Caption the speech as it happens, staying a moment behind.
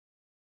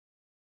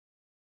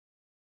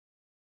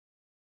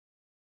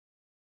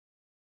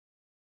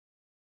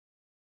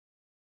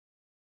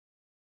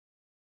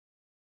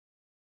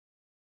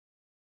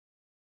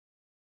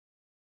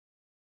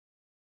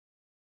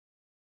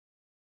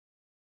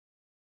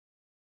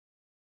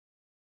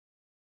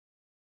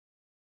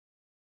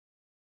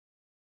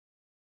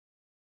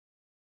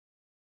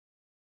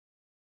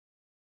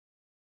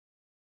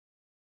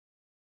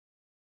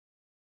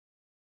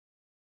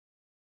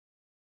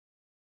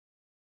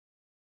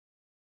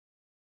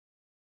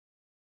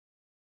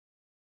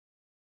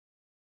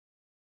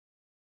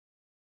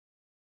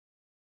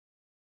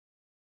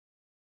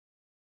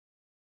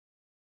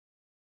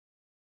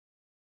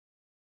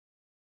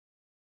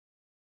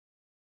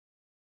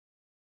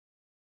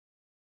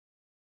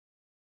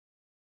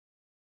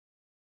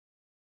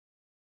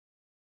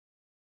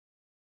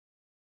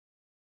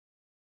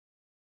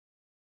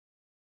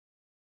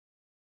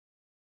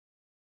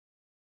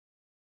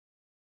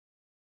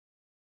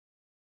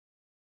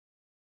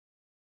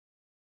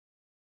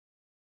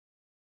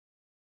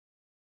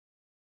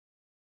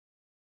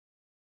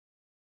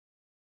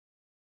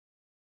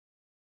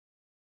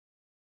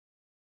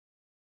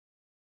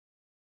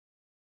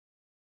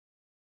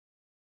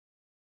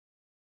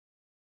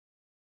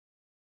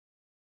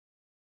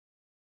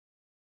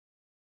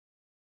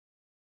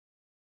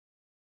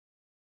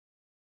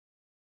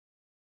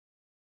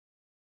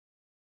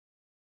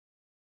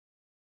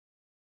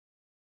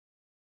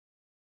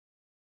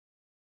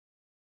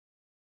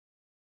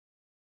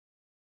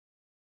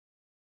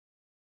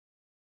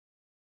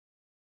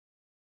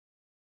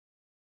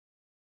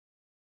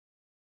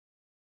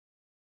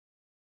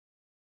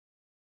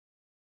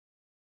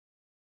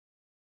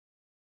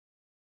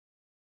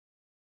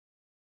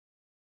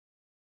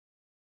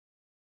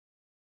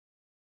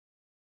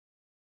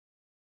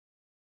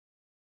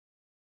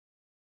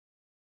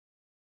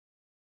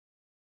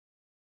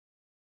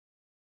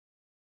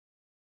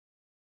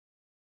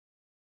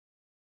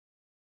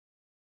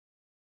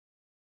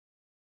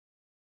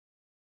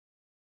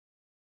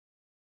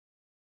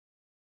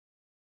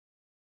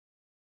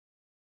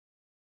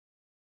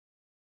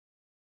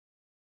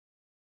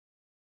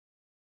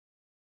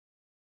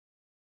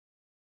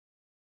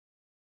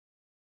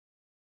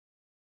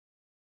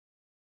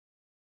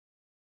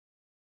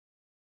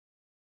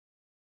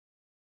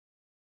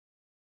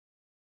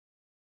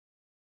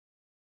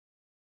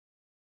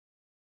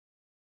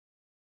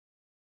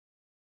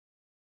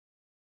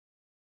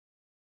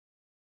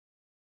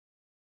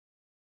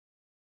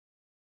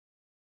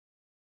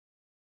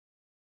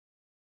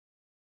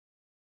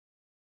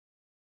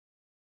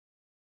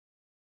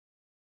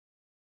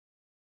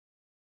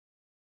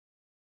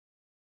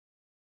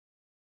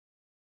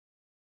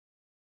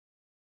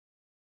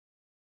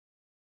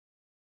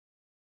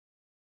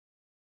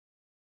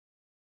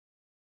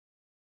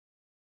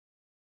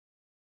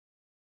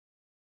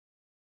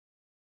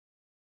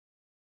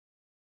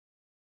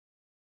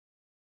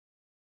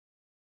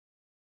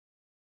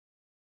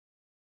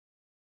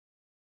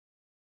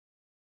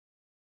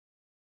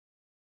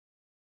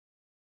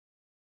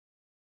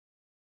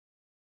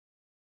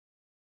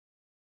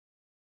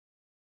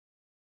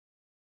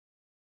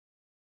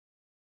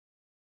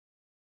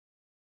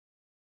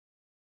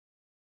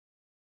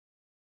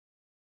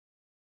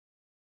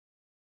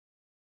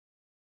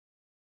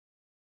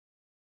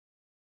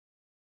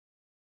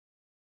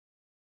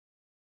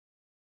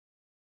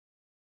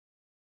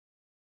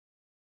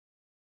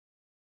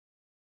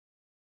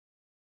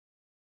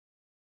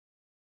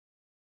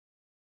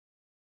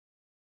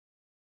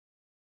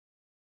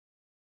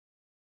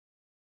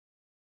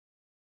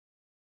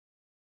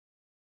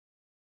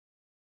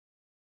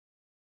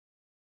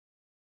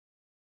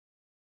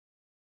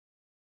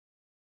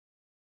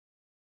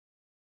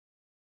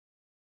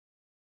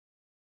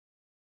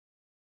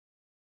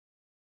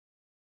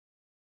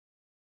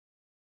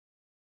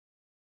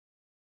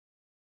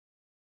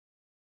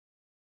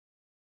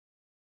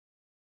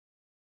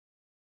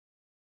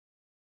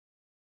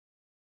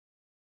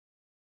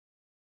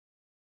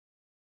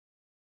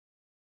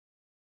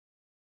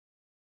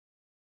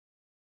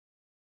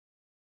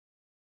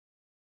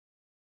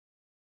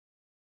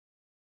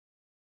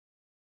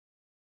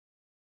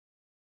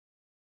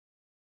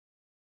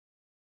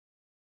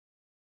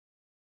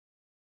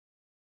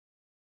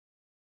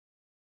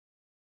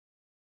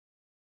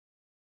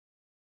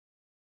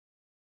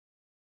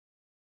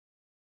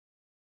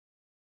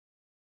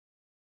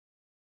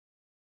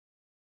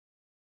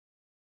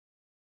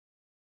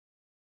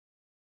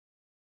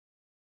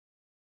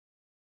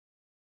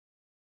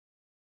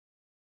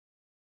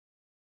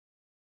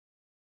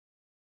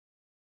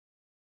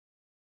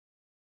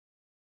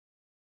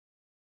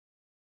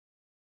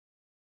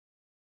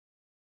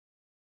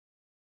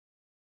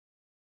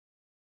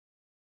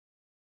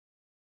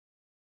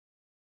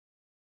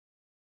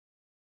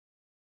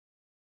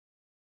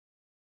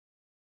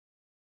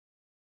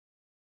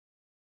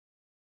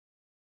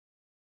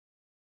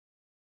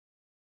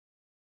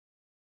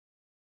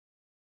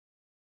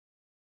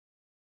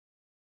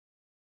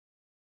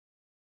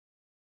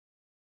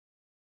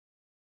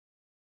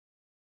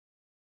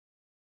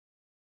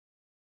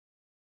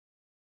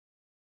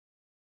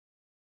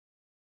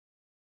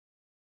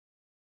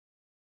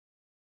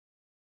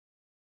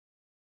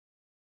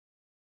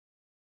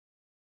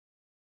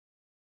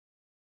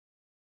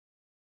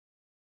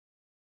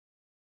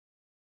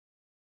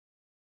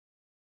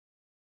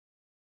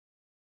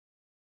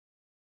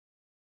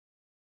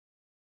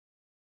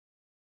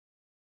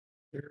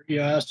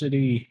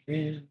Curiosity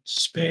in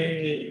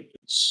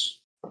space.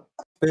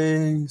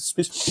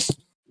 Space.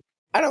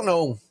 I don't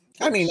know.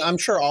 I mean, I'm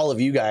sure all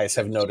of you guys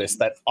have noticed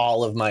that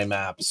all of my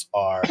maps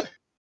are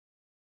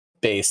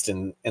based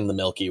in the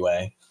Milky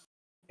Way.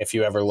 If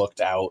you ever looked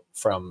out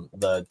from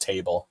the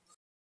table,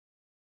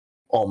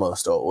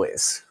 almost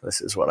always, this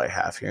is what I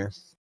have here.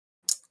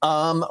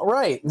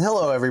 Right.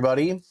 Hello,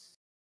 everybody.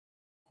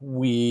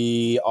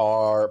 We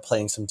are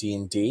playing some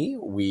D&D.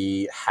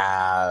 We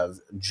have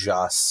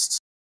just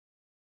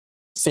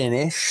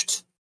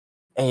finished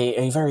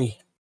a very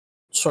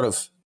sort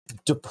of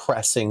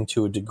depressing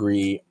to a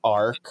degree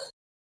arc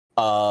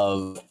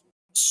of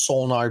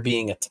Solnar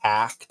being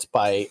attacked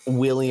by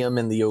William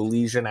and the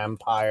Olesian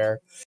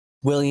Empire.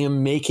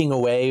 William making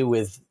away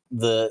with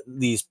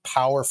these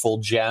powerful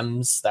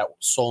gems that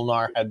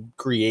Solnar had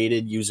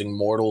created using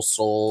mortal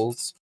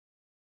souls.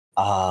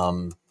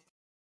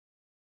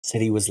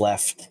 City was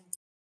left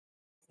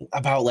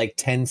about like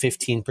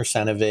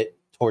 10-15% of it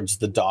towards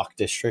the dock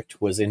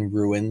district was in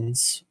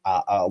ruins.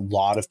 A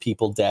lot of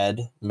people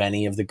dead,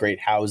 many of the great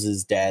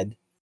houses dead.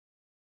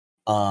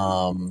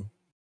 Narvos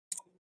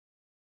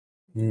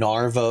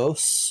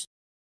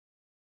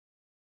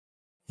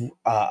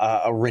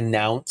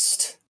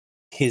renounced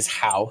his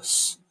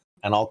house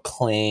and I'll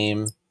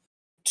claim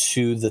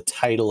to the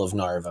title of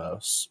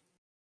Narvos.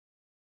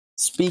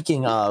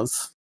 Speaking of,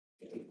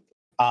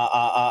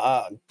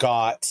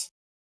 got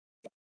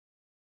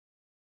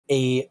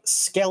a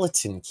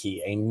skeleton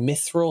key, a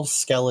mithril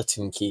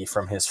skeleton key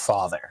from his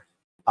father.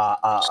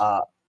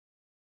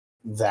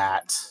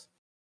 That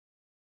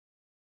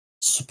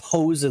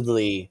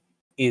supposedly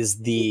is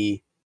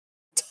the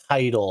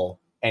title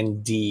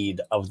and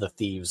deed of the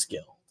Thieves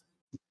Guild.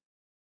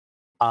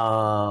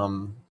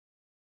 Other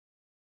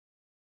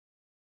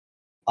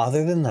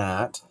than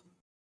that,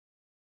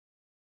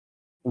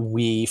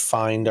 we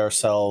find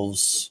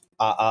ourselves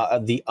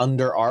the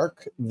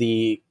Underark,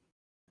 the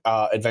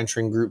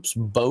adventuring group's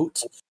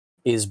boat,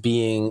 is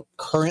being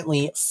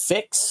currently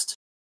fixed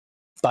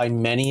by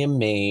many a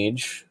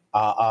mage,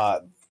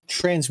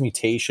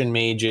 transmutation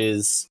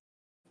mages.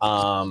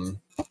 What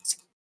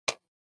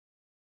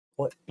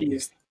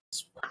is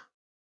this?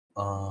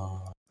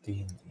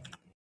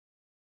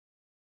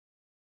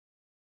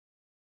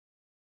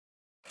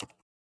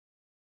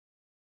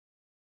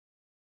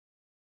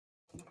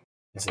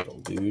 Is it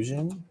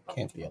illusion?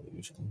 Can't be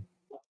illusion.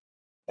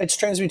 It's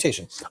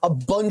transmutation. A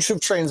bunch of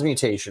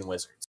transmutation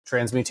wizards,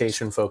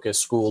 transmutation-focused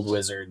schooled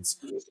wizards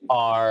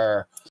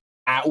are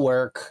at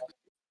work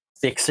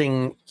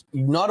fixing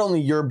not only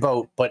your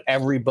boat, but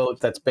every boat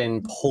that's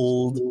been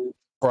pulled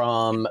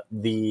from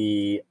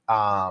the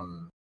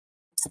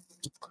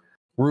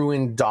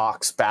ruined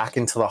docks back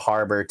into the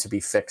harbor to be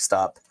fixed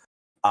up.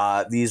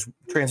 These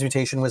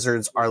transmutation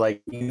wizards are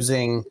like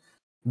using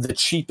the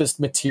cheapest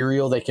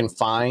material they can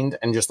find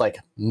and just like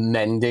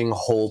mending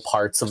whole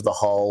parts of the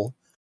hull,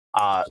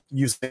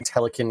 using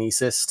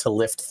telekinesis to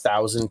lift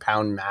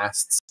 1,000-pound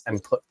masts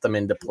and put them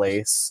into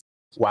place,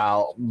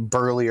 while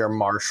burlier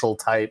martial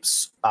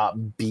types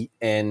beat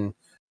in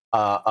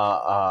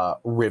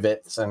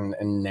rivets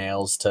and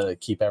nails to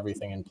keep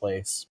everything in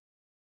place.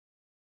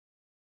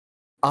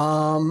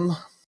 Your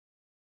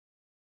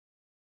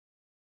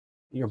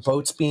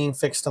boat's being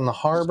fixed in the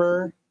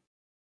harbor.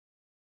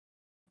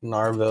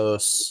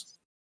 Narvos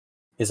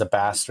is a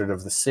bastard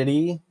of the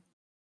city.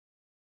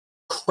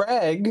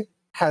 Craig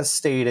has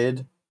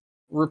stated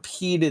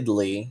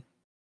repeatedly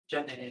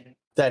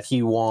that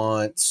he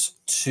wants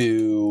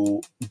to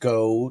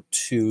go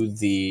to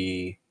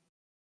the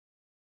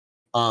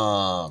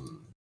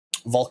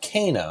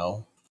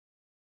volcano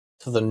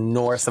to the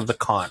north of the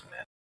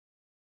continent.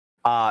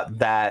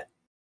 That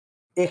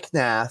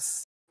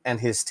Ichnath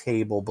and his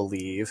table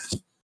believe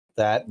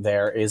that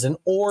there is an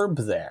orb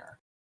there.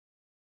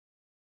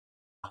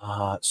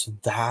 So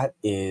that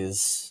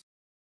is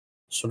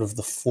sort of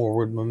the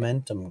forward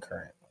momentum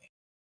currently.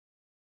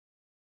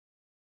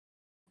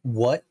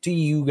 What do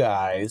you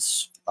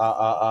guys,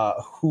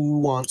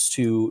 who wants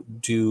to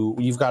do?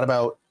 You've got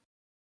about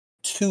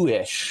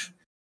two-ish,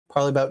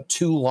 probably about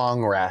 2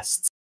 long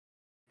rests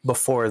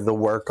before the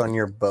work on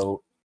your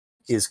boat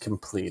is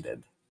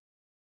completed.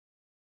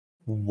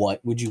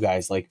 What would you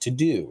guys like to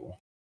do?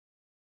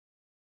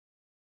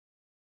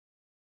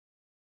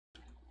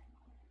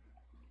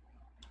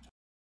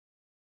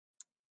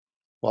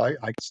 Well,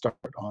 I can start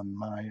on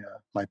my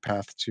my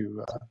path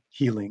to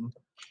healing.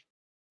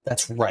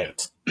 That's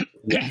right.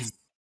 Yes.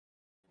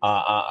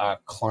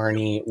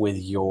 Clarny, with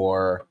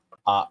your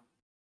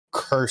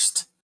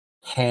cursed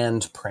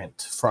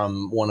handprint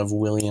from one of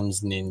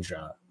William's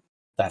ninja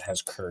that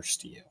has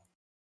cursed you.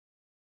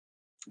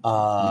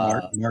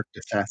 Marked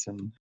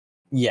assassin.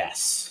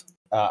 Yes.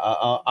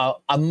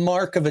 A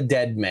mark of a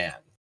dead man,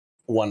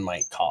 one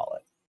might call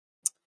it.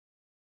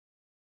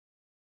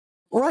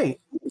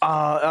 Right.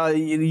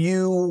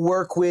 You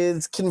work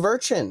with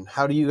conversion.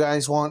 How do you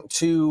guys want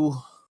to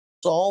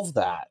solve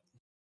that?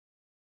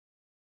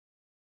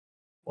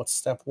 What's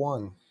step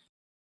 1?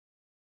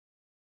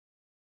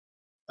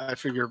 I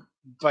figure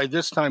by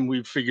this time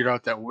we've figured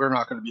out that we're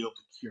not going to be able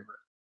to cure it.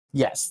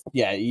 Yes,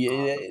 yeah,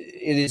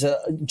 it is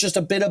just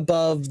a bit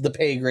above the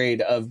pay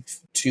grade of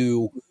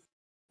two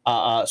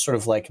sort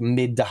of like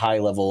mid to high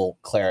level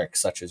clerics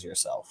such as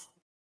yourself.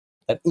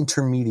 That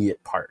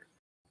intermediate part.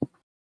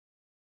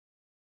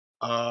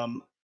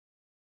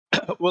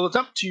 Well, it's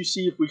up to you.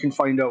 See if we can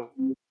find out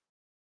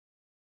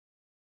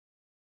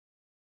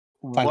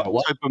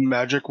what type of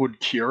magic would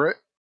cure it.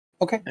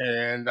 Okay,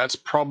 and that's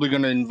probably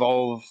going to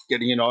involve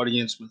getting an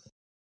audience with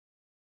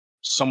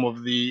some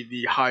of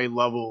the high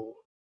level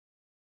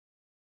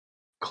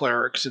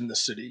clerics in the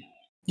city.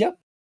 Yep.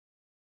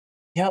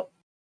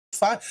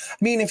 Fine. I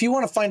mean, if you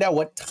want to find out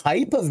what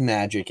type of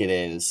magic it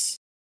is,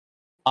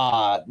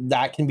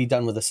 that can be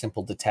done with a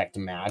simple detect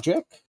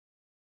magic.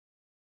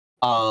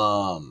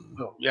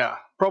 Oh, yeah,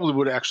 probably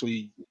would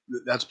actually.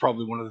 That's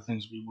probably one of the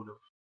things we would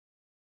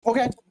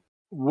have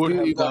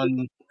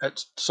done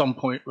at some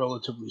point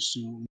relatively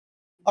soon.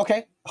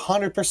 Okay,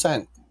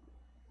 100%.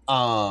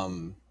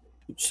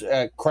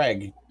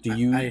 Craig, do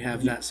you? I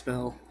have that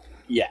spell.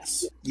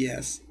 Yes.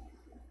 Yes.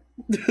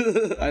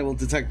 I will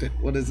detect it.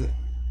 What is it?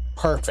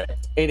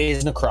 Perfect. It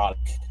is necrotic.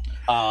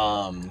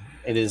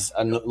 It is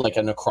like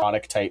a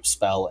necrotic type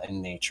spell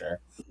in nature.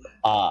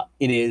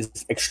 It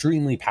is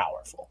extremely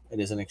powerful. It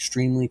is an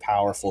extremely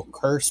powerful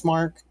curse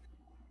mark,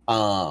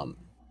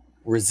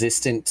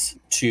 resistant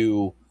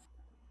to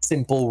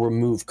simple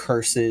remove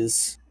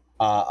curses.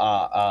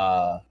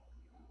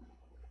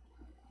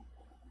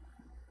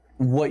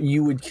 What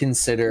you would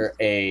consider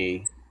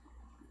a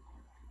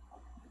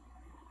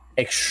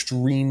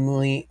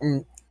extremely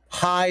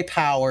high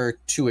power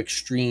to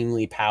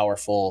extremely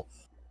powerful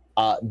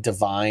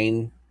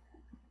divine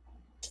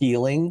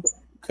healing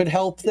could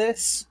help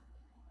this,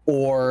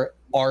 or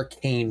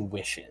arcane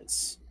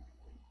wishes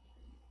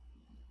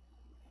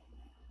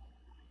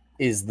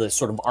is the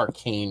sort of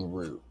arcane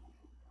route.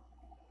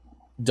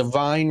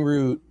 Divine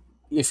route,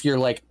 if you're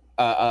like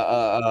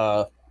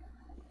one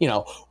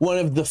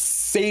of the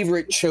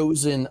favorite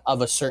chosen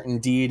of a certain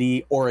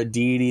deity or a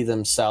deity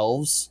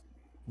themselves,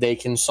 they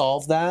can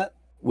solve that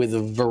with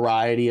a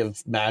variety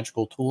of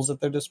magical tools at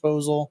their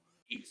disposal.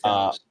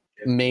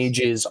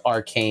 Mages,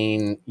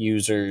 arcane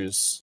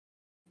users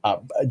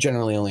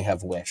generally only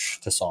have wish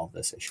to solve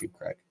this issue,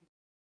 Craig,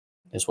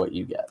 is what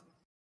you get.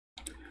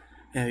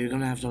 Yeah, you're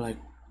gonna have to like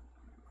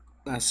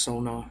ask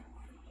Sonar.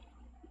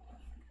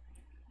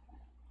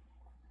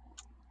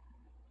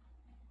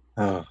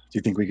 Do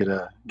you think we could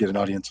get an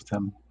audience with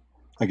him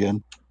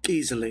again?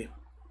 Easily.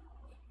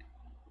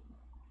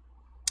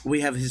 We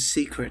have his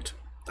secret.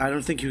 I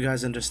don't think you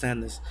guys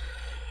understand this.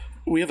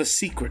 We have a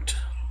secret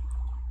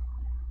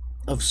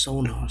of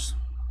Sonar's.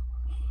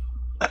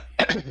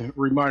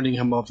 Reminding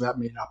him of that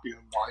may not be a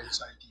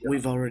wise idea.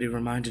 We've already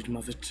reminded him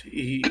of it.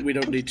 We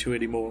don't need to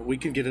anymore. We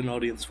can get an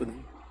audience with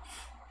him.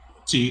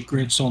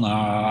 Secret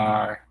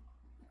sonar.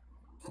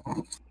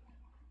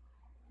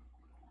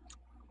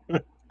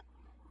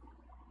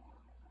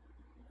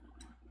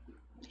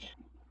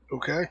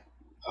 Okay,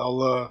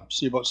 I'll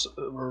see about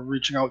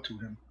reaching out to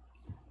him.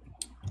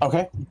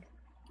 Okay.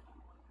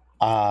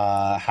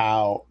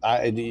 How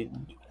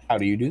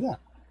do you do that?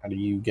 How do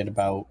you get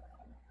about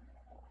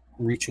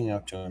reaching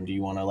out to him? Do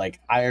you want to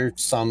like hire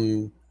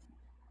some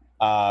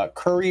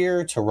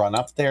courier to run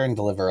up there and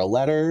deliver a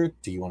letter?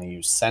 Do you want to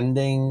use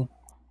sending,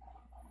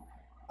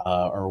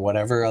 or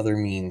whatever other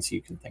means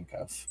you can think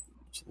of?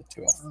 So the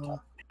two off the top of my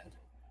head.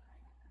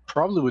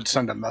 Probably would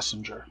send a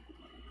messenger.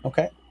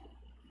 Okay.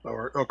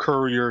 Or a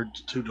courier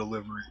to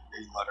deliver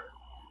a letter.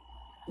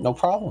 No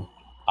problem.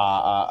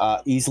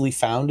 Easily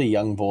found a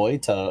young boy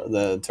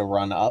to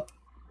run up.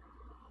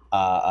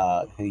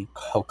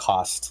 He'll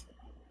cost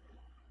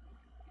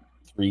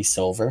 3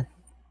 silver.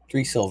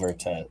 3 silver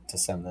to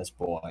send this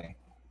boy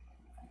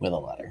with a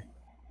letter.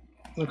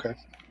 Okay.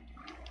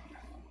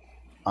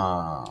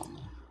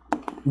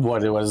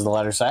 What does the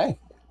letter say?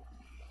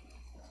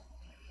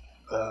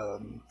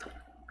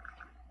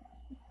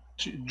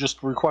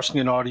 Just requesting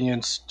an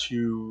audience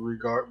to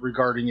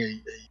regarding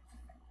a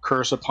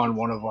curse upon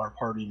one of our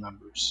party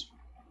members.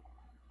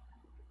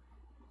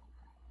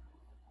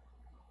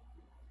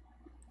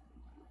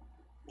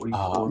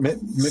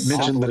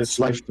 Mention that it's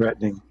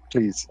life-threatening,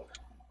 please.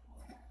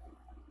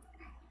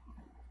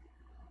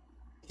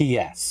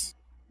 Yes.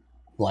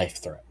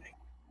 Life-threatening.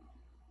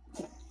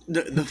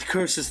 The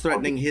curse is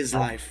threatening his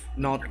life,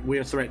 not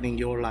we're threatening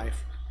your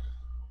life.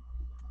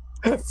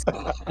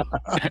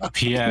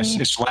 P.S.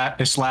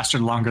 It's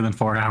lasted longer than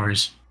 4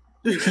 hours.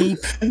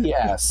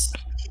 P.S.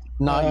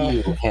 Not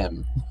you,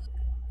 him.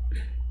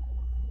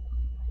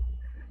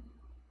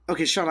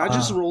 Okay, Sean, I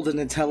just rolled an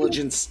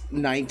intelligence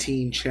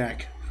 19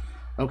 check.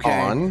 Okay.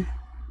 On?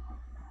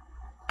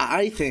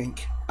 I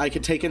think I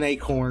could take an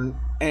acorn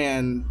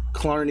and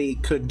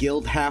Clarny could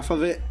gild half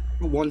of it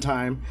one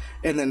time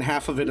and then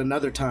half of it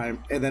another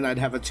time, and then I'd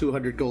have a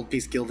 200 gold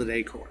piece gilded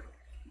acorn.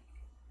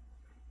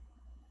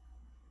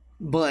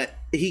 But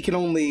he can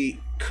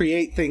only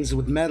create things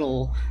with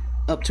metal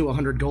up to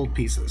 100 gold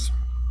pieces.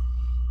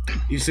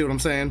 You see what I'm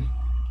saying?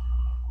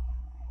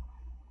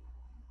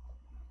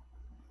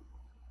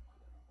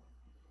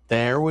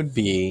 there would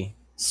be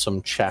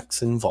some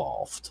checks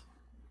involved.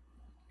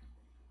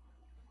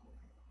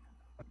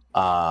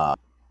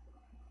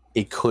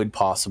 It could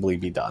possibly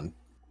be done.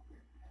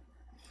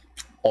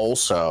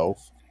 Also,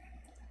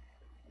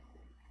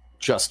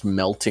 just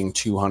melting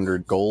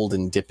 200 gold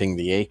and dipping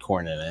the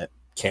acorn in it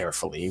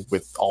carefully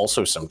with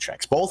also some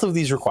checks. Both of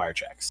these require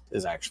checks,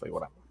 is actually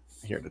what I'm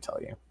here to tell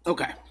you.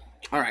 Okay.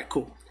 All right,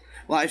 cool.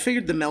 Well, I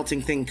figured the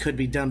melting thing could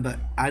be done, but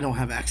I don't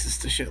have access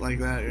to shit like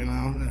that, you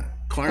know?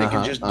 Clarny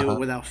can just do it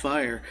without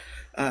fire.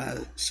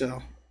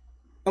 So,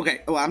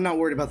 okay. Well, I'm not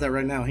worried about that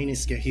right now. He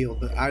needs to get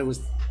healed, but I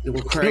was...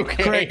 Well, Craig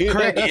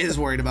is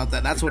worried about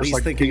that. That's what he's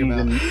thinking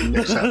about.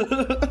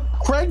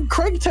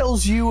 Craig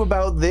tells you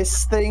about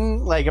this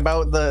thing, like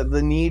about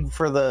the need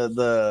for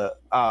the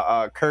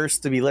curse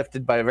to be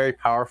lifted by a very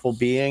powerful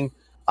being,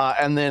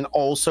 and then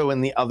also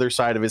in the other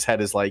side of his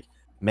head is like,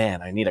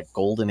 man, I need a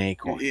golden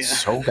acorn. Yeah.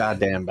 So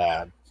goddamn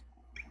bad.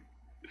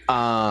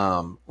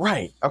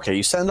 Right. Okay,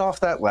 you send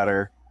off that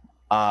letter.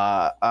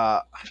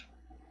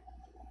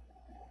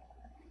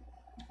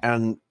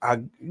 And a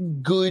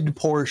good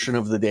portion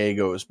of the day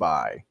goes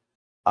by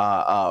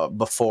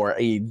before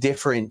a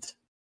different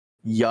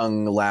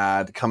young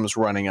lad comes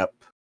running up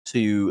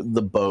to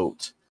the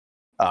boat,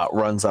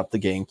 runs up the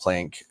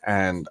gangplank,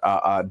 and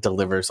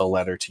delivers a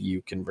letter to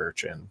you,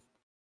 Convergin.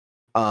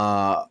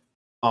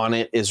 On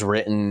it is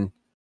written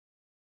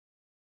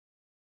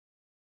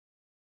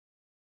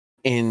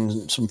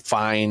in some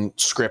fine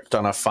script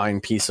on a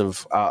fine piece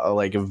of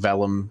like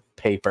vellum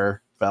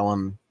paper,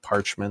 vellum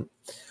parchment.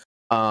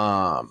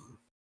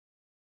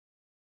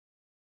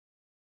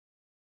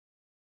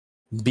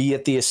 Be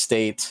at the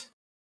estate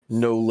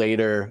no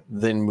later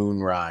than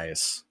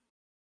moonrise.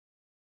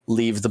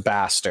 Leave the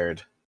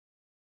bastard.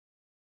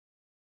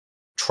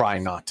 Try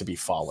not to be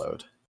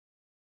followed.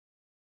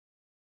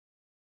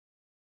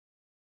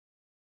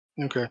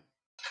 Okay.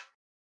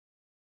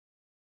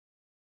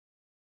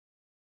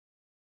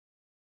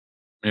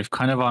 If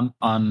kind of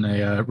on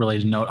a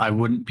related note, I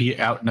wouldn't be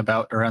out and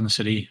about around the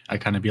city. I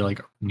kind of be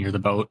like near the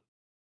boat.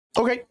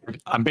 Okay.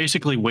 I'm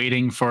basically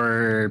waiting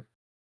for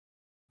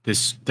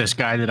this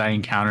guy that I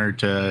encountered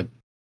to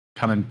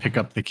come and pick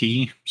up the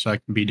key so I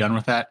can be done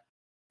with that.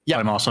 Yeah.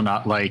 But I'm also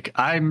not like,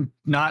 I'm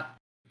not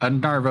a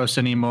Narvos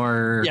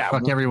anymore. Yeah.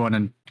 Fuck everyone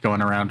and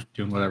going around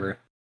doing whatever.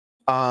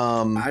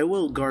 I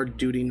will guard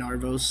duty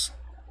Narvos.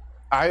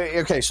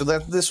 Okay, so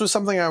this was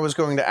something I was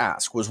going to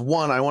ask. Was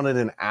one, I wanted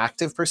an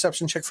active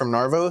perception check from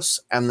Narvos,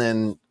 and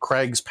then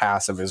Craig's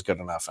passive is good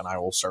enough, and I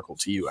will circle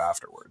to you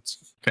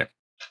afterwards. Okay.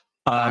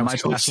 My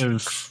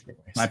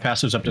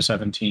passive's up to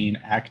 17.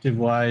 Active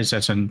wise,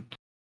 that's a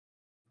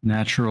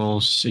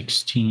natural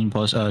 16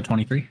 plus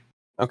 23.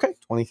 Okay,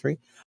 23.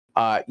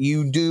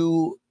 You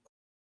do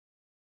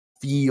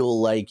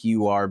feel like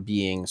you are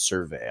being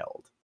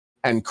surveilled.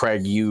 And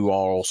Craig, you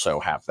also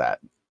have that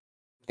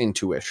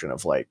intuition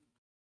of like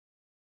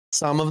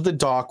some of the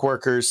dock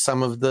workers,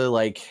 some of the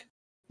like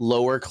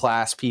lower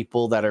class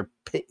people that are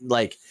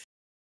like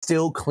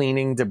still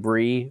cleaning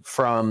debris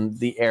from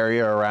the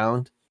area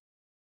around.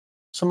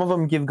 Some of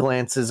them give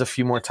glances a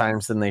few more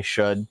times than they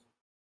should.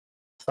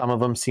 Some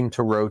of them seem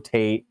to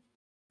rotate.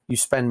 You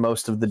spend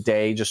most of the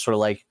day just sort of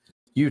like,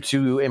 you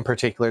two in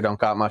particular don't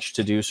got much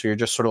to do, so you're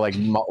just sort of like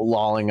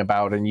lolling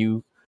about, and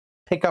you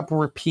pick up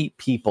repeat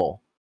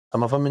people.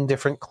 Some of them in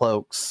different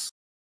cloaks.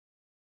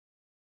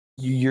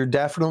 You're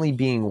definitely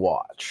being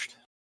watched.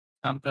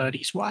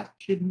 Somebody's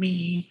watching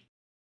me.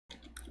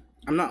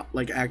 I'm not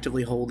like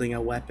actively holding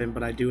a weapon,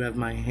 but I do have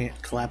my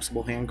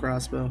collapsible hand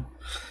crossbow,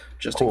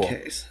 just in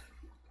case.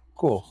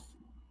 Cool.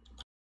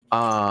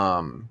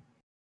 I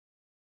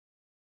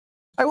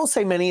will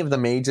say many of the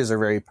mages are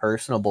very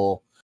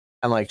personable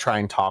and like try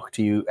and talk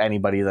to you,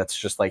 anybody that's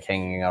just like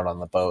hanging out on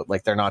the boat.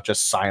 Like they're not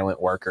just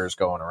silent workers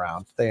going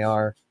around. They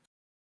are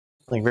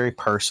like very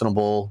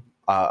personable,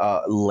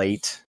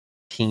 late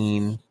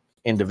teen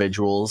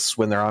individuals.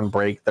 When they're on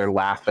break, they're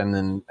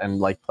laughing and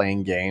like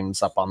playing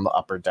games up on the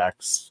upper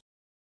decks.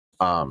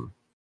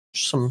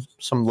 Some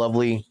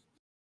lovely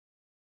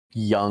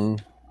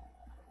young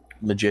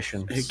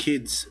magicians. Hey,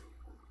 kids.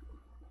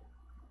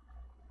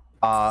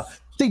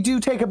 They do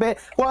take a bit.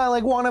 Well,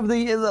 like one of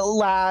the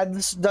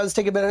lads does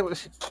take a bit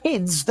of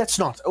kids. That's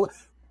not.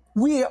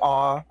 We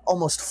are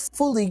almost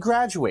fully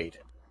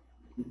graduated.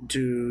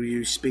 Do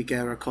you speak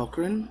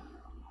Arrowknee?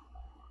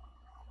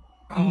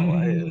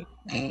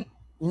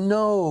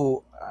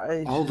 No.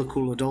 All the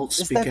cool adults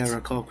speak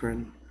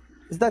Arrowknee.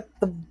 Is that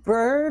the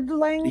bird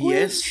language?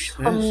 Yes.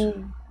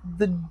 From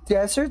the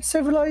desert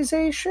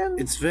civilization?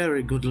 It's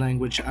very good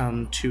language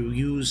to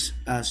use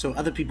so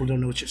other people don't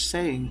know what you're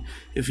saying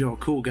if you're a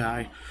cool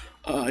guy.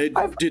 I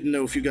didn't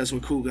know if you guys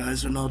were cool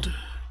guys or not.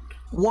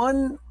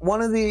 One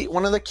of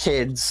the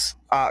kids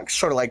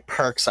sort of like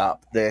perks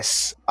up.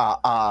 This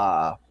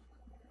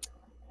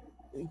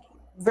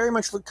very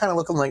much kind of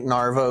looking like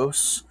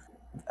Narvos,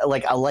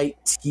 like a light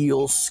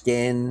teal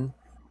skin,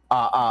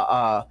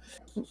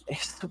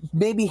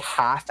 maybe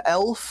half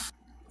elf.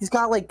 He's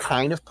got like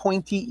kind of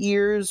pointy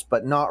ears,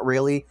 but not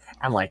really,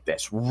 and like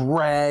this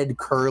red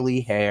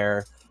curly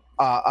hair.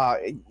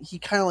 he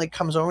kind of like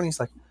comes over and he's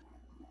like,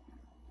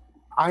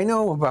 I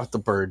know about the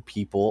bird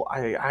people.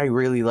 I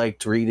really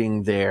liked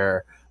reading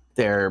their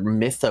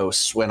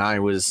mythos when I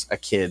was a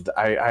kid.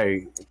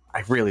 I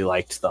really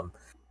liked them.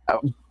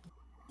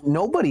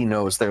 Nobody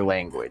knows their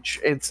language.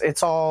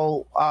 It's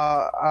all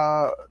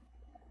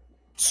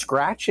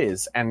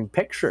scratches and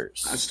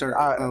pictures. I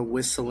start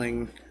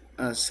whistling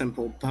a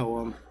simple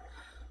poem.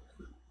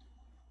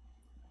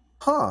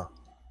 Huh.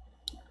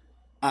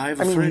 I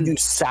have a mean, friend. you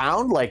do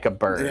sound like a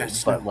bird,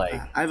 Yes, but no,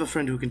 like I have a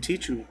friend who can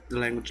teach you the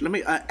language. Let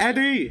me,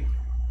 Eddie.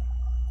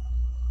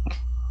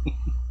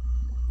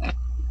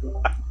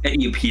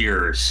 Eddie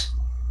appears.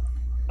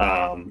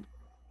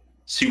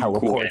 Super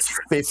teleports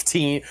cool.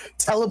 15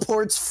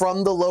 teleports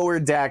from the lower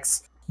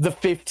decks. The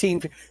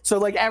 15. So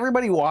like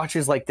everybody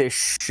watches like this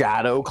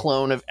shadow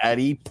clone of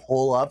Eddie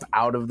pull up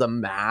out of the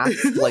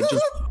mast, like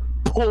just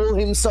pull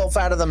himself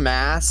out of the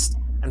mast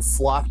and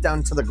flop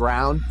down to the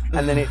ground,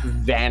 and then it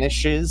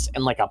vanishes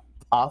in like a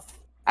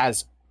puff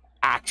as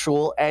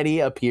actual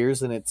Eddie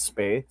appears in its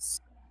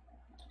space.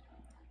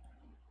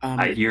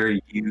 I hear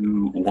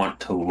you want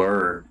to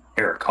learn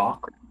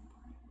Arrowknee.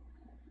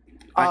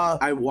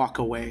 I walk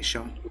away,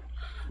 Sean.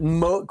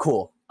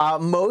 Cool.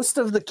 Most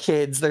of the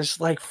kids, there's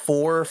like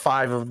 4 or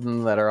 5 of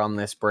them that are on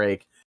this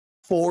break.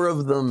 4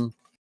 of them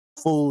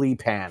fully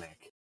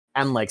panic.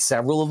 And like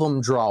several of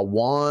them draw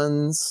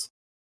wands.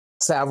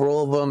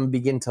 Several of them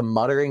begin to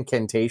mutter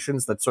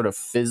incantations that sort of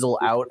fizzle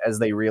out as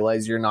they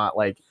realize you're not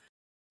like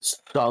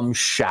some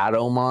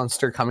shadow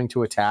monster coming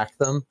to attack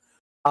them.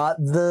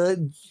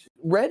 The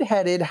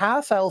red-headed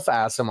half-elf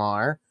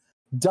Aasimar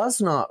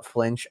does not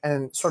flinch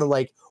and sort of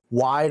like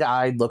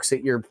wide-eyed looks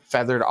at your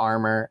feathered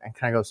armor and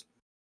kind of goes,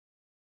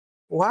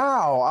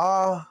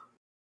 wow,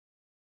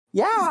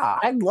 yeah,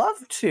 I'd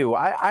love to.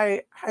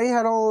 I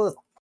had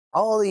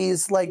all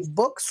these like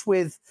books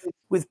with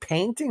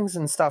paintings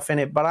and stuff in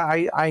it, but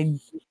I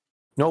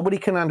nobody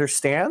can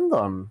understand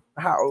them.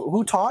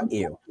 Who taught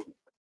you?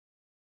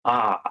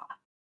 I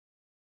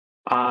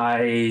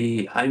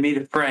made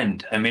a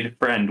friend. I made a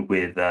friend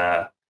with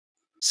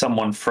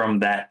someone from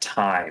that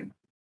time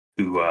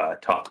who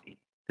taught me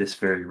this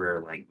very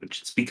rare language.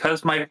 It's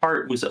because my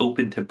heart was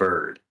open to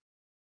bird.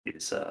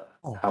 Is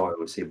how I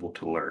was able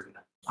to learn.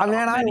 I mean,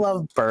 I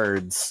love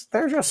birds.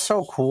 They're just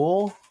so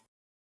cool.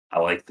 I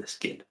like this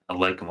kid. I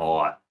like him a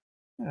lot.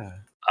 Yeah.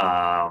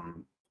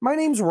 My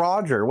name's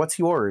Roger. What's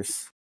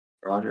yours?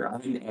 Roger,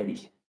 I'm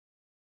Eddie.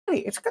 Hey,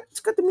 it's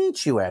good to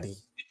meet you, Eddie.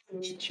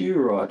 Good to meet you,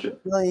 Roger.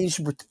 You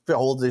should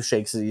hold the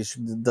shakes.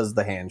 Does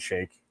the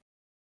handshake.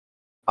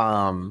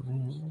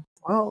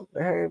 Well,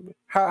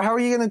 how are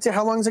you gonna?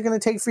 How long is it gonna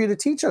take for you to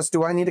teach us?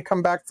 Do I need to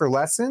come back for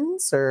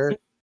lessons, or?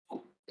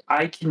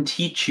 I can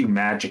teach you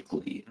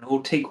magically. It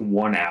will take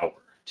 1 hour.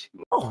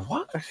 Oh,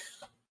 what?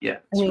 Yeah,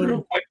 it's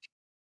real quick.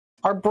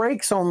 Our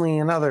break's only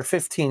another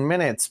 15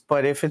 minutes,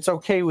 but if it's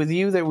okay with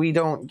you that we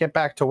don't get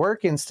back to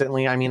work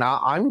instantly, I mean,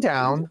 I'm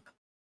down.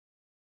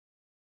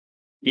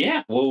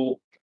 Yeah, well,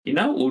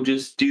 we'll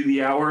just do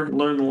the hour,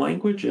 learn the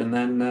language, and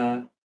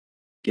then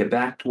get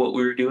back to what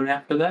we were doing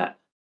after that.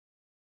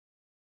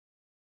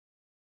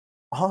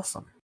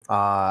 Awesome.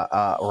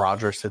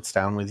 Roger sits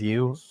down with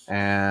you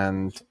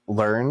and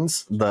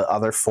learns. The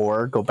other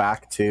 4 go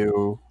back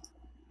to...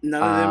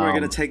 None of them are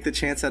going to take the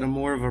chance at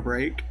more of a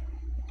break?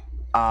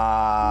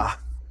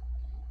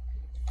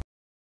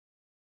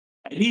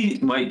 He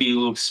might be a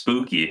little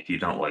spooky if you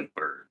don't like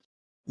birds.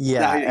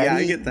 Yeah,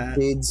 I get that.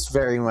 Kids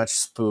very much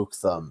spook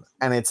them.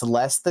 And it's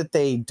less that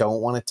they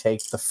don't want to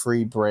take the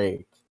free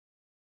break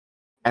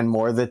and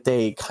more that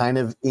they kind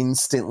of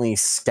instantly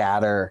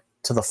scatter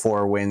to the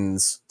 4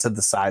 winds to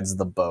the sides of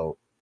the boat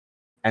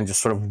and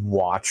just sort of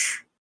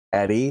watch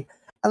Eddie.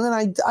 And then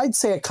I'd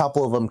say a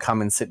couple of them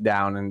come and sit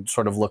down and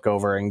sort of look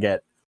over and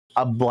get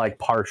a like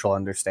partial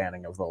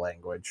understanding of the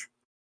language.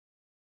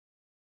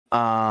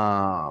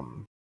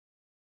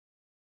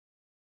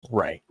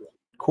 Right.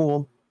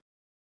 Cool.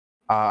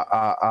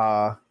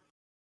 Arrowknee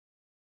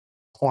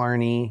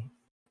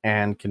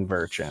and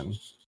Conversion.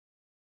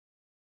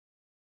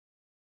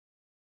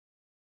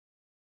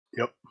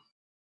 Yep.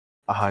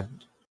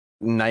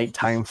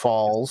 Nighttime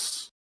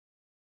falls.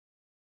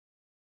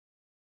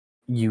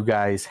 You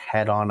guys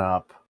head on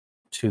up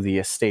to the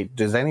estate.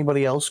 Does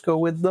anybody else go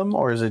with them,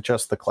 or is it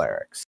just the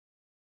clerics?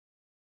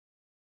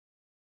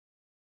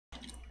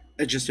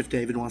 Just if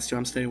David wants to.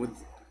 I'm staying with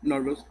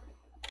Narvos.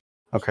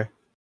 Okay.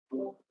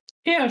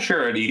 Yeah,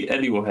 sure.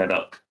 Eddie will head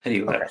up.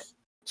 Eddie will head up.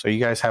 So you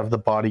guys have the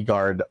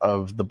bodyguard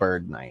of the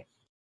Bird Knight.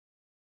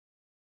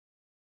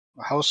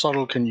 How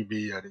subtle can you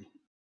be, Eddie?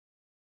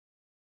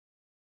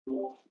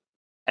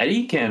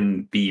 Eddie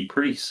can be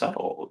pretty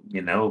subtle.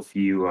 If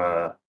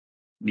you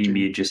need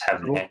me to just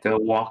have an echo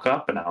walk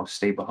up and I'll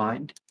stay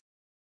behind.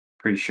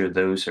 Pretty sure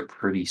those are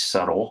pretty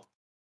subtle.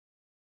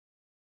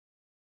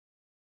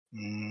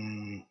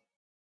 Can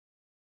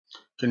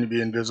you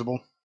be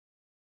invisible?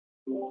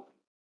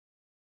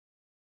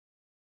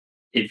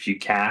 If you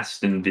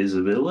cast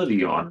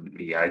invisibility on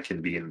me, I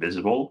can be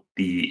invisible.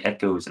 The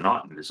echo is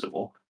not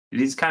invisible.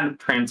 It is kind of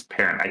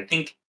transparent. I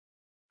think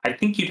I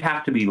think you'd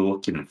have to be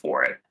looking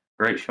for it,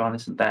 right, Sean?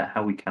 Isn't that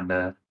how we kind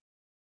of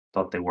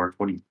thought they worked?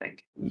 What do you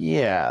think?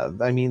 Yeah,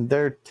 I mean,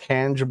 they're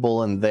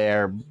tangible in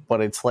there,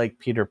 but it's like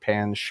Peter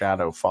Pan's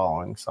shadow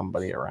following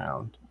somebody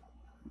around.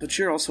 But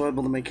you're also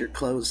able to make your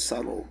clothes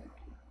subtle.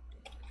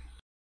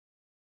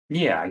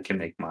 Yeah, I can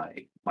make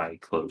my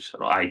clothes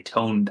subtle. I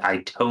toned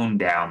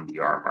down the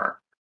armor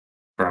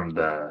from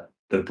the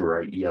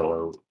bright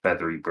yellow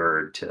feathery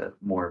bird to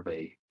more of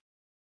a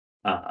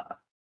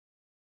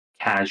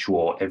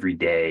casual,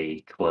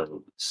 everyday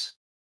clothes,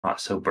 not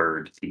so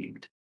bird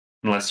themed.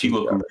 Unless you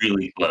look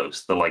really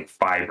close, the like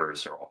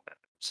fibers are all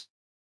feathers.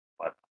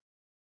 But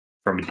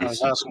from a I was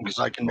distance, asking because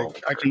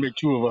I can make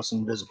two of us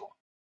invisible.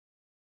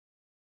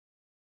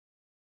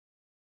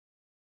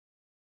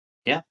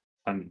 yeah,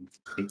 I mean,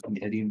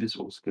 making Eddie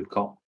invisible is a good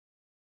call.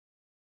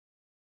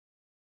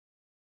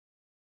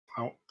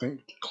 I don't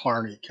think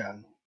Clarny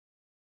can.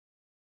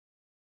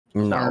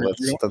 No,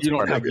 Clarny, that's you don't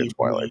part have of your the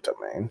Twilight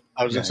Domain.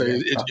 I was gonna say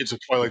yeah. it's a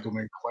Twilight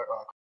Domain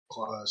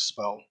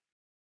spell.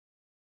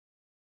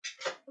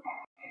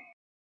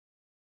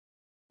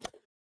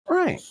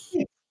 Right.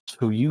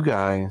 So you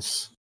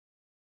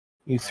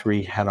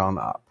three head on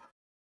up.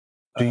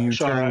 Do you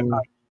Sean, turn?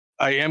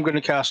 I am going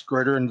to cast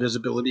Greater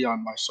Invisibility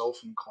on myself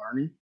and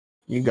Clarny.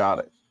 You got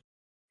it.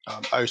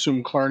 I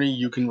assume Clarny,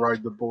 you can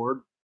ride the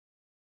board.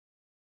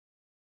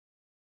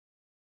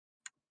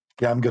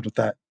 Yeah, I'm good with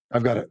that.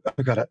 I've got it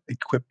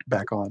equipped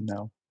back on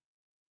now.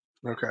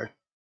 Okay.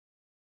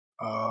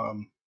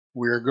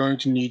 We're going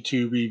to need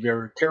to be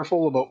very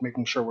careful about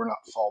making sure we're not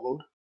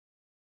followed.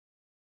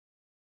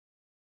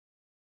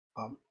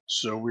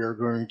 So we are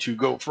going to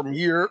go from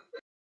here,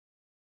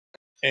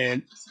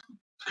 and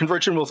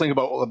Conversion will think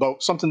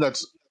about something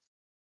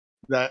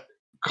that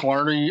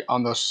Clarny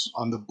on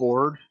the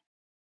board,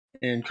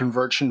 and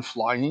Conversion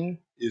flying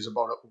is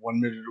about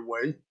 1 minute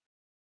away.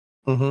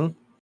 Mm-hmm.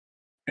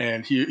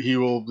 And he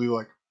will be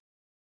like,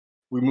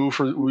 we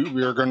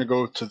are going to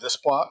go to this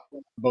spot.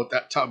 About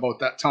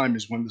that time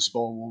is when the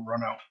spell will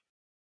run out.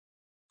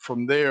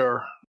 From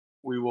there,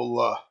 we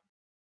will,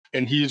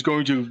 and he's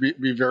going to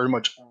be very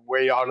much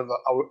way out of the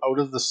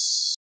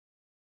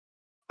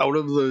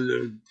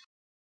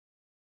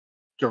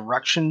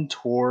direction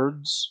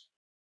towards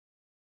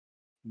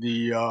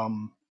the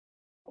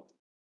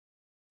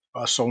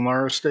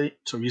Sonar estate.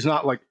 So he's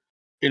not like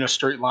in a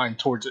straight line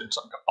towards it. It's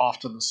like off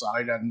to the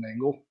side at an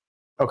angle.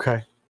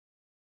 Okay.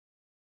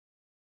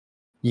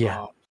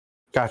 Yeah.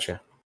 Gotcha.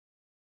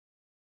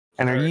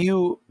 And are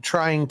you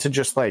trying to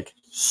just like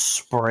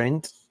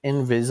sprint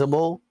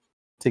invisible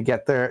to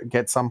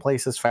get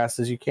someplace as fast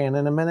as you can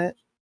in a minute?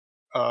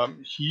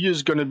 He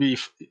is going to be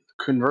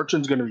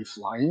Conversion's going to be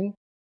flying.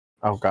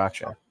 Oh,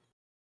 gotcha.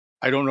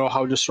 I don't know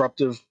how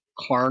disruptive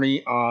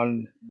Clarny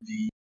on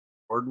the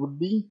board would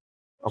be.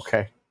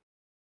 Okay.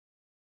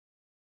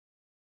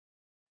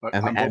 But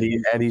And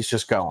Eddie's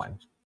just going.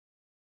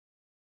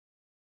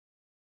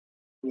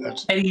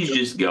 Eddie's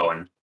just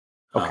going.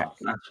 Okay.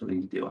 That's what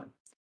he's doing.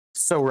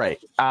 So right.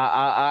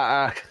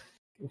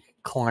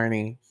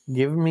 Clarny,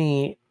 give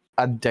me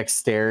a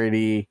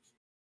dexterity.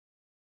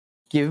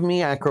 Give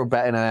me an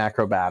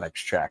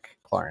acrobatics check,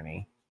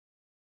 Clarny.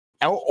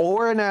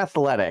 Or an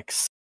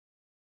athletics.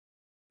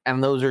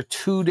 And those are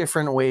two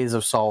different ways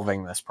of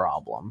solving this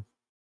problem.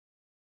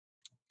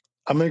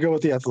 I'm gonna go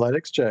with the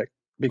athletics check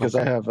because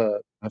Okay. I have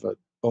a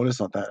bonus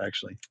on that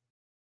actually.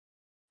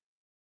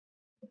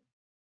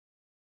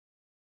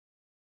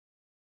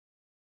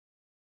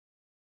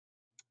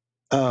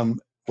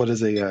 What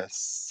does a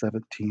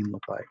 17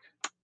 look like?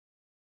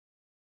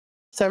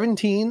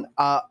 17.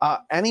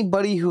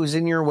 Anybody who's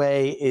in your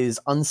way is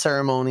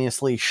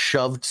unceremoniously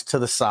shoved to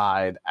the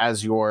side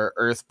as your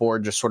earth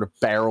board just sort of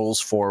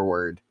barrels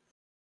forward.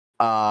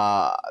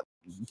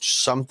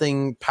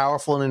 Something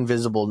powerful and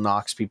invisible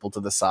knocks people to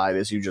the side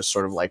as you just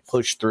sort of like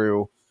push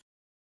through.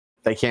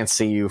 They can't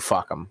see you.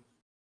 Fuck them.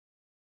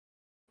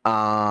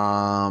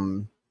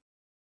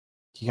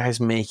 You guys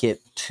make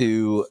it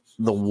to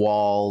the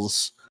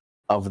walls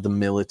of the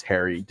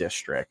military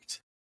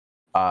district,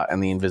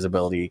 and the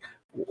invisibility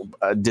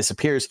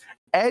disappears.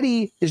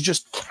 Eddie is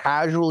just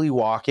casually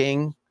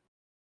walking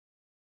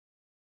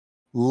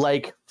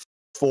like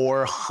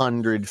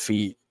 400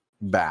 feet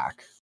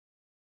back.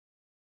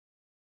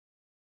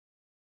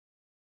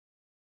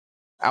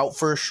 Out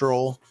for a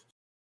stroll.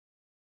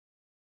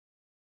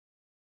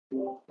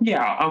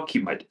 Yeah, I'll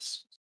keep my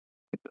distance.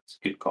 That's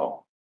a good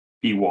call.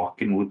 Be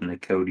walking with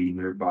Nakoti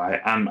nearby.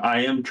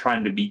 I am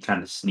trying to be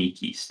kind of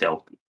sneaky,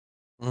 stealthy.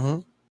 Mm-hmm.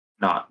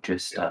 Not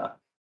just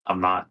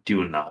I'm not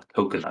doing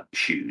coconut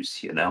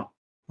shoes, you know.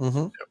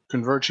 Mm-hmm.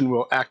 Conversion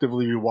will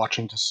actively be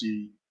watching to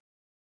see.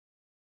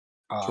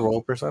 To roll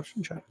a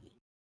perception check.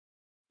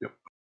 Yep.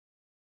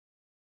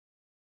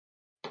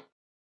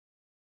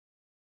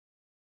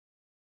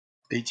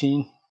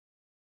 18.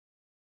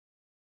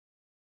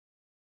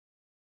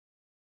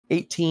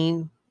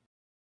 18.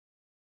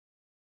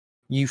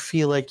 You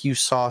feel like you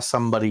saw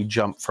somebody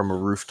jump from a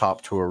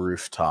rooftop to a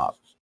rooftop,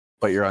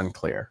 but you're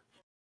unclear.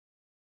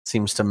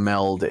 seems to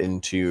meld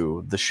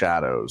into the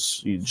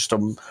shadows. Just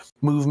a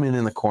movement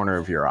in the corner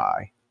of your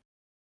eye.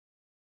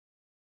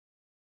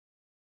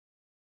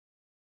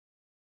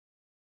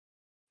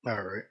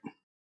 All right.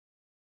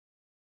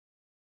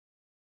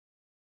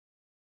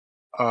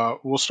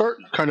 We'll start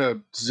kind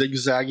of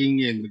zigzagging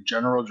in the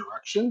general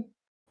direction,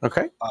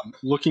 Okay.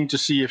 looking to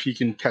see if he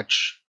can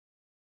catch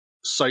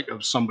sight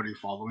of somebody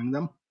following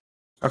them.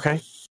 Okay.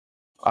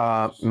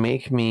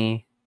 Make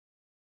me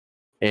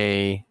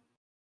a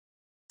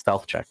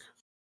stealth check.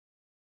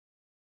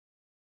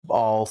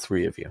 All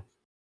three of you.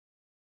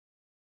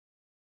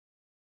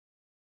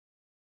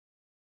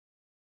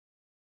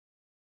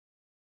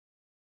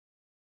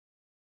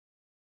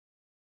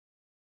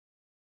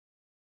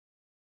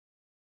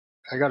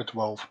 I got a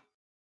 12.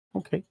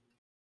 Okay.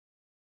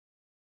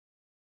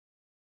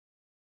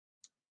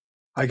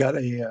 I got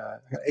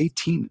a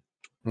 18.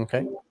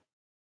 Okay.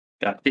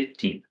 Got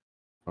 15.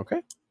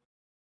 Okay.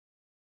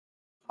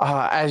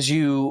 As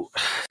you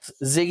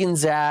zig and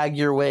zag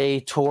your way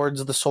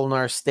towards the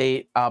Solnar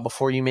State,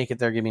 before you make it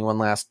there, give me one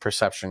last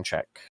perception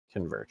check.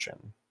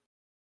 Conversion.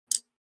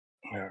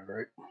 All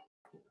right.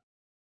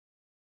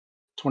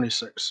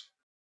 26.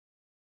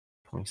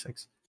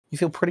 26. You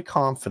feel pretty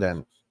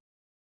confident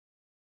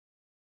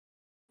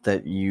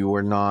that you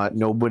are not,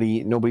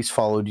 nobody's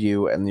followed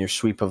you, and your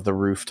sweep of the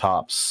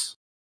rooftops,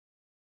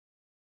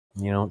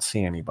 you don't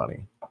see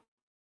anybody.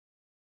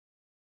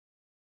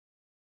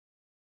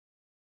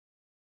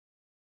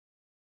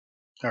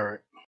 All right.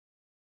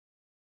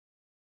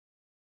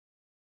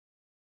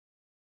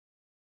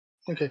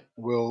 Okay.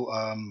 We'll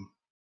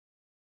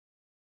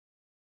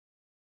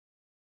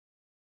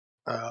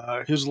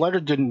his letter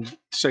didn't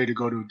say to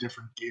go to a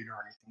different gate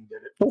or anything,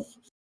 did it?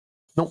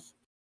 Nope.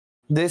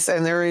 This,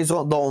 and there is the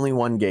only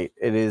one gate.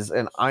 It is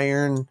an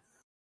iron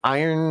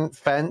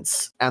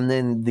fence, and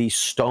then the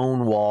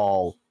stone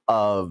wall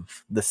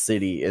of the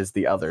city is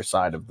the other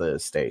side of the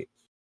estate.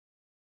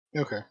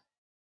 Okay.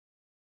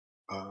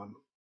 All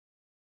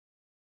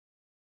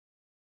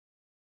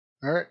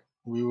right.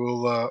 We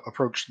will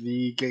approach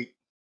the gate.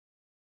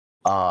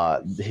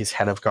 His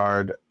head of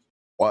guard,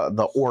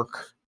 the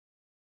orc,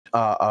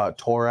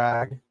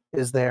 Torag,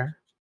 is there.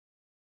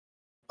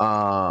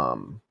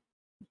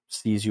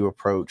 Sees you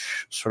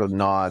approach, sort of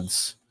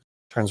nods,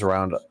 turns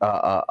around,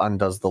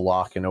 undoes the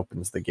lock, and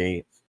opens the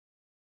gate.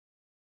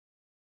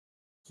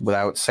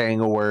 Without saying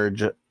a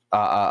word,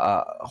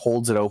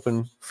 holds it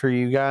open for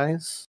you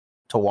guys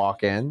to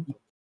walk in,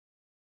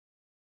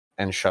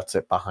 and shuts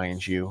it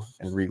behind you,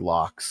 and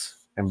relocks,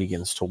 and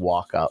begins to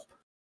walk up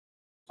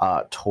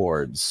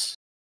towards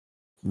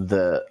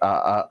the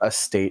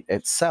estate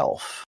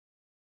itself.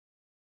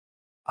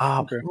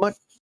 Okay.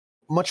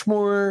 Much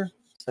more,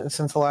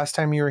 since the last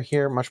time you were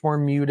here, much more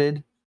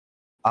muted.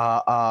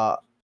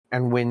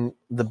 And when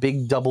the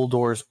big double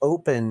doors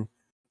open,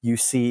 you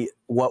see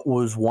what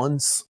was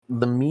once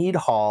the mead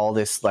hall,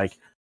 this like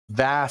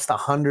vast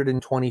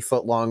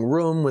 120-foot long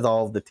room with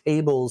all of the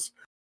tables,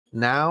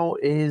 now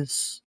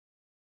is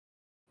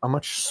a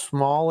much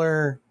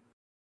smaller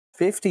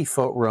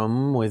 50-foot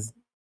room with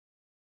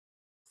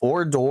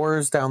 4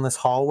 doors down this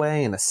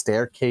hallway and a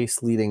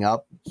staircase leading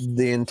up.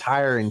 The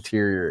entire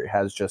interior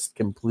has just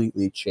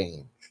completely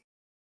changed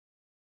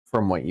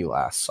from what you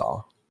last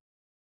saw.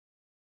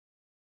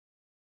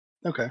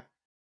 Okay.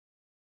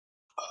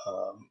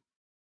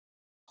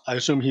 I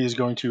assume he is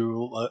going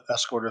to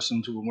escort us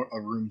into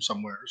a room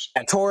somewhere.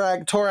 And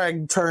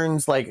Torag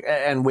turns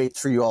and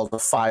waits for you all to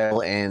file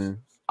in,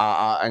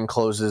 and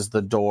closes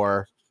the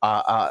door.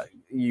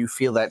 You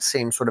feel that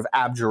same sort of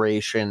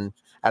abjuration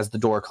as the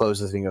door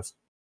closes, and he goes,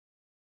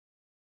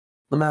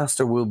 "The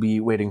master will be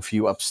waiting for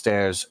you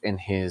upstairs in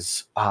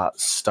his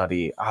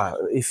study.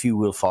 If you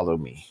will follow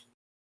me."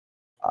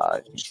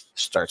 He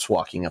starts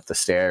walking up the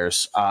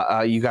stairs.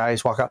 You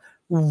guys walk up.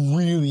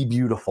 Really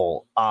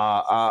beautiful.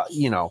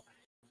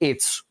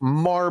 It's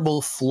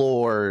marble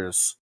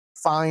floors,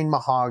 fine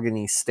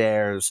mahogany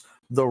stairs,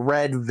 the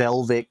red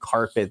velvet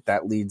carpet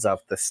that leads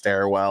up the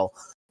stairwell,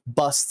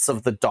 busts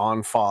of the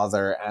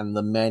Dawnfather and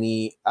the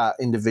many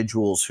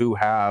individuals who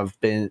have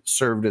been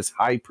served as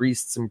high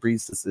priests and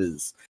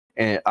priestesses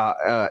in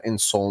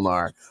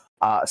Solnar.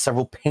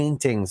 Several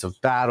paintings of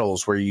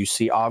battles where you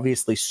see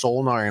obviously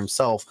Solnar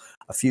himself.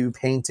 A few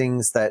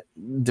paintings that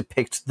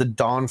depict the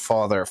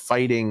Dawnfather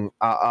fighting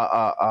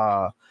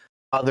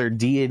other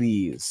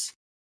deities.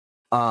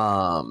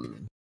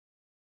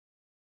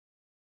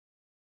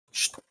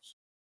 Just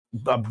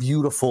a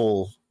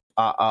beautiful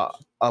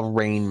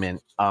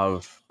arraignment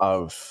of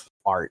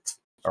art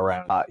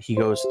around. He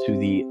goes to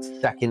the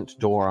second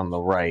door on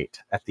the right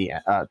at the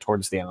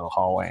towards the end of the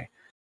hallway,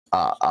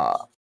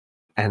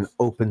 and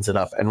opens it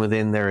up. And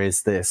within there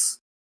is this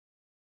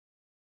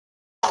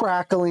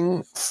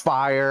crackling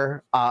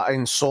fire.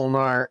 In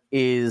Solnar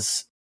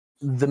is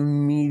the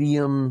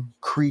medium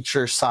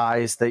creature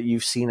size that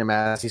you've seen him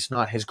as. He's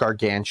not his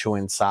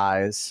gargantuan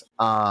size,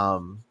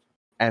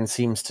 and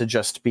seems to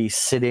just be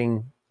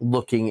sitting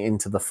looking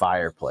into the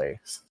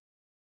fireplace.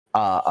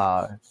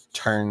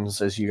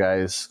 Turns as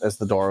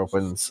the door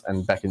opens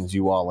and beckons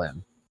you all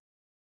in.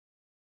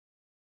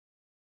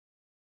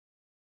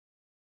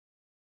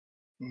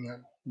 And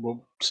then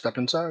we'll step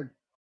inside.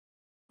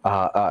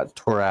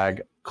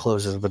 Torag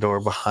closes the door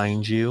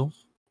behind you,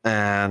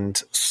 and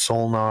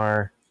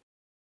Solnar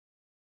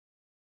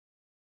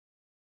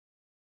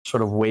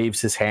sort of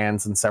waves his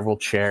hands, and several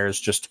chairs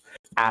just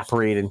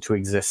apparate into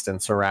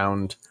existence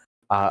around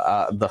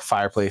the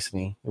fireplace,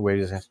 and he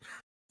waves his hands.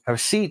 Have a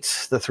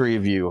seat, the three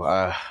of you.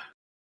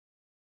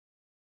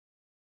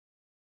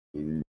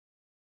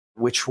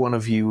 Which one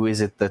of you is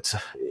it that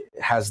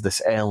has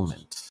this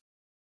ailment?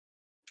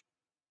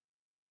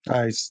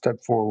 I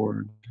step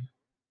forward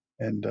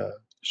and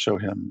show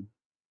him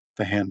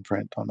the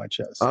handprint on my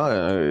chest.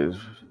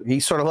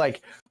 He's sort of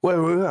like,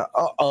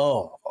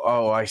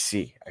 I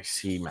see,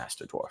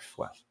 Master Dwarf.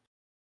 Well,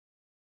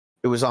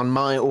 it was on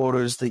my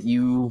orders that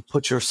you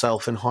put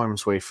yourself in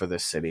harm's way for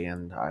this city,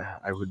 and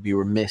I would be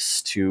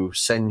remiss to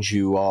send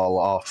you all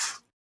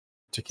off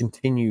to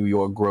continue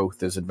your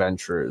growth as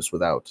adventurers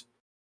without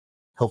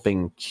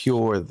helping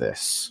cure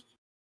this.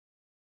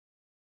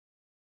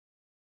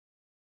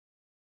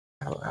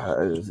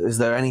 Is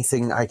there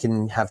anything I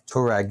can have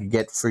Torag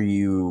get for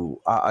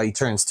you? He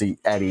turns to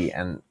Eddie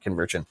and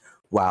Convergent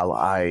while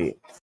I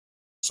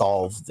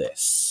solve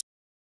this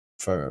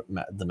for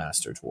the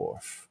Master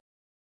Dwarf.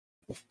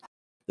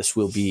 This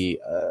will be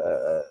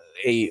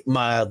a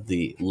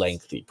mildly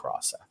lengthy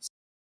process.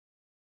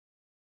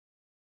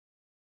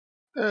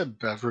 A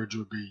beverage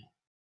would be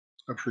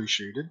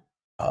appreciated.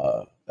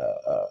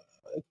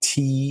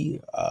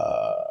 Tea.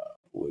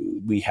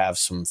 We have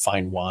some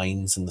fine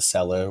wines in the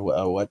cellar.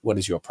 What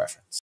is your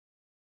preference?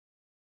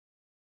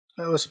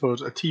 I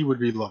suppose a tea would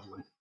be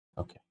lovely.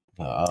 Okay.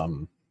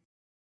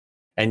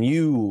 And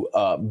you,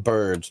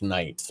 Bird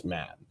Knight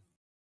man.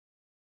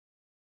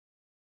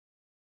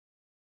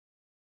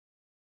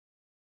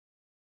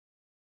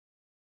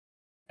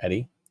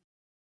 Eddie?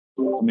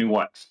 I mean,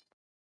 what?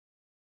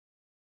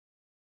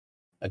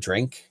 A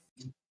drink?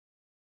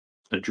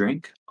 A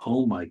drink?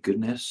 Oh my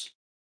goodness.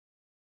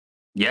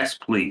 Yes,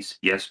 please.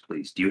 Yes,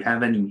 please. Do you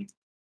have any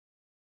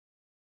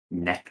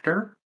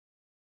nectar?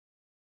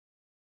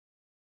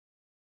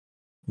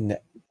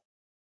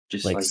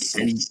 Just like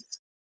any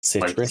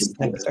citrus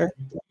nectar?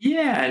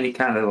 Yeah, any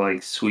kind of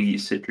like sweet,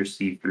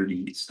 citrusy,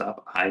 fruity stuff.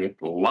 I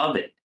love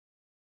it.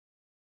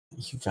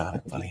 You got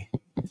it, buddy.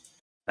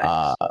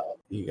 Thanks.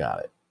 You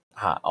got it.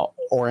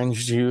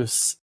 Orange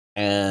juice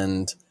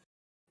and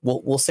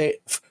we'll say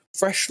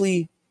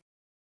freshly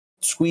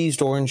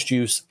squeezed orange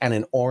juice and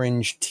an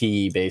orange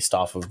tea based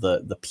off of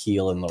the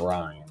peel and the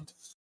rind.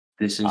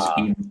 This is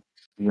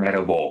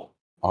incredible.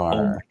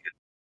 Are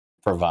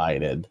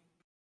provided.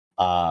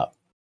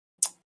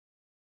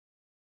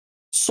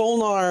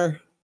 Solnar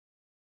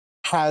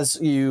has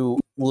you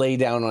lay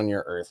down on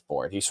your earth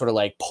board. He sort of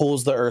like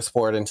pulls the earth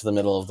board into the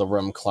middle of the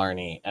room,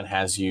 Clarny, and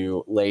has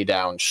you lay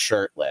down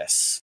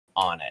shirtless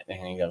on it.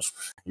 And he goes,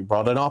 "You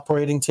brought an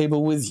operating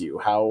table with you.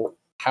 How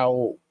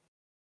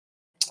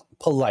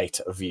polite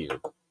of you,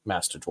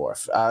 Master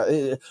Dwarf.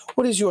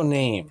 What is your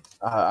name?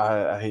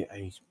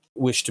 I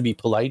wish to be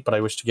polite, but I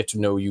wish to get to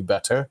know you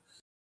better."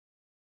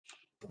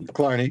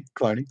 Clarny.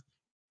 Clarny.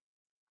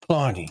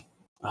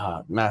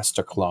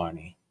 Master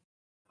Clarny.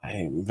 I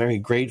am very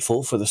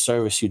grateful for the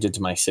service you did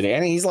to my city.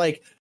 And he's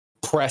like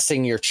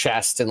pressing your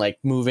chest and like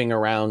moving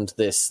around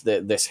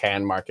this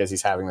hand mark as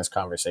he's having this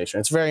conversation.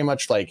 It's very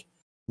much like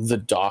the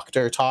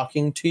doctor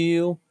talking to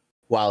you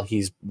while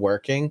he's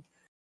working.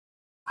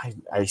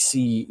 I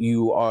see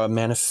you are a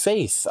man of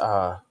faith.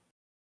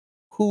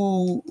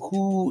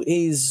 Who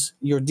is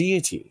your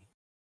deity?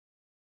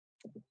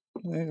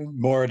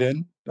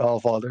 Moradin,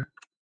 Allfather.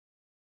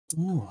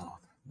 Oh,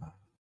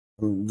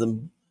 the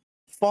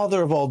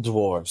father of all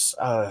dwarves.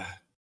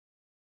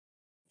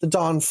 The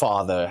Dawn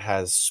Father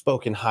has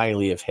spoken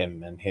highly of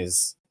him and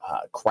his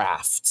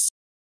crafts.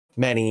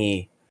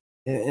 Many,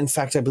 in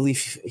fact, I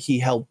believe he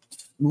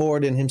helped,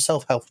 Moradin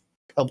himself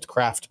helped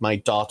craft my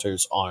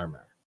daughter's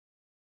armor.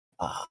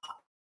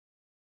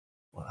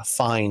 What a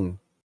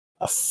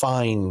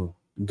fine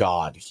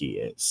god he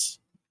is.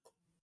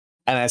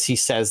 And as he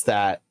says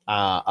that,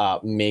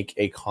 make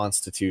a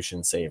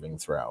Constitution saving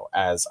throw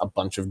as a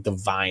bunch of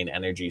divine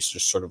energies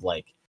just sort of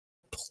like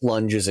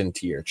plunges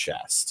into your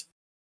chest.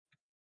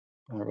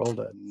 I rolled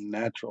a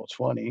natural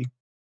 20.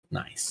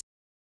 Nice.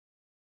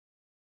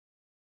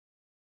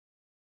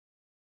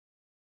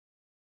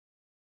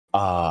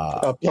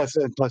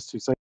 Plus 2.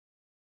 So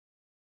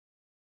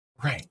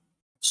Right.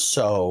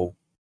 So,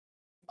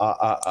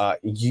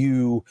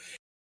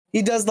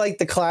 he does like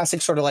the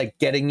classic sort of like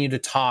getting you to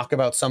talk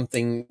about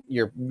something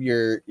you're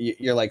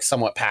like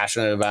somewhat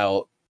passionate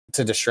about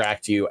to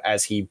distract you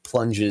as he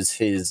plunges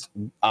his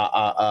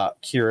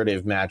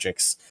curative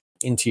magics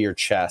into your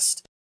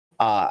chest.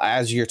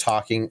 As you're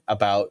talking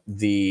about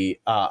the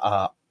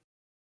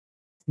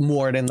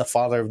Moradin, the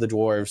father of the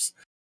dwarves,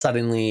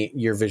 suddenly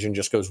your vision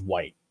just goes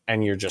white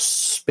and you're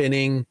just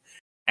spinning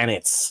and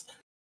it's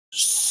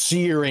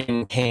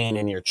searing pain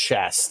in your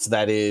chest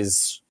that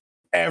is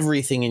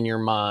everything in your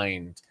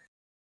mind.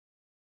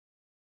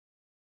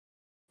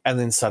 And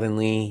then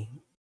suddenly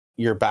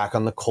you're back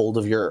on the cold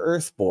of your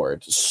earth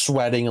board,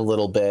 sweating a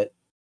little bit,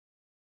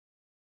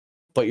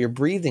 but your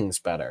breathing's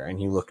better.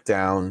 And you look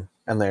down,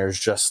 and there's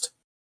just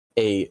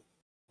a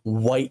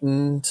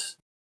whitened,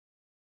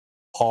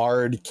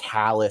 hard,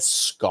 callous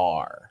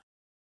scar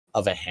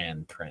of a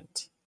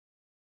handprint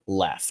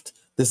left.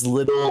 This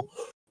little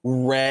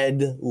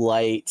red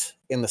light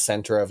in the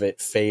center of it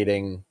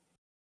fading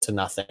to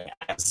nothing.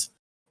 As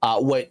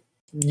what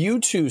you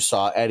two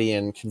saw, Eddie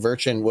and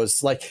Convergent,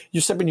 was like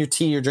you're sipping your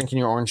tea, you're drinking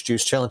your orange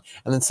juice, chilling,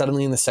 and then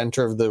suddenly in the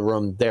center of the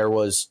room there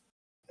was,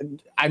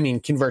 I mean,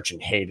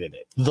 Convergent hated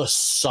it. The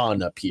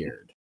sun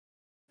appeared.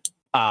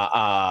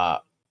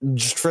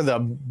 Just for the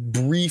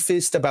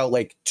briefest, about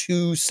like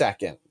 2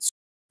 seconds.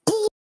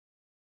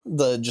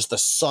 The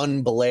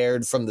sun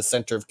blared from the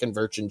center of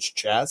Convergent's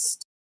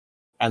chest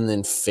and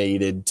then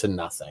faded to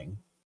nothing.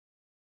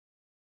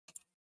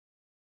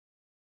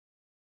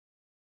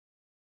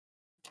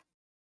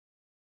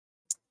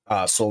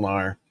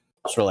 Solnar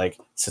sort of like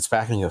sits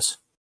back and goes,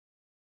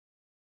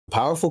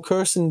 "Powerful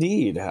curse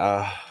indeed.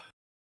 I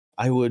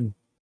would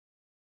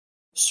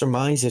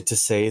surmise it to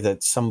say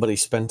that somebody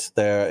spent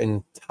their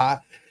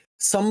entire...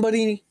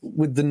 somebody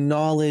with the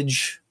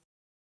knowledge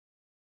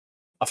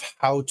of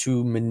how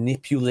to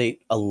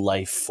manipulate a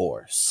life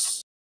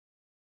force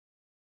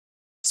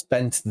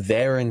spent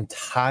their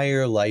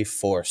entire life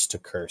force to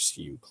curse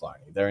you,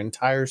 Clarny. Their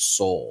entire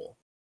soul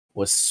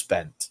was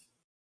spent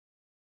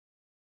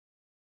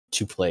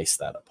to place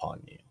that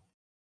upon you.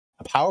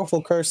 A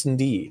powerful curse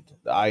indeed.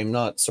 I'm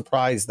not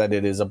surprised that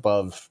it is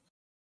above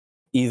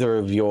either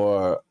of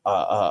your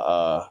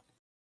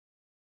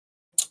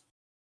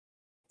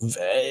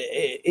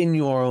in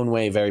your own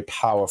way very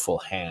powerful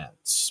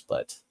hands,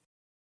 but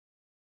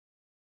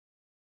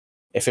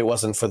if it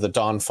wasn't for the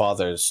Dawn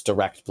Father's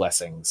direct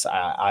blessings,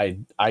 I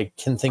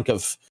can think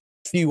of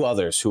few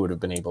others who would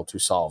have been able to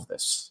solve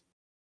this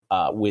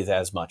with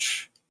as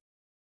much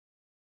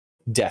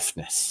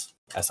deftness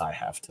as I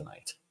have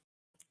tonight.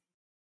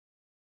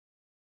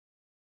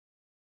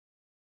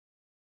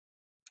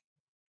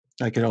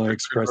 I can only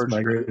express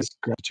my greatest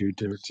gratitude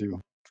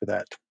for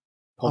that.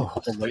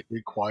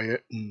 Politely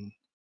quiet and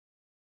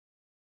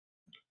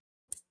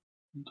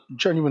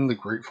genuinely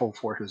grateful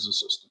for his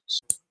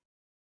assistance.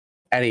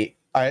 Eddie,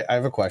 I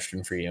have a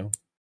question for you.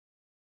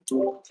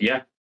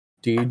 Yeah.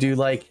 Do you do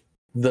like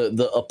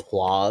the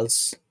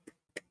applause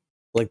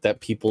like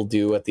that people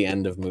do at the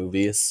end of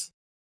movies?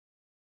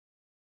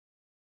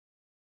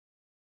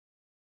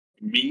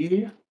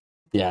 Me?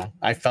 Yeah,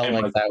 I felt And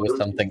like my that was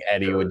brother something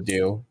Eddie would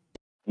do.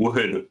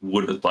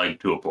 Would like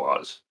to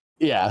applause.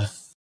 Yeah.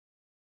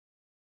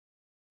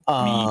 Me,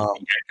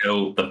 the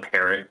Echo, the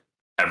parrot,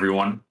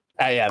 everyone.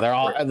 Yeah, they're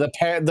all the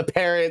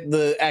parrot,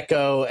 the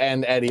Echo,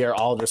 and Eddie are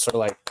all just sort of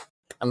like,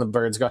 and the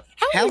birds go,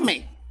 Help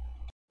me!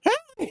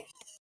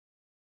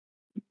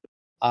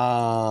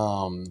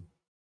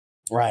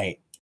 Right.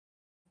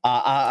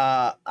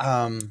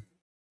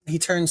 He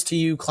turns to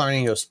you, Clarny,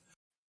 and goes,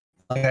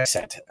 like I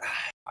said,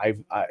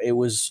 it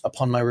was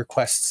upon my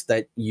requests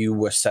that you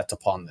were set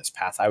upon this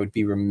path. I would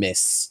be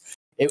remiss.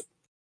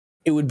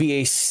 It would be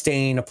a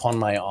stain upon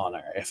my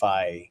honor if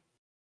I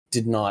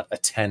did not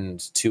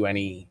attend to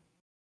any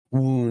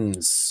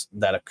wounds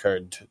that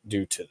occurred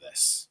due to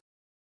this.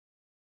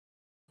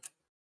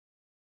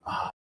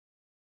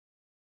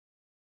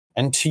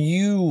 And to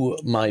you,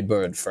 my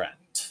bird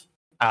friend,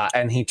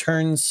 and he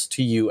turns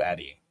to you,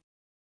 Eddie,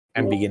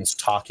 and begins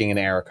talking in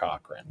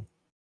Arrowknee.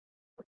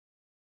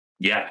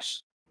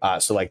 Yes.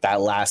 So like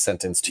that last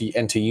sentence,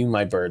 to you,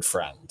 my bird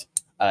friend,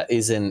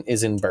 is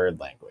in bird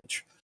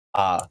language.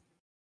 I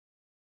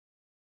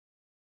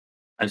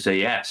say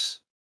yes.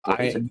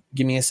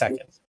 Give me a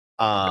second.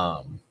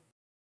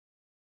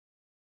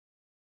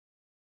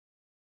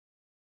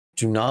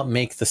 Do not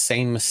make the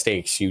same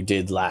mistakes you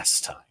did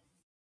last time,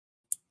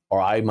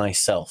 or I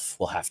myself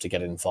will have to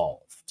get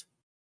involved.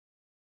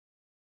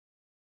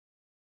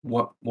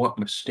 What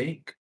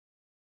mistake?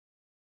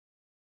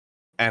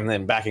 And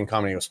then back in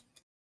comedy, he goes,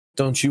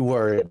 "Don't you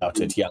worry about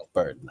it, young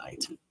bird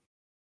knight."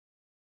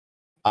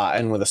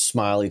 And with a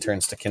smile, he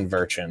turns to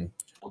Convergent.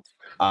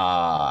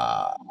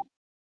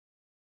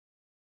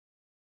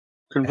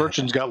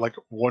 Convergent's got like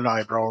one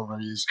eyebrow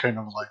raised, kind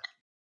of like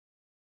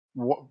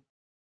what,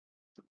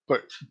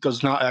 but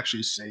does not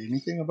actually say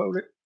anything about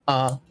it.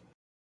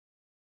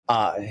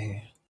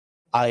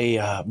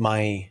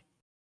 My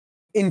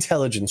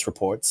intelligence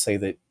reports say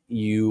that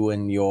you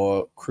and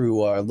your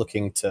crew are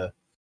looking to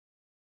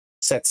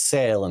set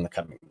sail in the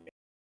coming year.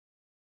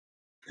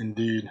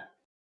 Indeed.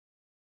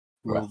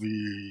 We'll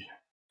be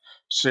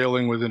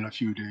sailing within a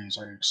few days,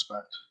 I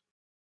expect.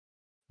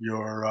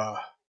 Your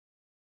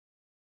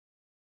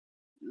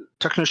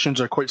technicians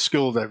are quite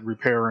skilled at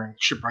repairing.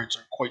 Shipwrights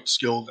are quite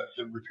skilled at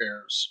the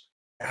repairs.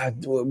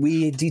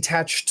 We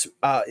detached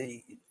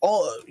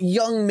all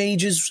young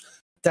mages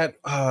that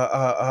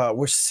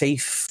were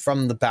safe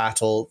from the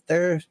battle.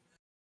 They're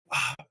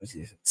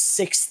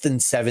 6th and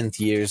 7th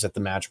years at the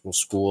magical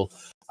school.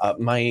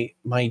 My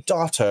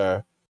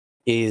daughter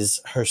is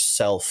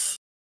herself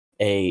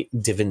a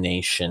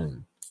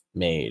divination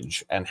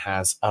mage and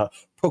has a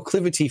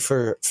proclivity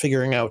for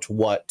figuring out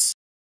what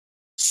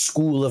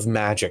school of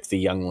magic the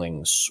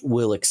younglings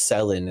will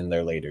excel in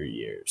their later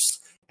years.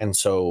 And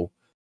so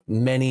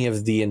many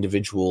of the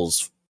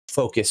individuals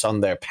focus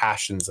on their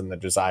passions and their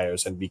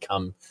desires and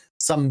become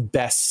some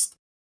best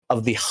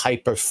of the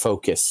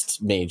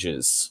hyper-focused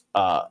mages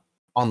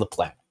on the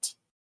planet.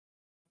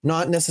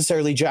 Not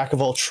necessarily jack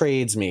of all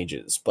trades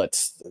mages,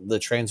 but the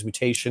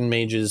transmutation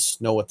mages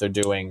know what they're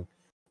doing,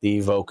 the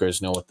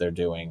evokers know what they're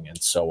doing,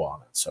 and so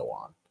on and so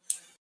on.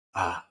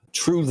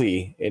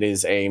 Truly, it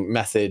is a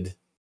method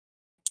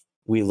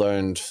we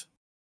learned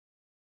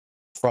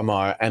from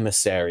our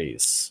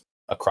emissaries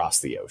across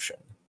the ocean.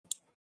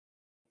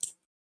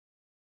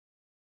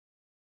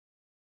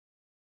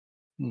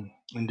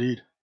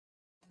 Indeed.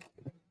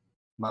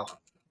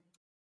 Well,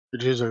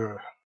 it is a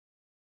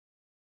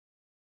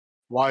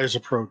wise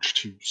approach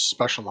to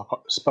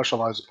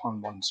specialize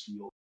upon one's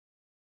field.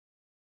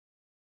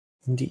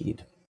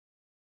 Indeed.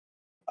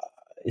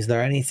 Is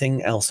there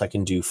anything else I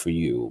can do for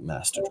you,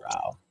 Master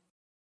Drow?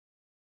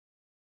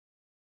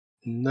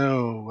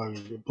 No, I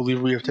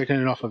believe we have taken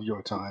enough of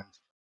your time.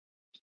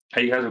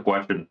 He has a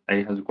question.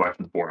 He has a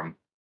question for him.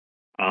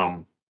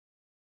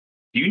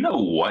 Do you know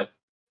what?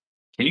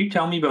 Can you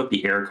tell me about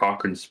the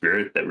Arrowknee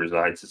spirit that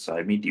resides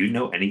inside me? Do you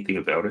know anything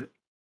about it?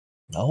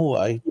 No,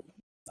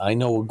 I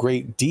know a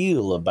great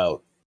deal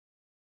about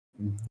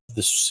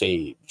the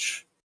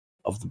sage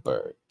of the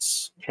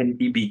birds. Can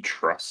he be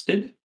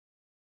trusted?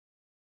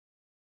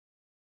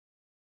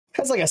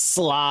 Has like a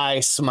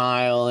sly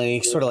smile, and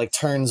he sort of like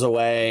turns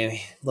away and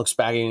he looks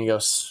back at you and he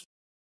goes,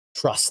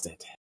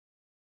 trusted.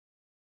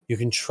 You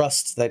can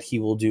trust that he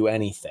will do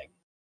anything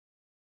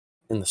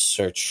in the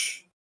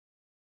search,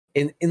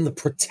 in the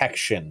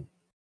protection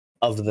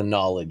of the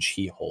knowledge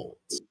he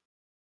holds.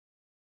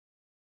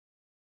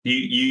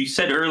 You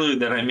said earlier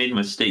that I made a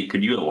mistake.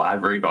 Could you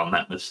elaborate on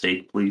that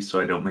mistake, please, so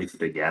I don't make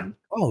it again?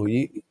 Oh,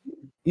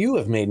 you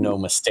have made no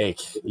mistake,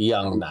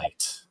 young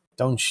knight.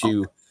 Don't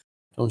you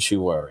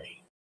worry.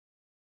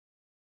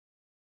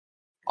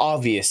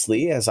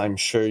 Obviously, as I'm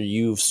sure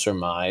you've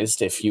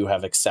surmised, if you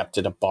have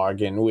accepted a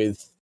bargain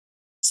with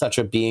such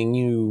a being,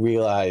 you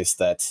realize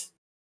that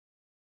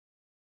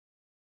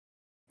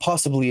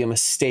possibly a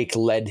mistake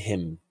led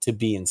him to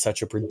be in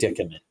such a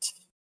predicament.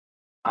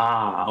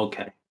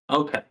 Okay.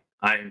 Okay.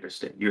 I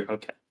understand. You're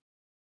okay.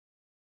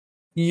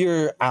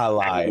 Your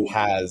ally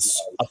has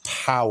a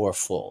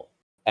powerful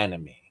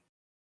enemy,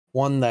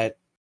 one that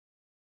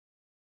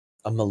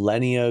a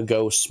millennia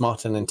ago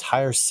smote an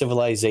entire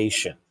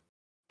civilization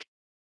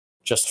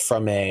just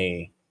from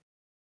a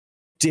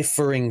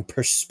differing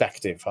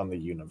perspective on the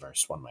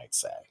universe, one might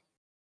say.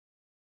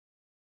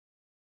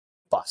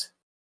 But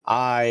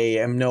I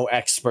am no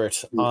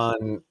expert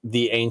on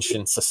the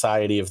ancient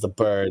society of the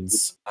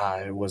birds.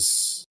 It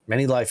was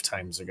many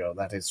lifetimes ago,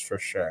 that is for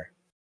sure.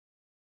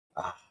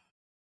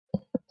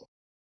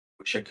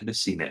 Wish I could have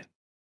seen it.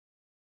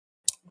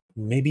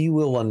 Maybe you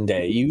will one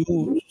day.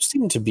 You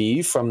seem to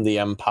be from the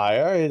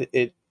Empire.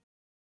 It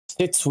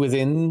fits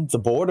within the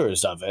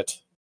borders of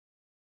it.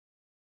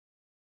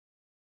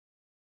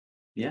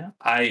 Yeah.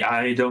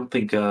 I don't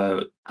think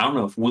I don't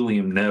know if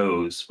William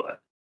knows,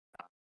 but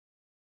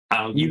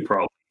you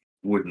probably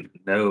wouldn't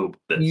know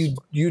this.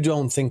 You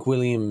don't think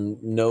William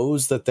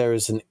knows that there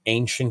is an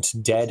ancient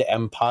dead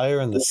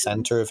empire in the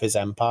center of his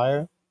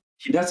empire?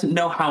 He doesn't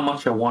know how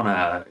much I want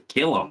to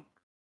kill him.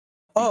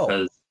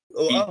 Oh,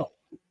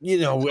 you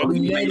know, so he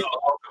may not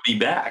welcome me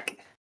back.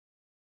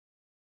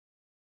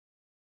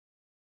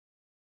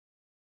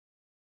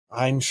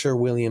 I'm sure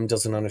William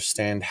doesn't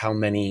understand how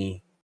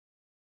many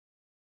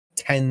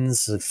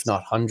tens, if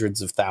not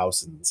hundreds of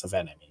thousands of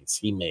enemies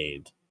he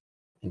made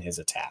in his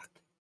attack.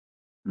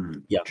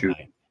 Young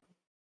knight.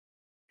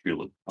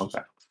 Truly.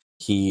 Okay.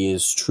 He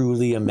is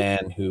truly a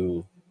man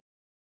who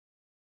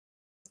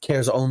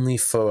cares only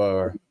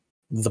for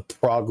the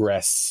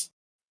progress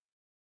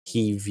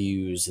he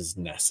views as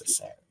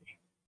necessary.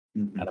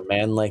 And a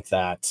man like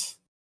that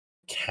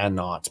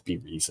cannot be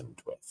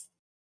reasoned with.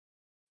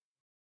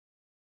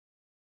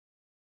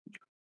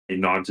 He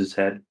nods his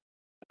head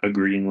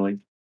agreeingly.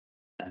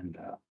 And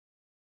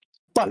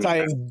but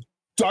I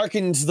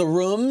darkened the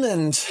room,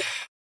 and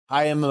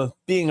I am a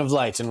being of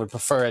light and would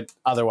prefer it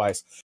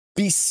otherwise.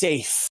 Be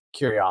safe,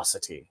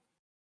 Curiosity.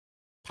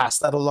 Pass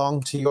that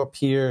along to your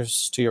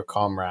peers, to your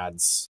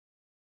comrades.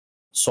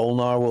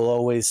 Solnar will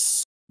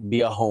always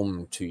be a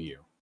home to you.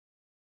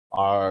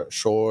 Our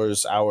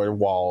shores, our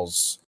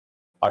walls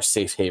are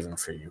safe haven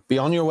for you. Be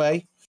on your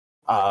way,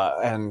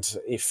 and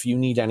if you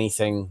need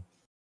anything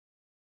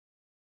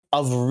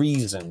of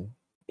reason,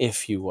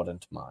 if you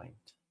wouldn't mind,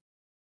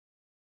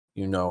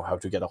 you know how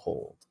to get a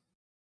hold.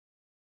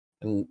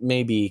 And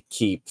maybe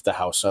keep the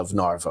House of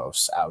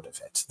Narvos out of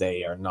it.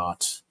 They are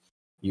not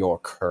your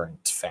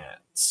current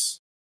fans.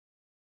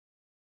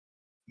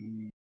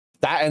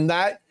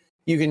 That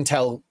you can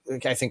tell,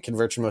 I think,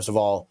 Conversion most of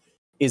all,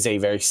 is a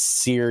very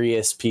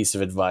serious piece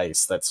of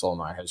advice that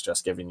Solnar has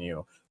just given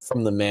you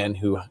from the man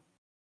who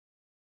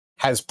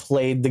has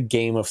played the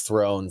Game of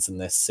Thrones in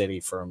this city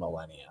for a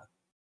millennia.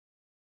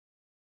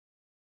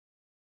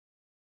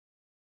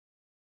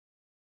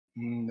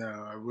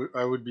 No,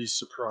 I would be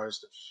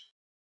surprised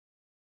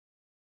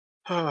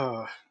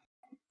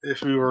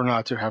if we were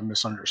not to have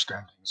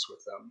misunderstandings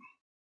with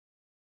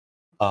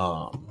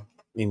them.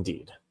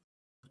 Indeed.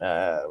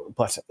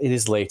 But it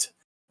is late,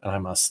 and I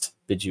must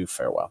bid you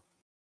farewell.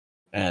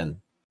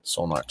 And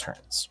Solnar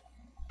turns.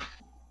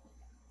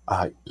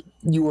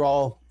 You were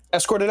all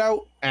escorted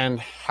out and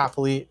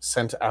happily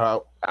sent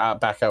out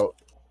back out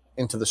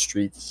into the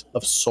streets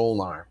of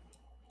Solnar.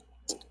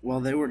 While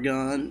they were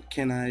gone,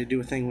 can I do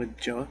a thing with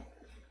Joa?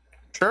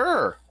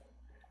 Sure.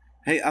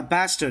 Hey, a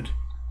bastard.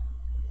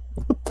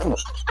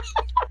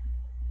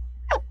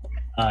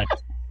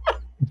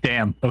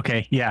 Damn.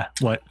 Okay. Yeah.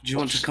 What? Do you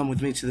want to come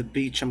with me to the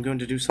beach? I'm going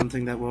to do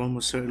something that will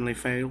almost certainly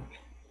fail.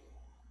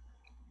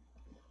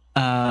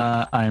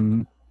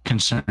 I'm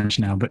concerned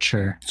now, but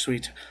sure.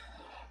 Sweet.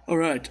 All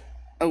right.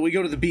 We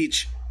go to the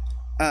beach,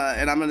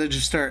 and I'm going to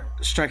just start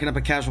striking up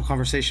a casual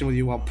conversation with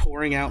you while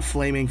pouring out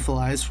flaming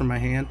flies from my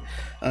hand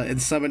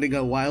and summoning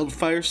a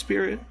wildfire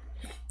spirit.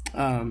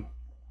 And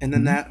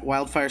then that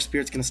wildfire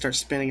spirit's going to start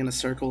spinning in a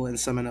circle and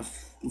summon a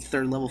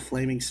third level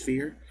flaming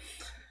sphere.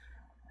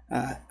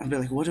 I'll be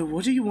like, what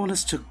do you want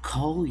us to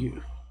call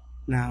you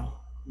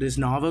now? Is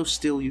Navo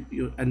still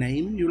a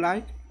name you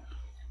like?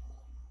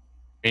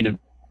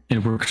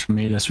 It works for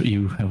me. That's what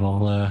you have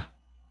all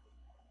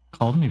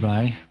called me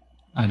by.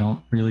 I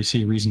don't really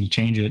see a reason to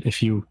change it.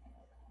 If you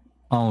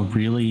all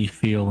really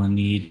feel a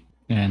need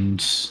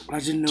and I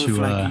didn't know if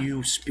like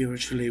you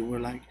spiritually were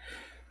like,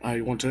 I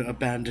want to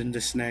abandon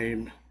this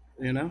name,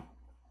 you know?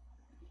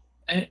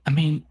 I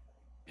mean,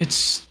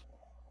 it's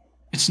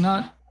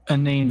not a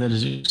name that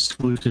is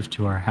exclusive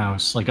to our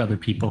house, like other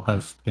people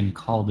have been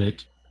called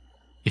it.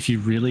 If you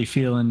really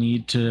feel a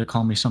need to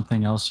call me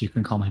something else, you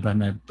can call me by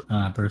my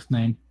birth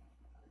name.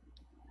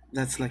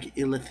 That's like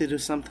Illithid or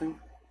something?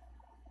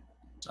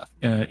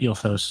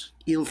 Ilthos.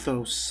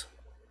 Ilthos.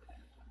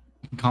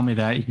 You can call me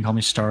that. You can call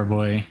me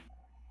Starboy.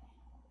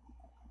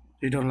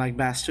 You don't like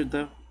Bastard,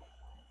 though?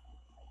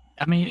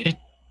 I mean,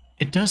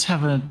 it does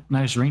have a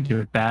nice ring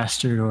to it.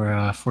 Bastard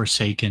or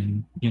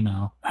Forsaken, you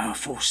know. Oh,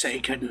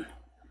 Forsaken.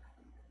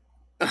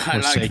 I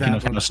like that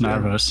of House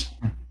Narvos.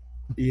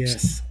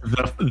 Yes.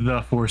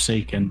 The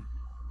Forsaken.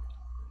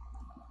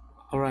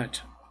 All right.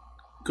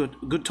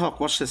 Good talk.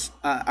 Watch this.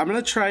 I'm going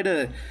to try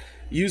to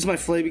use my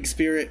flaming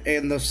spirit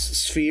and the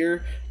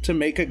sphere to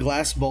make a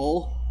glass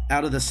bowl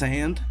out of the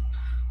sand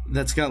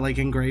that's got like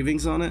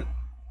engravings on it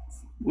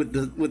with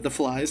the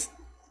flies.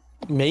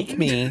 Make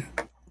me.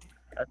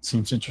 That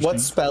seems interesting. What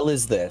spell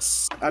is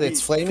this?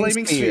 It's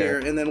flaming sphere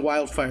and then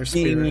wildfire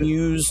spirit. Being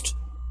used.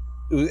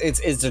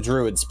 It's a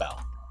druid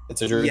spell.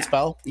 It's a druid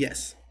spell?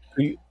 Yes.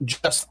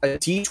 Just a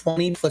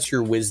d20 plus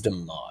your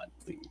wisdom mod,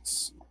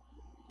 please.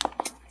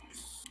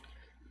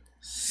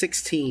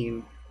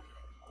 16.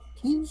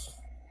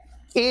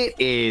 It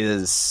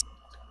is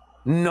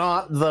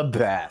not the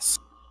best,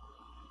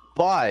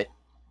 but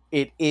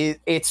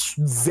it's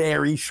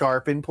very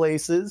sharp in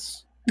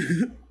places.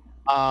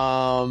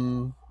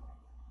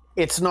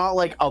 It's not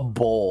like a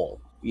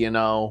bowl, you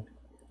know?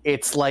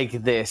 It's like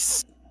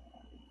this.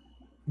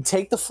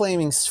 Take the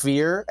flaming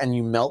sphere and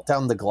you melt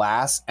down the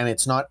glass, and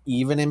it's not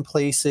even in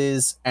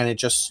places, and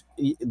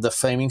the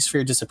flaming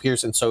sphere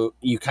disappears, and so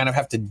you kind of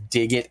have to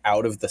dig it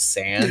out of the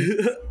sand.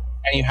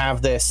 And you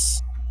have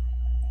this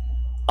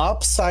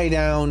upside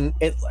down,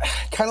 it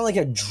kind of like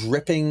a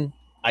dripping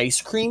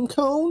ice cream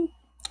cone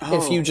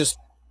if you just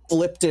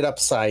flipped it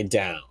upside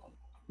down.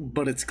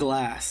 But it's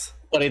glass.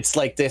 But it's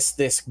like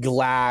this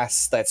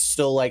glass that's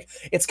still like,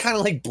 it's kind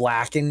of like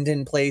blackened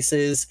in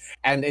places.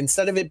 And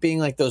instead of it being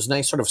like those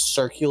nice sort of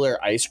circular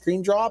ice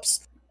cream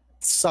drops,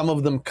 some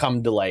of them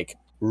come to like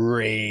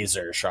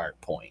razor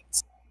sharp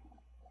points.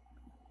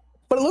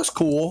 But it looks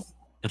cool.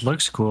 It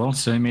looks cool.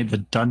 So they made the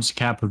dunce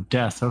cap of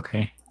death.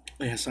 Okay.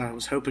 Yes, I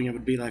was hoping it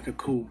would be like a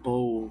cool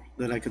bowl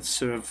that I could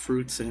serve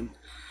fruits in.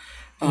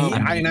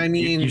 I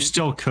mean, you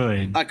still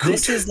could.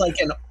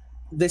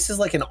 This is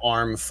like an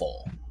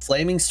armful.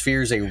 Flaming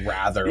sphere is a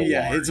rather large.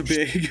 Yeah, it's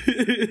big.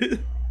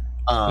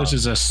 This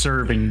is a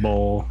serving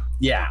bowl.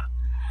 Yeah.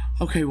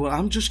 Okay, well,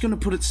 I'm just gonna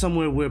put it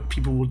somewhere where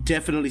people will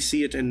definitely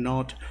see it and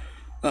not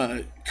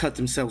cut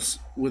themselves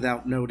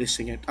without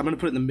noticing it. I'm gonna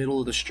put it in the middle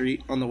of the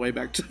street on the way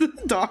back to the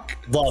dock.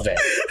 Love it.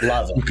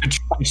 You could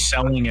try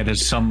selling it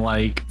as some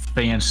like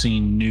fancy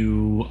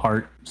new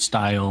art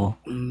style.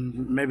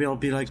 Maybe I'll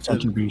be like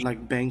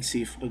like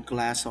Banksy, a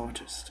glass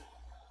artist.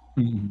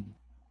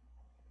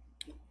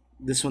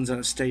 This one's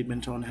a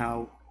statement on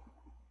how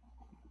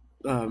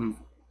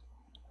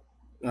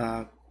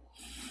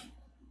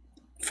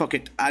fuck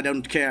it, I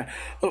don't care.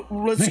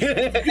 Let's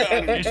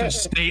It's a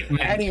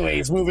statement.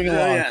 Anyways, moving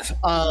along. Yes.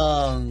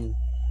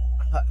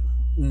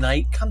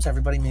 Night comes,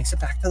 everybody makes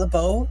it back to the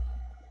boat.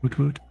 Woot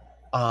woot.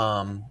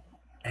 And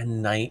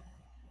night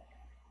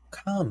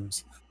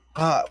comes.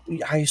 I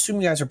assume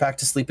you guys are back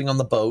to sleeping on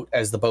the boat,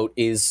 as the boat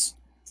is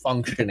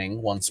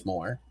functioning once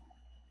more.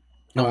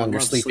 No longer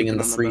sleeping in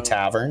the free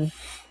tavern.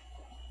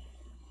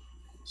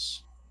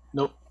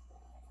 Nope.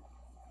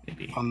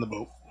 Maybe. On the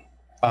boat.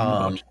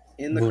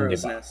 In the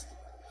crow's nest.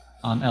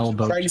 On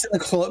elbow. Craig's in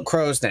the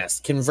crow's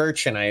nest.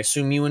 Conversion. I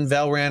assume you and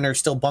Velran are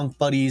still bunk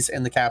buddies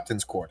in the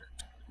captain's quarters.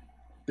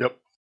 Yep.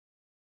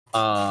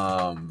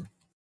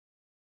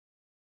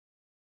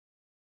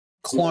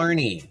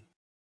 Clarny,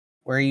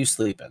 where are you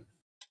sleeping?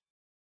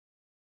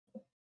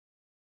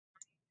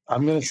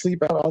 I'm gonna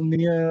sleep out on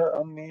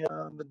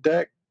the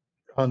deck,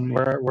 on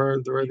where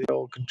the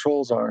old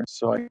controls are,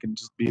 so I can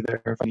just be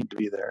there if I need to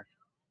be there.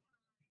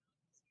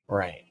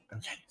 Right.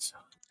 Okay. So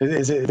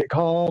Is it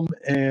calm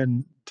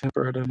and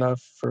temperate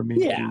enough for me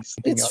to be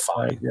sleeping it's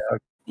outside? fine.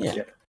 Yeah.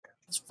 Yeah,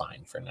 it's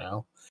fine for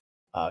now.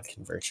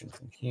 Conversion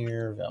from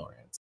here.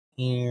 Valorant's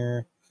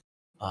here.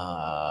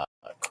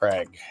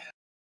 Craig.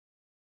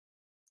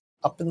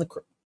 Up in the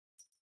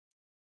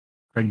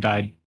Craig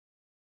died.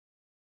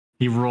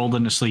 He rolled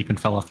into sleep and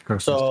fell off the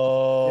crow's nest.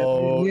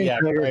 So Yeah, yeah,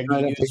 Craig,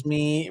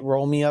 Craig,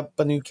 roll me up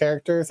a new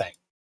character. Thanks.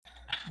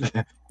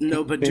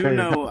 No, but do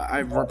know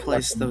I've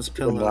replaced those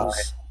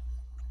pillows.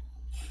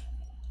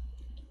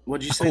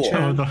 What'd you say, Cool.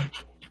 Chad? Oh,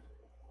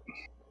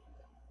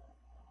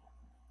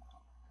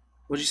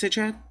 What'd you say,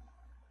 Chad?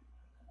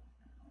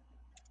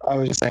 I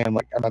was just saying,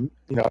 like, I'm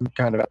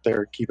kind of out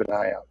there keeping an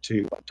eye out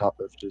too, on top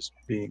of just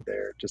being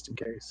there just in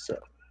case. So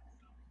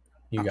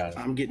You got it.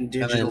 I'm getting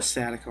digital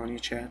static on you,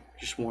 Chad.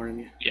 Just warning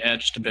you. yeah,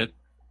 just a bit.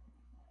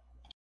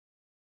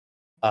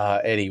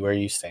 Eddie, where are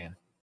you staying?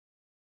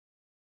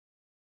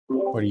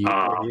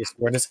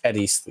 Where does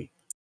Eddie sleep?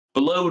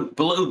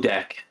 Below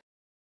deck.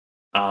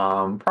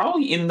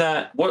 Probably in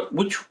that.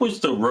 Which was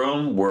the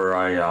room where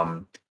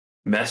I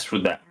messed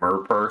with that mer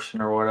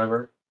person or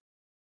whatever?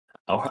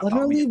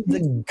 Literally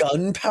the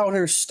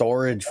gunpowder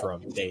storage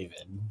room,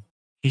 David.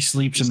 He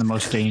sleeps in the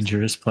most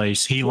dangerous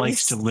place. He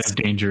likes to live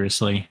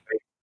dangerously.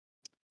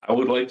 I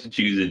would like to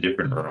choose a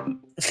different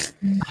room.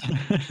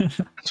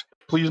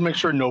 Please make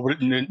sure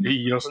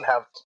he doesn't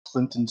have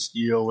flint and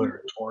steel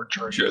or torch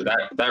or Sure,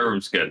 that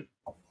room's good.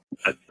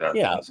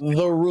 Yeah,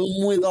 the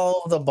room with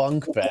all of the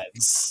bunk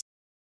beds.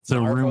 The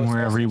room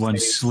where also everyone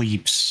stays.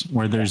 sleeps,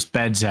 where there's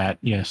beds at.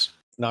 Yes.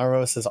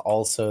 Narvos is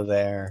also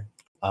there.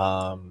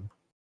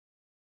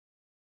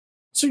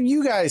 So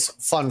you guys,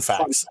 fun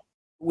facts.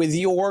 With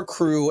your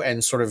crew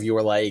and sort of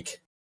your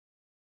like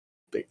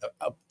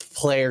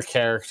player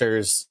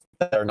characters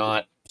that are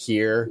not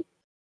here,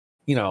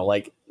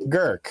 like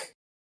Gurk.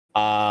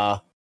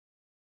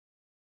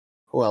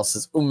 Who else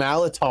is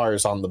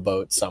Umalatar's on the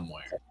boat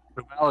somewhere?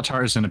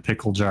 Valatar's in a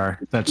pickle jar.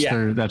 That's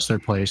their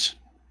place.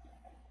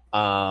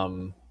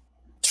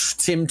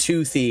 Tim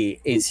Toothy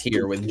is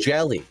here with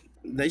Jelly.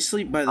 They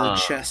sleep by the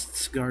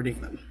chests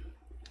guarding them.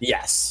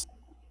 Yes.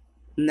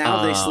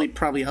 Now they sleep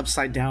probably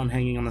upside down,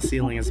 hanging on the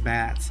ceiling as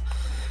bats.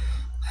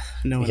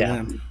 Knowing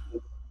them.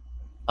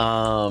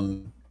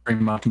 I'm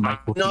not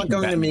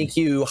going to make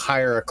you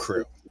hire a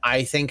crew.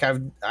 I think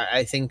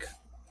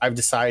I've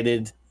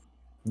decided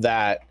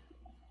that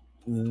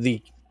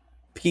the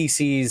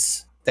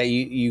PCs that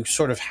you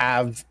sort of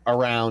have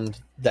around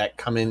that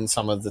come in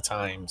some of the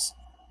times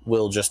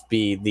will just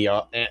be the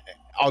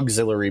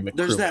auxiliary.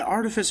 There's that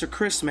Artificer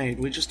Chris maid.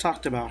 We just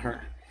talked about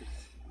her.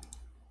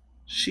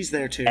 She's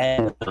there too.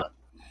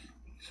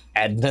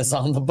 Edna's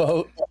on the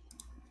boat.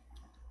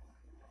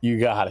 You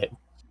got it.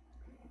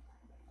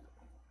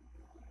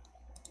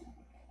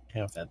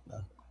 Have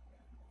Edna,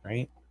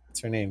 right?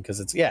 That's her name because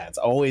it's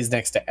always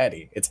next to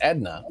Eddie. It's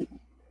Edna.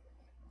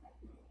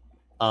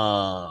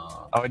 I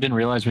didn't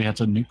realize we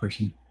had a new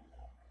person.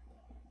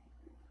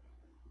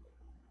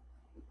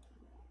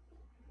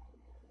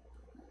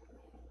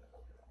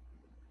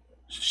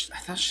 I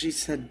thought she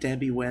said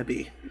Debbie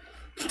Webby.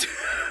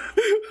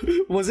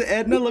 Was it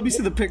Edna? Let me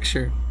see the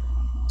picture.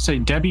 So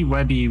Debbie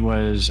Webby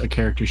was a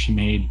character she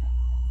made.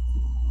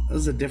 That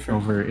was a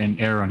different over in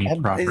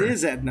Arrowknee proper. It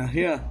is Edna,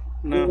 yeah.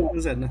 No, it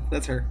was Edna.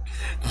 That's her.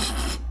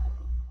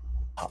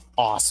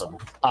 Awesome.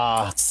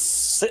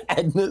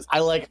 Edna, I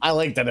like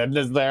that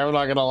Edna's there. I'm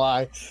not gonna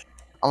lie.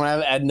 I'm gonna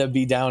have Edna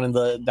be down in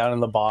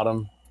the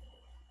bottom.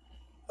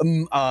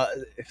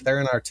 If they're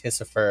an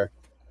artificer.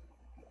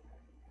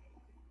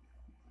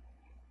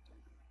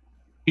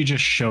 He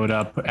just showed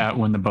up at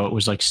when the boat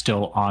was like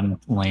still on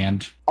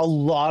land. A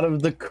lot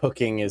of the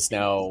cooking is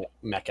now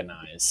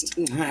mechanized.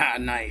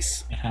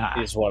 Nice.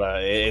 Is what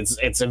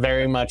it's a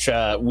very much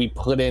we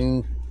put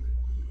in.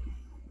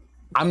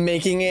 I'm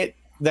making it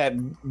that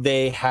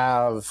they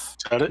have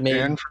set it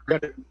and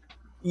forget it.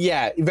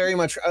 Yeah, very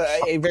much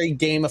a very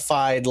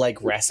gamified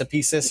like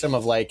recipe system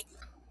of like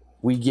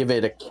we give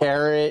it a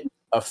carrot,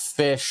 a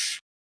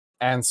fish,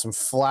 and some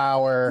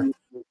flour,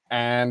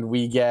 and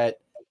we get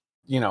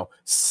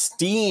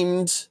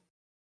steamed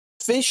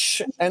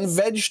fish and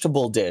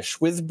vegetable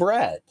dish with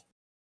bread.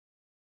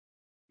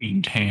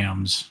 Steamed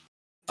hams.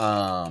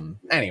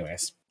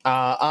 Anyways,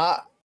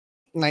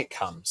 night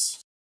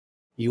comes.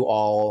 You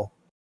all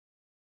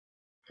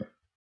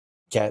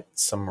get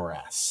some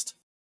rest.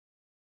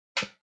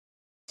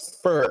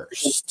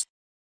 First,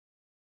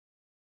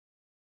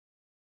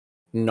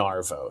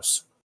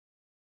 Narvos.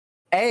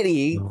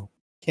 Eddie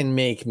can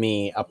make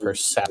me a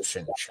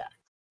perception check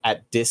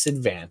at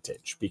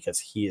disadvantage because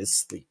he is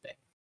sleeping.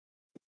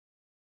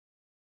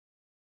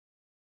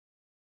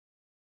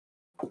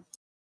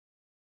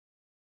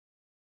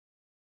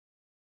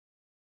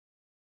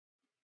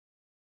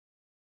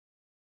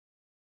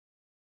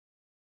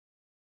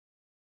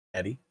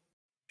 Eddie.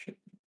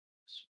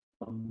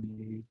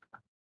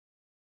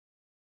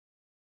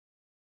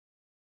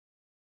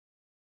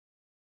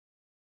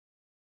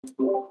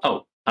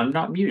 Oh, I'm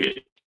not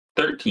muted.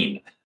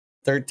 13.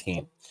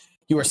 13.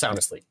 You are sound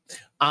asleep.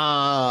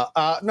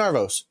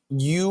 Narvos,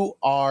 you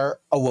are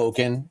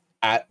awoken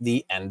at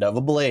the end of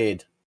a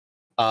blade.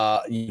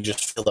 You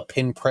just feel the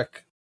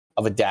pinprick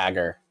of a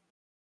dagger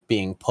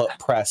being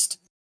pressed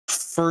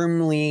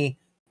firmly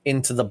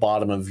into the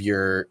bottom of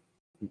your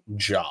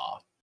jaw.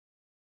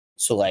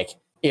 So, like,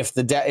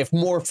 if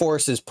more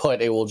force is put,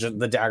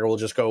 the dagger will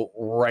just go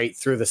right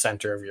through the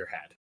center of your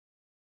head.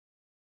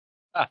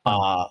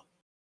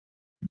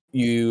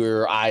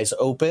 Your eyes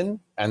open,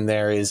 and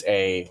there is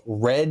a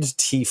red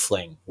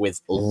tiefling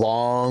with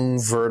long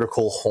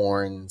vertical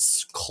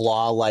horns,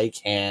 claw-like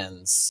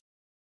hands.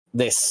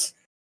 This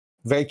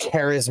very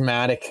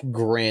charismatic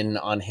grin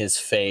on his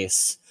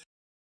face,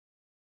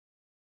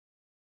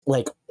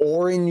 like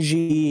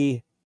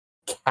orangey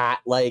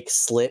cat-like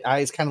slit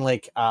eyes, kind of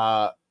like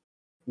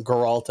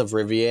Geralt of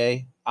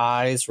Rivia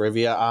eyes.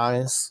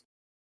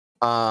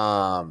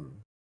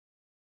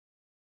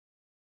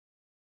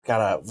 Got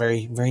a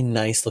very, very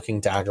nice looking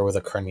dagger with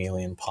a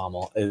carnelian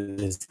pommel. It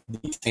is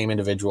the same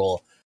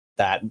individual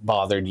that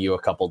bothered you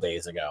a couple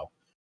days ago.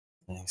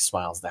 And he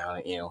smiles down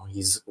at you.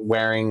 He's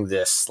wearing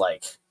this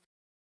like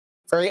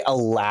very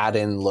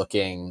Aladdin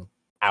looking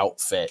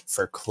outfit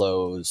for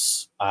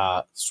clothes,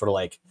 sort of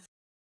like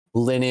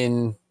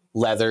linen,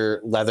 leather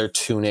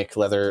tunic,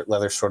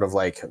 leather sort of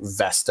like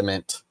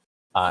vestment,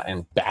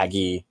 and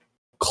baggy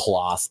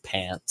cloth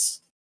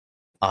pants.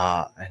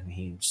 And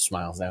he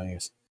smiles down and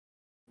goes,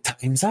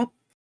 "Time's up."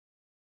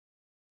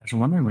 I was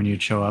wondering when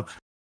you'd show up.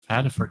 I've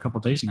had it for a couple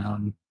days now,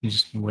 and he's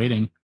just been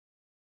waiting.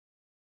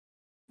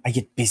 I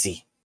get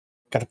busy.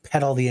 Got to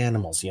pet all the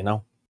animals, you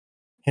know?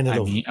 Hand it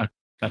over. mean,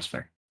 that's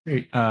fair.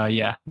 Great.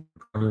 Yeah.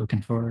 We're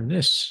looking for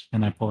this,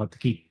 and I pull out the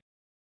key.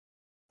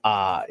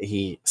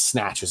 He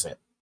snatches it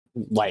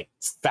like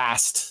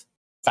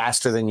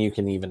faster than you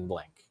can even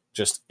blink.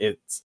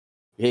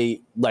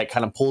 He like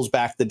kind of pulls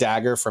back the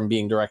dagger from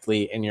being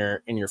directly in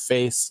your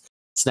face,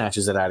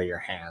 snatches it out of your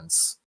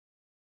hands,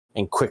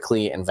 and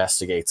quickly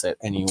investigates it.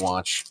 And you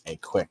watch a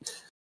quick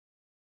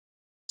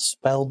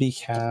spell be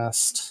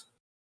cast.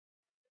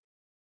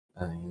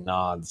 And he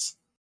nods.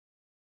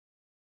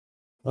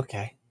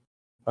 Okay.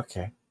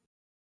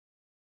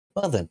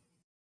 Well then.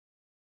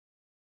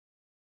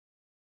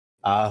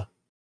 Have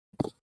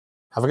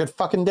a good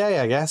fucking day,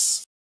 I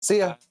guess. See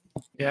ya.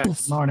 Yeah.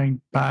 Good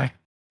morning. Bye.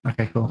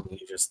 Okay, cool.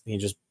 He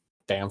just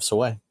damps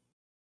away.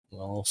 A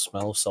little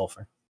smell of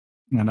sulfur.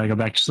 And I go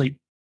back to sleep.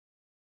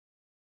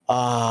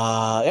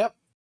 Yep.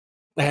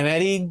 And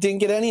Eddie didn't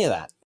get any of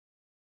that.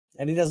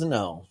 Eddie doesn't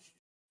know.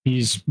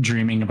 He's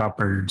dreaming about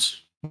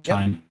birds. Yep.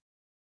 Fine.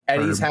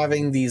 Eddie's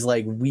having these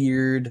like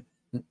weird,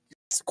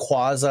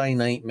 quasi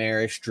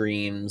nightmarish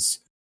dreams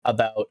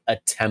about a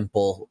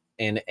temple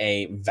in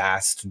a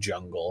vast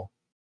jungle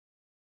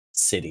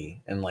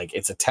city. And like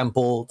it's a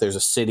temple, there's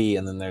a city,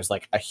 and then there's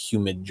like a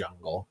humid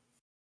jungle.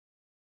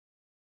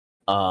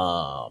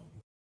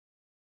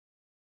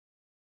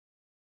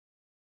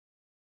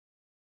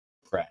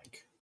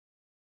 Craig.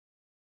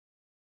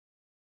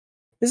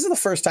 This is the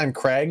first time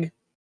Craig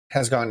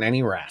has gotten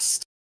any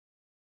rest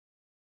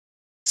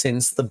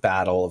since the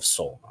Battle of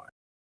Solnar,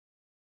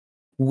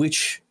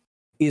 which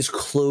is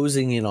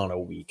closing in on a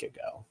week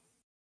ago.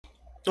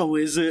 Oh,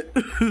 is it?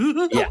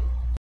 Yeah.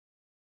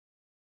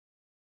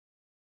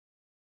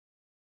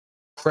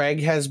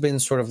 Craig has been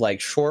sort of like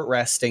short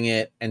resting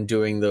it and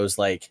doing those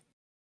like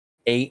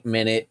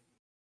 8-minute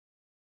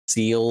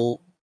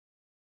seal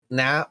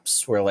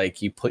naps where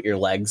like you put your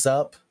legs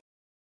up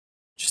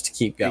just to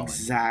keep going.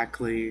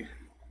 Exactly.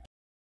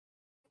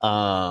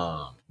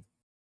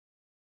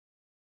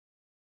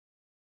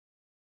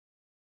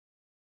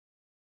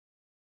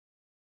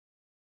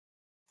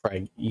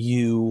 Craig,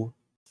 you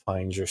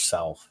find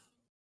yourself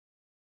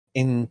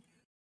in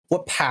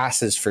what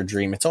passes for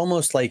dream. It's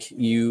almost like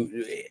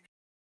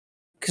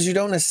because you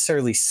don't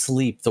necessarily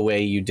sleep the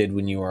way you did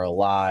when you were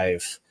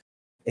alive.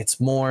 It's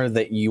more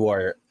that you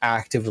are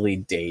actively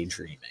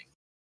daydreaming.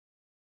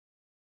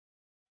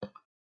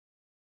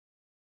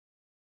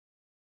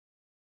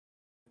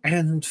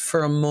 And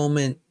for a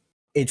moment,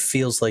 it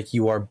feels like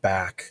you are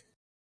back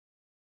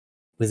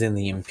within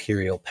the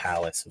Imperial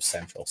Palace of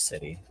Central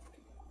City.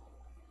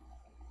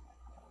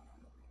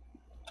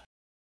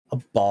 A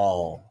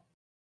ball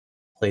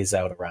plays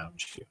out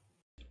around you.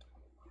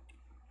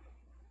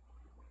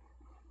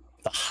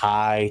 The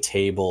high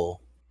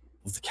table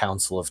of the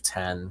Council of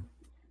 10,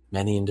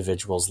 many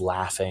individuals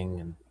laughing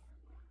and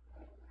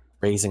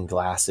raising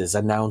glasses,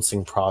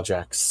 announcing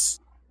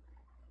projects.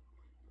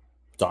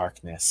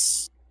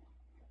 Darkness.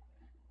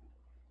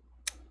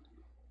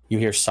 You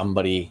hear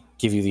somebody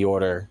give you the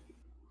order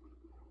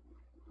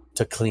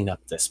to clean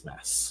up this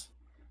mess,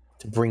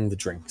 to bring the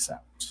drinks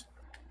out.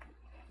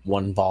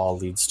 One ball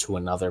leads to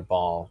another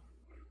ball.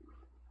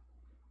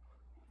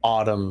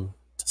 Autumn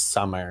to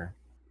summer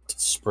to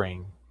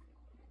spring.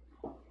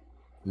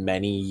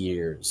 many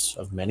years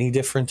of many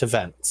different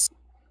events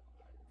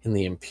in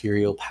the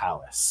Imperial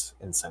Palace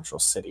in Central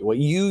City. What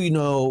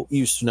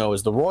used to know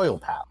as the Royal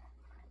Palace.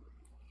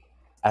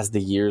 As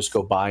the years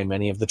go by,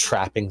 many of the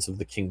trappings of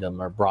the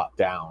kingdom are brought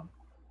down.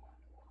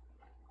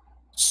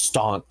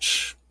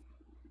 Staunch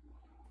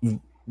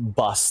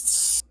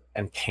busts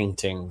and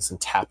paintings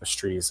and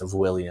tapestries of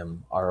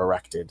William are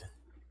erected.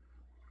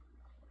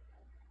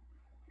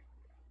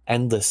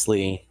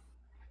 Endlessly,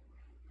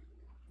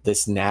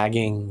 this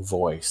nagging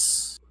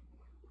voice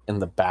in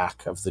the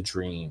back of the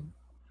dream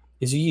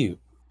is you.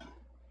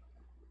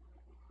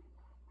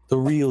 The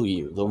real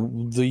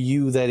you. The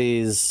you that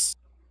is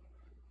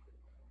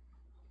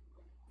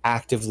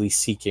actively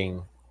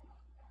seeking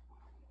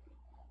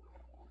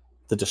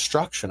the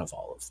destruction of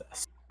all of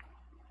this.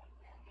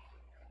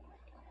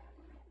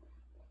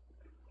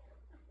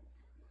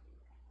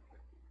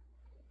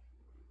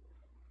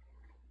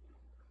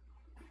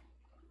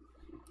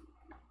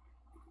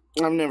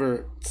 I've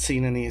never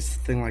seen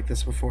anything like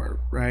this before,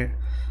 right?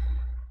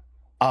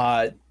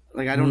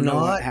 Like, I don't know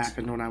what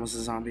happened when I was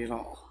a zombie at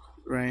all,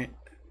 right?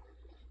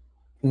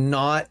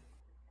 Not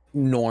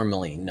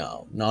normally,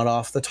 no. Not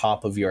off the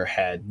top of your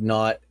head.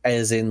 Not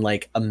as in,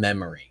 like, a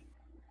memory.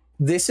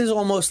 This is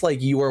almost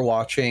like you are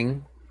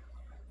watching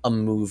a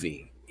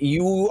movie.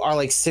 You are,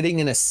 like, sitting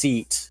in a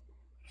seat,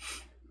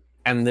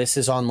 and this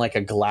is on, like,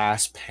 a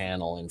glass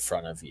panel in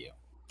front of you.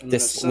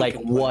 This, like,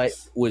 what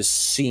was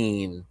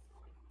seen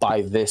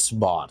by this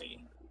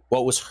body.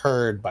 What was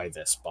heard by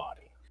this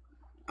body.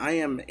 I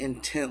am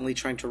intently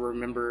trying to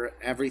remember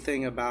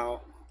everything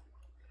about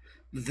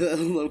the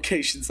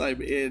locations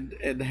I'm in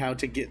and how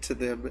to get to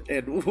them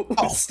and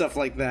stuff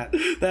like that.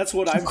 That's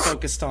what I'm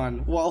focused on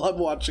while I'm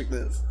watching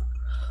this.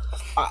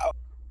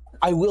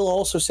 I will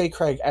also say,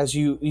 Craig, as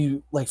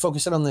you like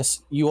focus in on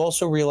this, you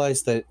also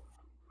realize that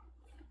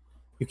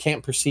you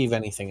can't perceive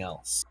anything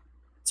else.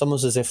 It's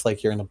almost as if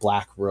like you're in a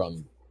black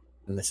room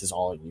and this is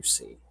all you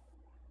see.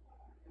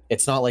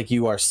 It's not like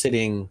you are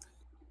sitting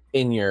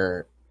in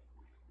your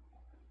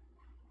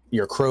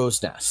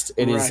crow's nest.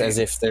 It is as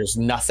if there's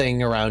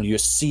nothing around you, a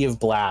sea of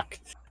black,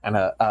 and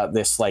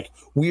this like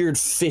weird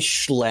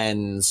fish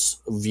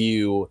lens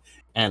view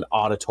and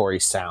auditory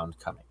sound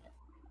coming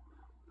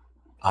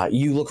in.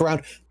 You look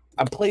around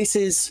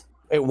places.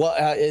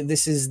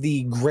 This is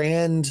the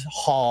grand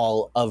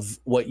hall of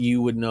what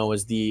you would know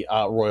as the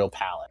Royal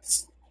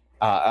Palace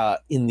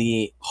in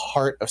the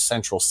heart of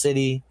Central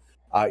City.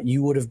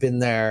 You would have been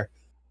there.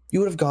 You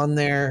would have gone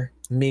there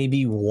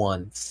maybe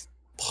once,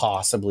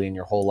 possibly in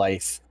your whole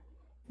life,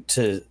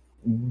 to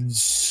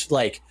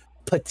like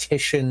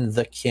petition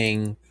the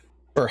king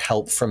for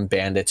help from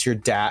bandits. Your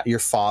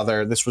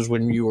father, this was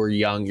when you were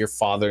young, your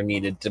father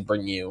needed to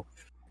bring you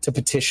to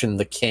petition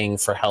the king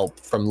for help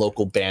from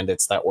local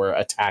bandits that were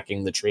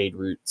attacking the trade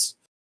routes.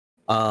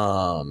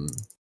 But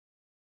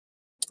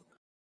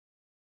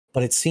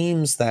it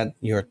seems that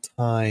your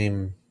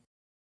time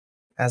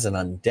as an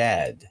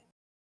undead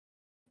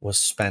was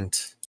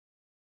spent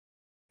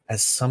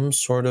as some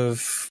sort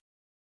of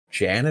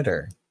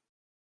janitor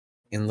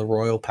in the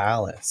royal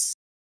palace,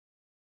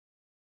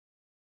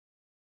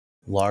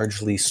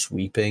 largely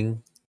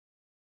sweeping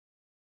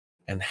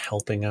and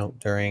helping out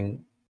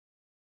during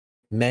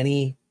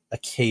many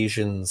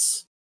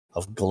occasions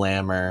of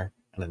glamour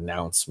and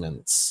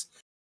announcements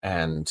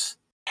and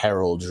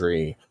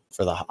heraldry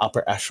for the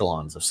upper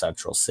echelons of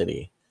Central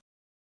City.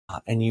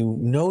 And you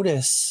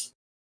notice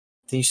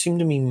that you seem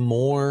to be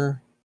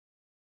more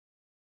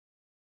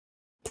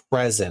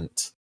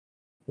present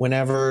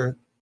whenever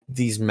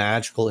these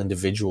magical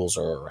individuals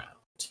are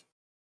around.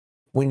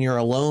 When you're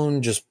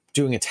alone just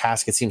doing a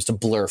task, it seems to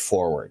blur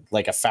forward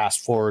like a fast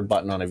forward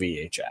button on a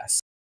VHS.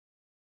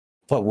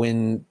 But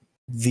when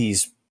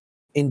these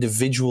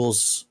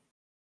individuals,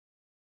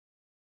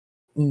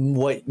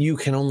 what you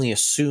can only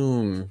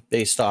assume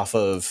based off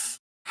of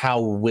how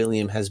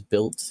William has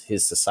built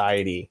his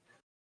society,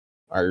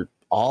 are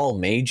all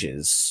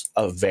mages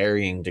of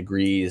varying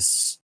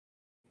degrees.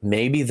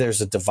 Maybe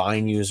there's a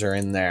divine user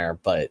in there,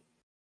 but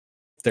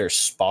they're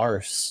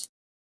sparse.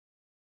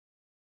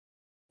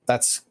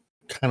 That's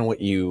kind of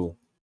what you're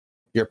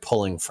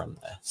pulling from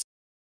this.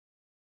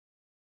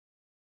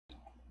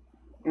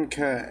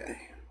 Okay.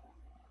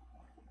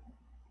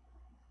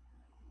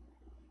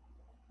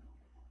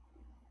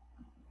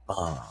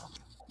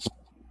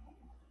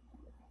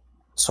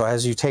 So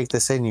as you take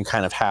this in, you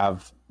kind of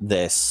have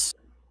this,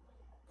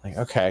 like,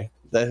 okay,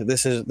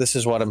 this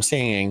is what I'm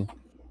seeing,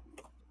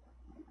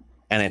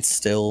 and it's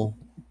still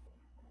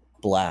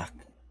black.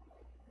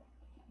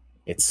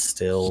 It's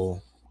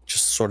still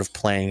just sort of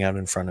playing out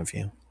in front of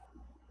you.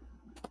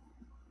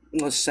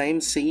 The same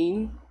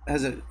scene?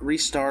 Has it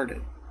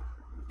restarted?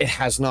 It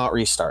has not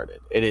restarted.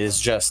 It is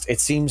just,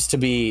 it seems to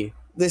be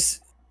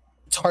this,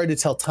 it's hard to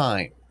tell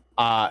time.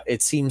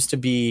 It seems to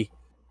be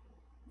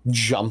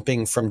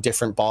jumping from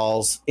different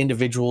balls.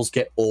 Individuals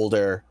get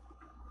older.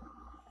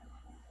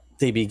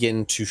 They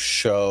begin to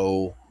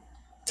show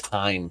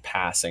time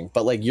passing.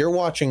 But like you're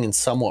watching in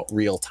somewhat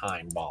real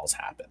time balls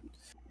happen.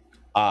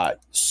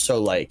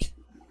 So like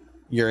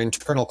your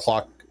internal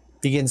clock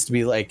begins to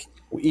be like,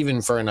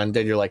 even for an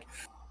undead, you're like,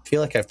 I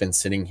feel like I've been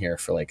sitting here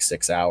for like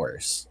 6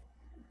 hours,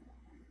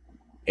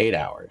 8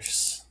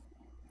 hours,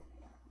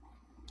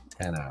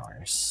 10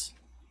 hours.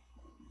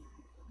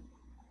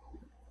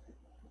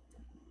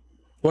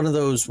 One of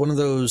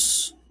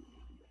those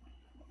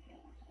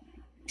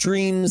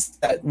dreams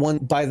that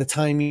by the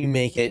time you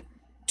make it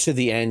to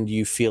the end,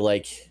 you feel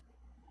like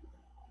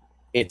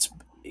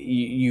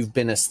you've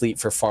been asleep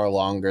for far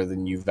longer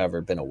than you've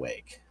ever been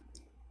awake.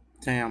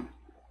 Damn.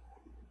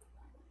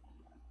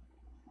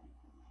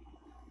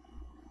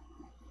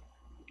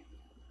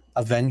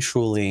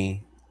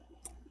 Eventually,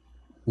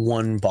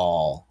 one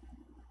ball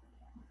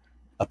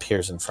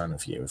appears in front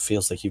of you. It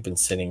feels like you've been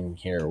sitting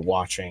here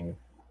watching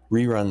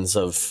reruns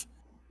of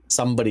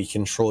somebody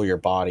control your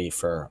body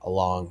for a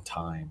long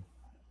time.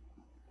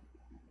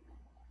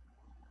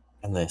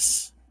 And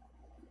this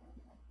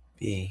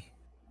he'd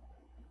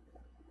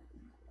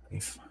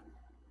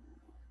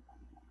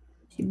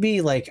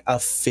be like a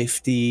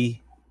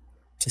 50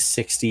 to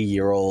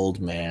 60-year-old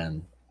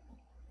man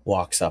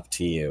walks up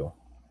to you.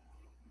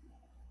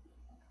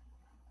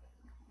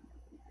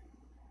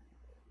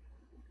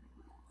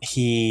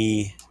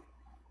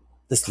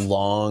 This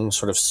long,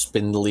 sort of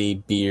spindly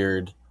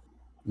beard,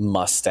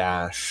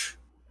 mustache,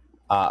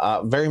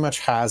 very much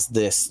has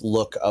this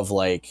look of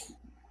like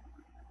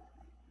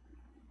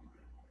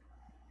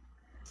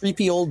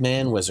creepy old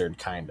man wizard,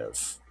 kind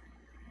of.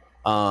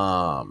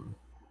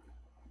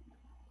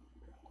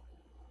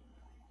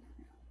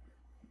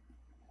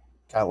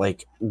 Got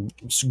like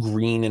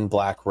green and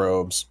black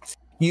robes.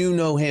 You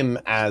know him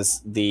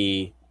as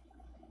the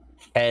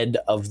head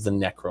of the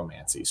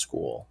necromancy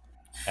school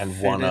and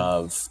Fitted. one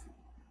of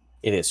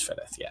it is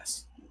Fidith,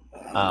 yes.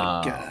 Oh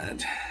my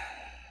god.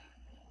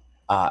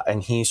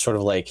 And he sort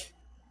of like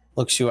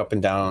looks you up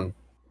and down,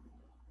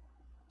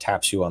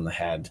 taps you on the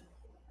head.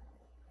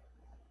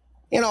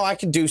 You know, I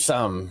could do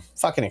some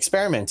fucking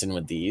experimenting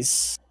with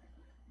these.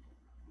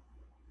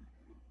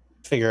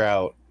 Figure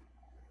out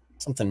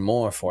something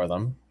more for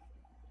them.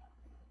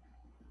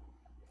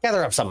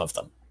 Gather up some of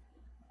them.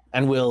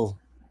 And we'll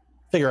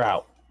figure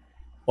out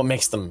what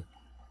makes them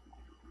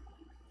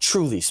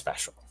truly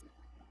special.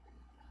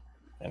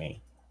 And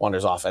he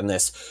wanders off, and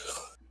this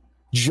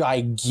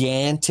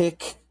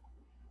gigantic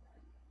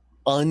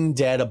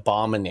undead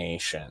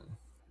abomination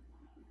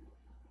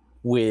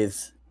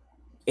with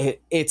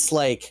it's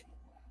like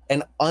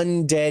an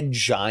undead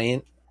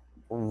giant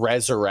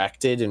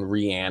resurrected and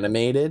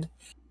reanimated,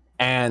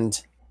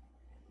 and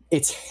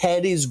its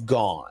head is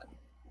gone.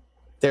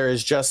 There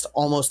is just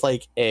almost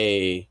like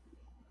a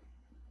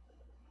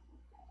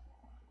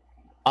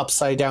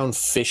upside down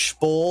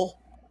fishbowl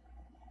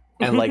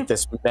and like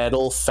this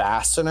metal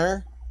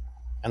fastener,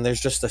 and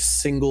there's just a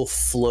single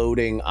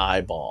floating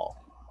eyeball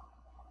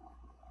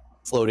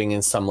floating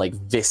in some like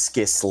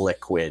viscous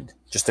liquid.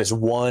 Just this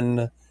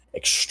one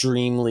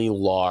extremely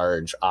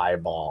large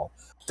eyeball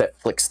that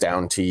flicks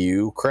down to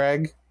you,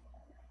 Craig,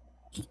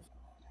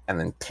 and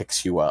then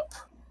picks you up,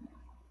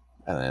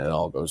 and then it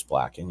all goes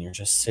black, and you're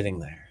just sitting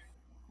there.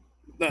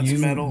 That's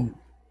metal.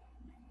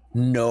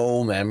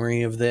 No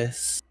memory of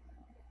this.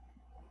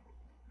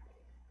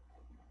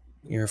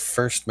 Your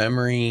first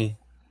memory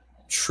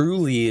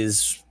truly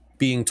is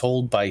being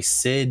told by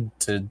Sid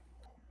to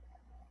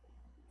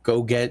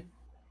go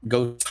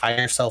tie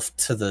yourself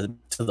to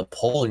the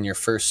pole in your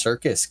first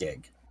circus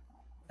gig.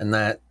 And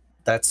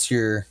that's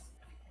your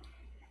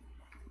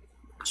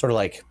sort of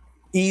like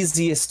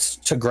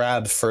easiest to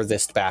grab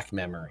furthest back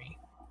memory.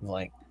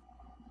 Like,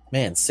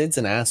 man, Sid's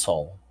an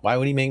asshole. Why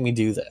would he make me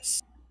do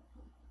this?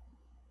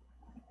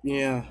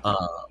 Yeah.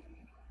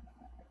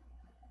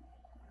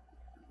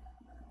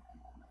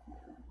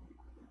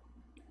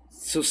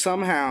 So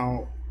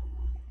somehow,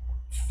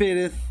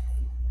 Fidith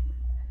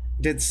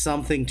did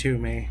something to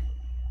me,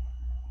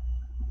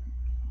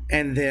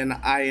 and then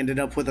I ended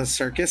up with a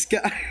circus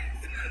guy.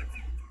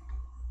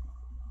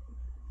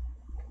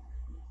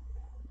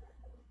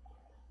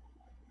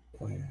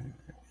 Where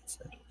is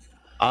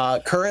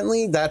it?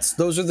 Currently,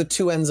 those are the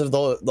two ends of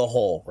the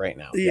hole right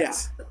now. Yeah.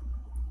 Yes.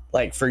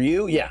 Like for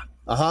you, yeah.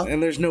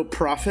 And there's no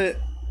profit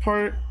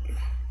part.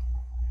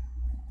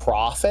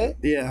 Profit?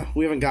 Yeah,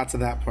 we haven't got to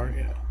that part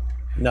yet.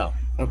 No.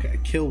 Okay,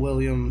 kill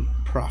William,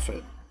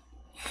 profit.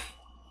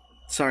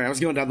 Sorry, I was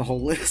going down the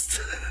whole list.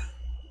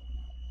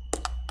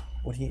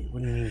 What do you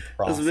mean I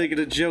profit? was making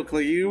a joke.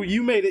 Like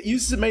you made it. You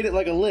made it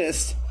like a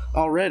list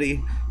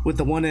already with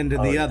the one end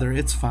and the other.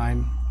 It's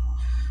fine.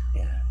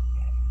 Yeah.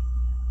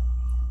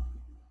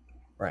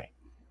 Right.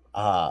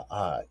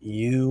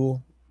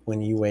 You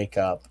when you wake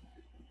up.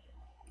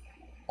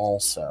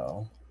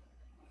 Also,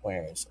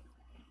 where is it?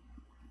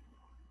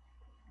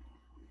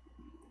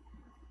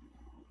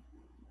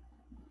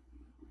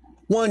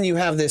 One, you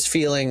have this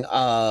feeling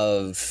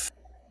of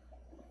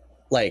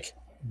like,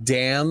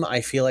 damn,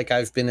 I feel like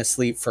I've been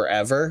asleep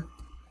forever,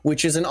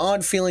 which is an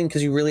odd feeling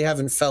because you really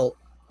haven't felt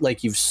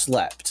like you've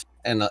slept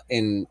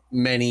in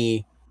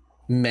many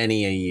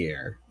a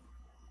year.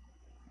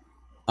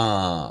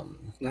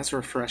 That's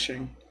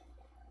refreshing.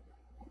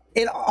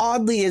 It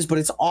oddly is, but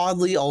it's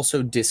oddly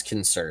also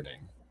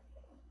disconcerting.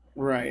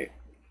 Right.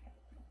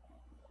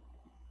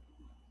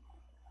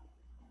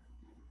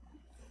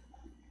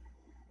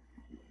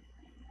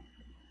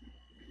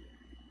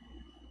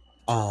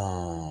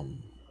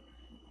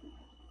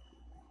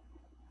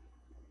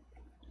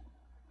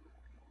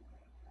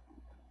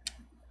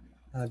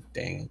 God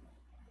dang it.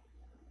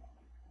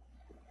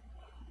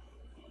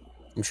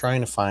 I'm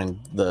trying to find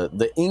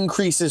the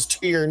increases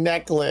to your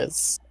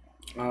necklace.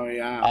 Oh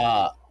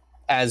yeah.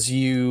 As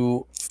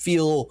you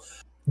feel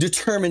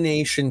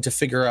determination to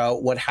figure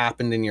out what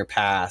happened in your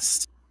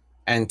past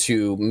and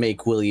to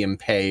make William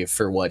pay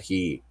for what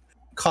he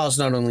caused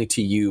not only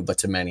to you but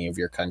to many of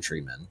your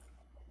countrymen.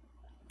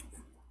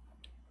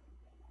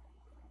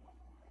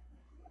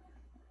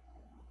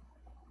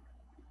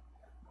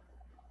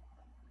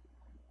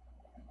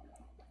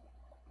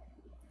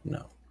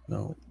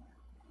 No.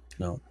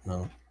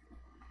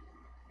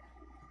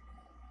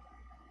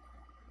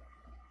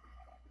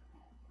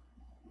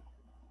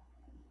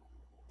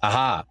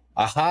 Aha.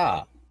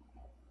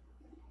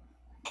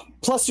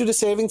 +2 to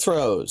saving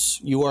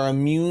throws. You are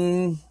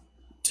immune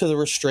to the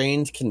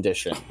restrained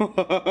condition.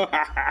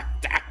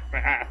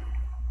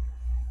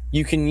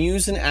 You can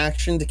use an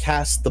action to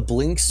cast the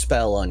blink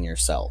spell on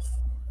yourself.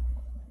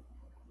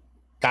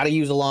 Gotta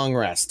use a long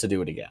rest to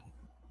do it again.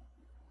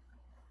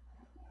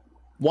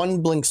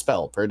 1 blink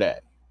spell per day.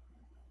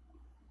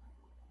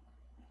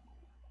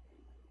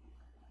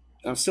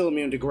 I'm still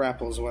immune to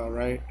grapple as well,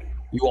 right?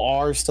 You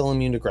are still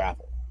immune to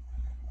grapple.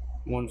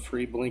 1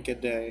 free blink a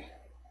day.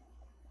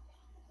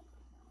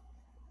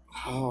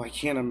 Oh, I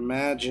can't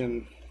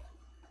imagine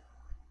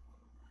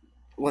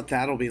what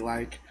that'll be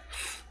like.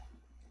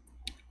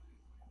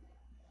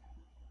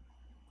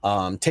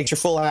 Takes your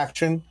full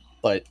action,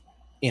 but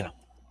you know.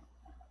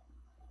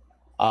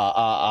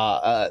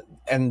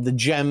 And the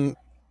gem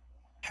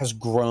has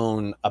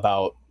grown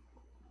about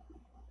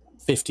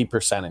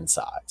 50% in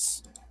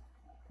size.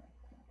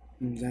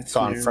 That's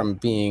gone weird. from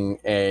being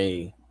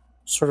a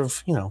sort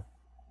of,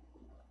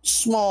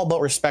 small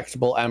but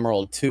respectable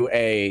emerald to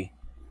a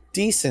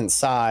decent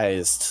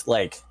sized,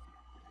 like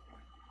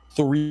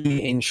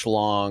 3-inch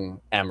long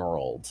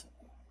emerald,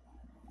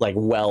 like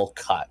well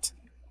cut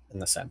in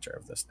the center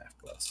of this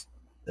necklace,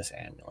 this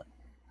amulet.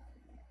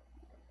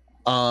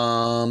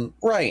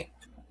 Right.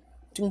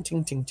 Ting,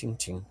 ting, ting, ting,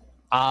 ting.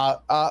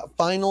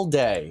 Final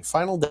day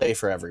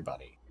for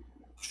everybody.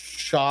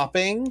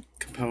 Shopping.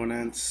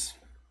 Components.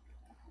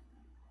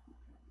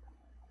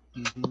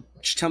 Mm-hmm.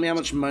 Just tell me how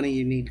much money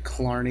you need,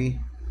 Clarny.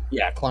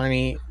 Yeah,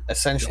 Clarny,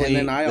 essentially. And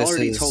then I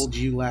already told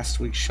you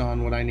last week,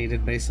 Sean, what I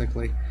needed,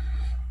 basically.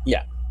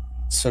 Yeah.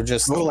 So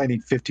just. Well, I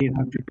need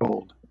 1,500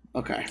 gold.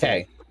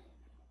 Okay.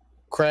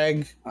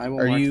 Craig, I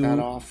will mark that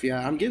off.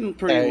 Yeah, I'm getting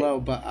pretty low,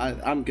 but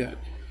I'm good.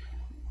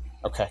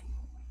 Okay.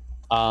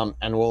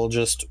 And we'll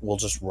just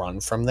run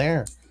from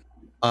there.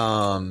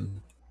 I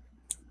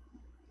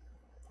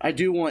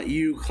do want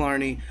you,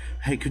 Clarny.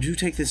 Hey, could you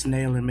take this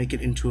nail and make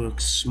it into a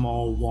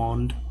small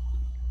wand?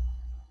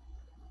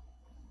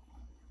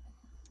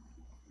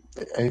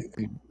 A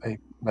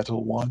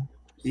metal wand?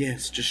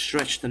 Yes, just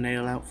stretch the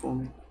nail out for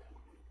me.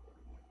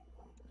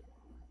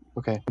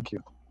 Okay, thank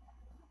you.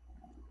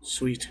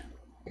 Sweet.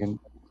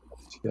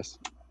 Yes.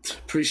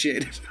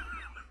 Appreciate it.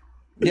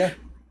 Yeah.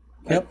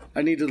 Yep.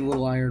 I needed a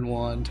little iron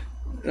wand.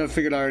 I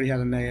figured I already had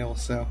a nail,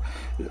 so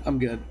I'm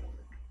good.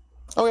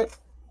 Okay.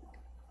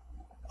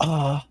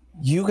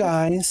 You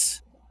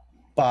guys,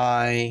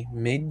 by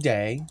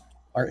midday,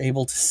 are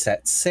able to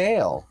set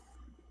sail.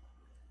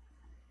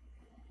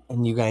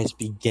 And you guys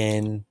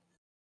begin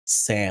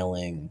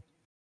sailing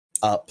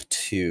up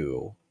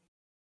to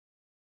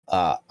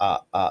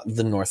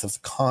the north of the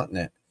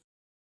continent.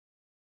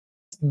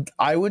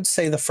 I would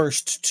say the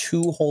first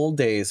 2 whole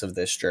days of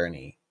this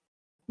journey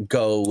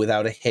go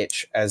without a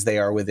hitch, as they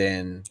are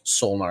within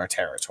Solnar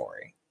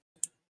territory.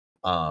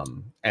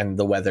 And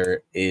the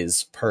weather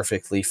is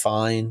perfectly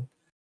fine.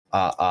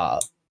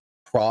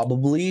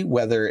 Probably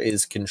weather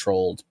is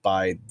controlled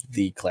by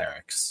the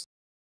clerics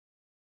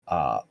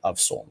of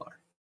Solnar.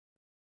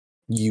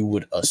 You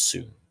would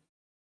assume.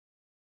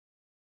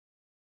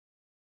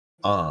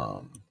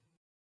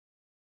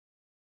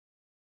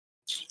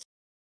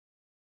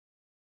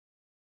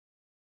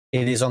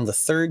 It is on the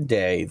 3rd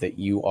day that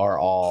you are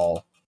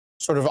all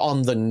sort of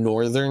on the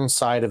northern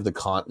side of the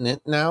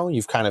continent now.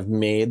 You've kind of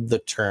made the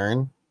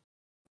turn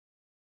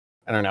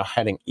and are now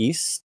heading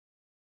east.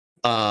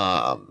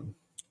 That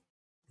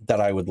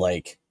I would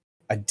like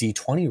a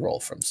D20 roll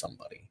from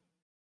somebody.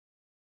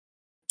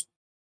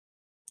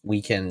 We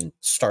can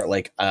start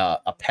like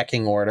a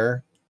pecking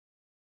order.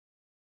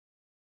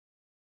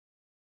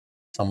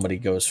 Somebody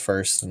goes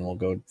first and we'll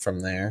go from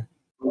there.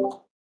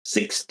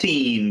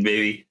 16,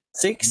 baby.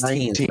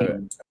 16.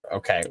 19.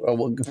 Okay.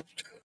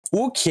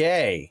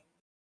 Okay.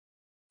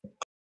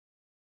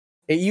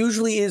 It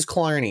usually is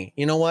Clarny.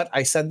 You know what?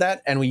 I said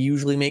that, and we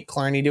usually make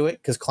Clarny do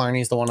it because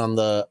Clarny's the one on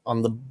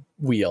the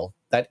wheel.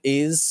 That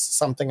is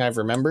something I've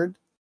remembered.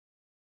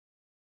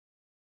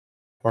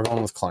 We're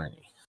going with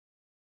Clarny.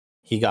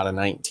 He got a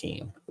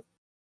 19.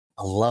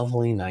 A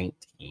lovely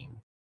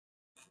 19.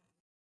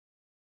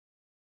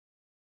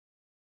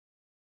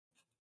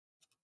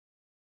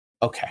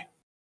 Okay.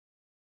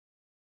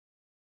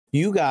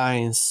 You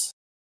guys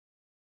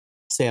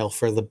sail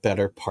for the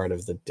better part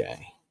of the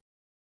day.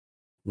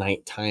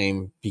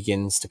 Nighttime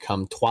begins to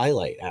come.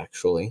 Twilight,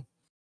 actually,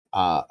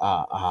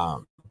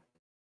 rolls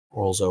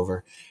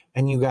over.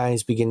 And you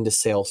guys begin to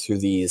sail through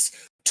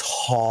these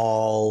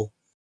tall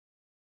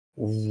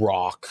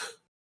rock,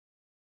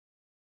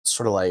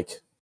 sort of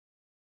like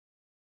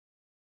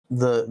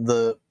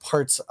the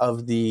parts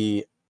of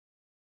the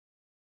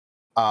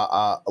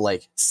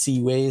like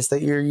seaways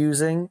that you're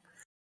using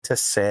to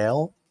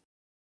sail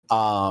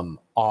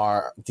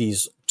are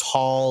these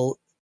tall,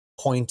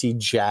 pointy,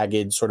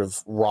 jagged sort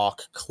of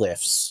rock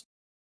cliffs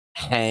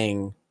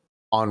hang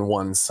on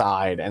one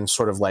side and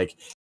sort of like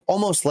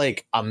almost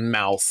like a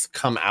mouth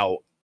come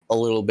out a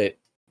little bit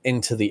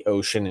into the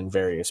ocean in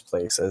various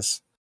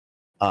places,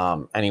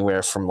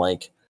 anywhere from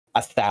like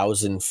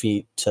 1,000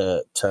 feet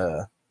to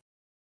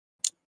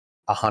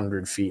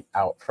 100 feet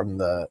out from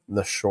the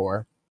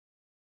shore.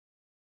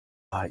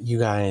 You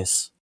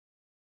guys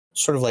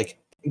sort of like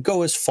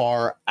go as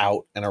far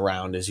out and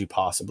around as you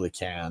possibly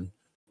can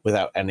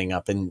without ending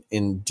up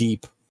in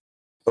deep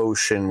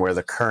ocean where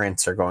the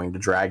currents are going to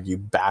drag you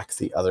back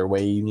the other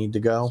way you need to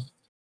go.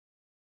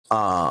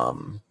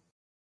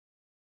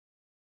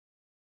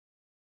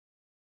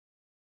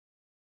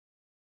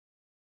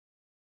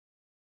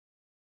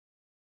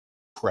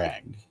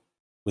 Craig,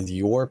 with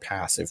your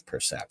passive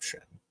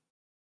perception,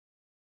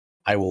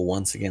 I will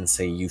once again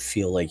say you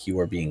feel like you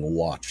are being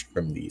watched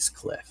from these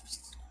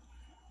cliffs.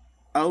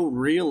 Oh,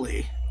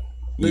 really?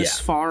 This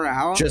far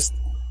out?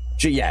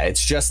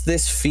 It's just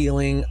this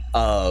feeling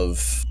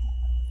of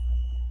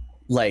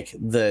like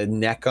the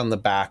neck on the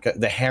back,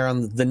 the hair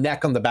on the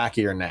neck on the back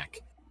of your neck.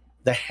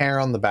 The hair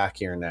on the back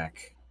of your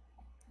neck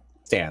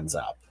stands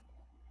up.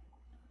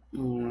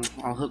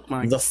 I'll hook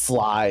my... The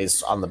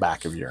flies on the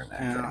back of your neck.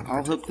 Yeah,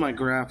 I'll hook my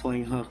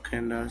grappling hook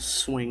and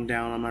swing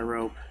down on my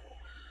rope.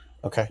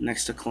 Okay.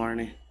 Next to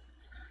Clarny.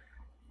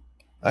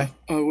 Hi.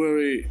 I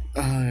worry.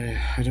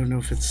 I don't know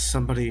if it's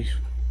somebody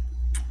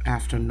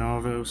after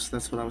Narvos.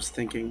 That's what I was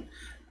thinking,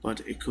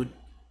 but it could.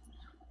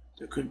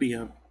 There could be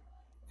a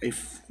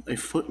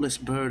footless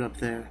bird up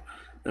there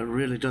that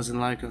really doesn't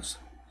like us.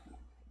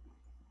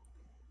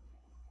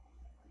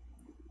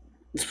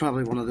 It's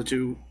probably one of the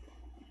two.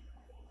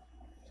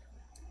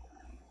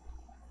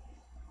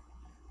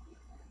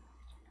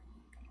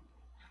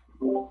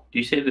 Do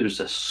you say there's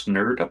a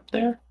snurd up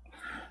there?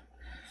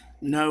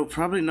 No,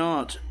 probably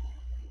not.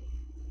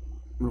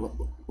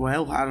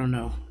 Well, I don't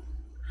know.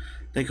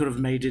 They could have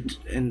made it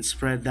and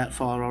spread that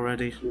far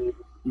already.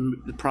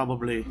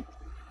 Probably.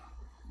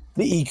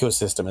 The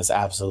ecosystem is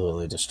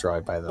absolutely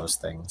destroyed by those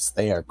things.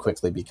 They are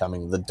quickly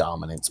becoming the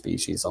dominant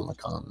species on the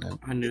continent.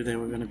 I knew they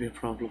were going to be a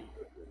problem.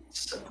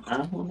 So, I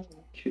don't know what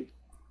you're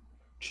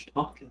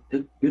talking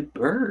to. Good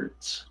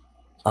birds.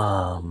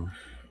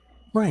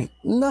 Right.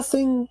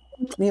 Nothing,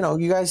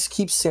 you guys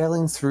keep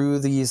sailing through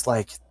these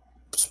like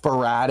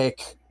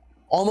sporadic,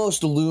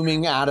 almost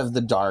looming out of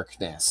the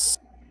darkness,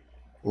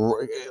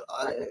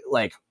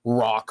 like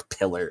rock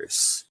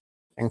pillars.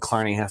 And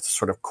Clarny has to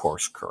sort of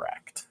course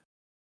correct.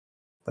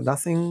 But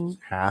nothing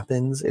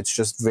happens. It's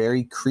just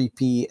very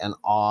creepy and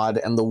odd.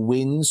 And the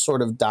wind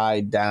sort of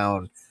died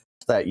down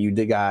so that you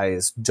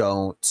guys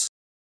don't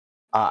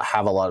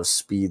have a lot of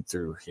speed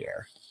through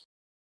here.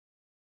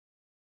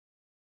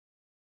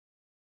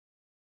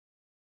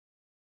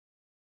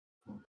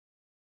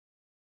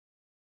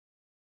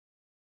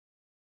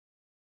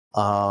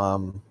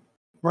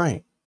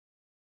 Right.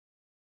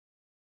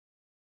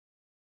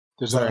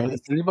 Does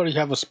anybody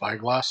have a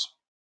spyglass?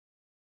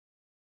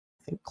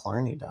 I think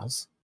Clarny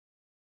does.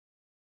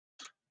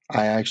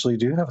 I actually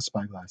do have a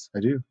spyglass. I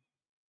do.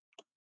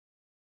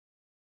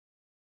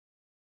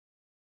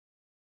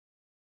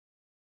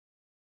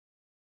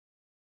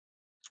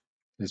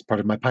 It's part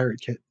of my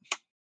pirate kit.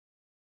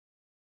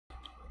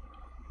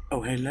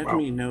 Oh, hey, let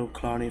me know,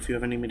 Clarny, if you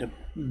ever need me to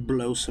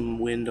blow some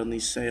wind on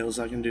these sails.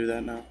 I can do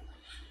that now.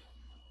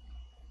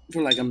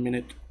 For like a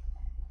minute.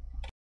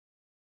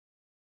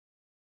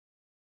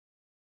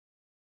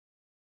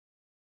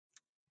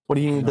 What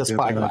do you need the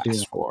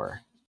spyglass for?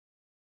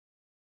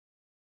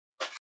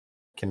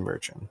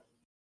 Conversion.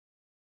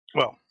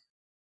 Well,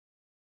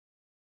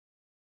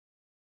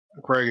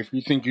 Craig, if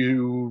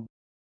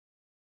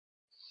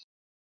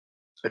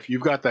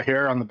you've got the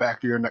hair on the back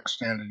of your neck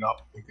standing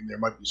up, thinking there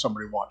might be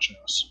somebody watching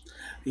us.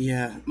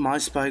 Yeah, my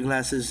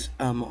spyglass is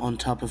on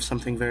top of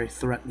something very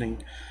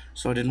threatening,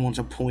 so I didn't want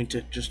to point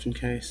it just in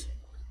case.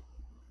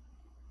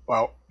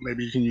 Well,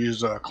 maybe you can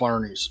use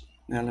Clarny's.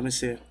 Now, let me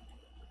see it.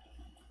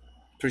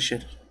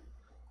 Appreciate it.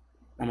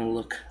 I'm gonna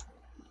look.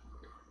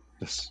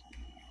 Yes.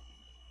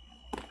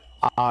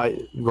 Go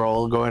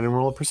ahead and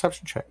roll a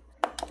perception check.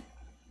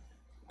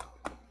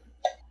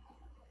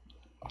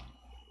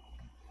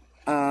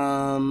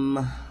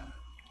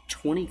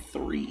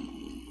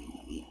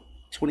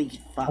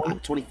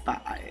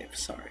 25,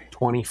 sorry.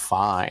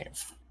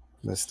 25.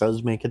 This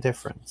does make a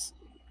difference.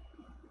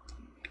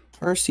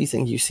 First, you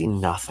think you see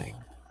nothing.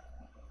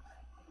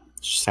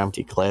 Just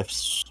empty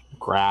cliffs,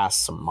 grass,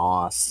 some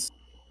moss,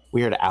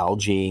 weird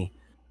algae,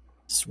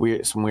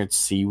 some weird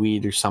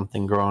seaweed or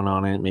something growing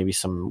on it, maybe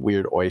some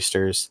weird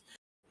oysters.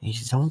 You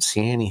don't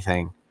see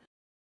anything.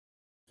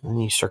 And then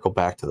you circle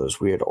back to those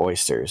weird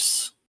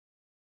oysters.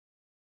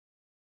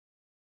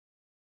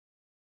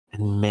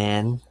 And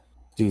man,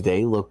 do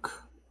they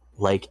look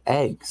like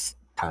eggs,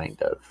 kind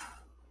of.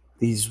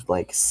 These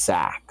like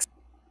sacks.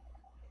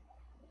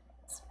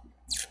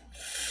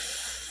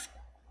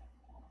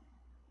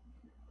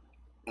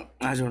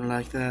 I don't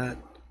like that.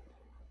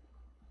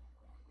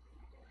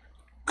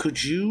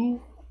 Could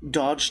you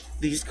dodge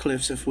these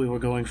cliffs if we were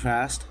going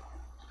fast?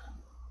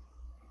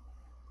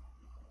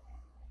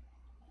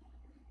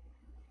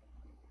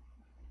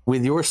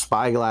 With your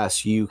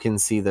spyglass, you can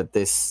see that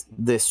this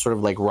sort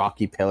of like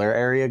rocky pillar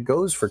area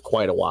goes for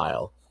quite a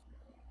while.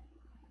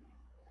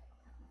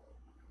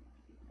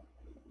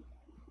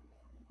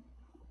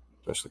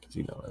 Especially because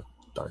you know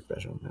dark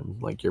vision,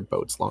 and like your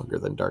boat's longer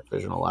than dark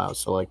vision allows.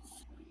 So like,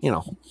 you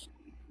know,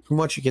 from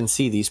what you can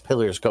see, these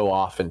pillars go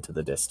off into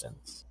the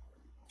distance.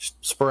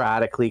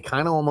 Sporadically,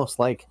 kind of almost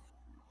like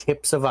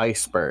tips of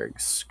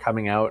icebergs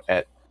coming out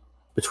at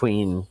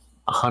between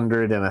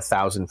 100 and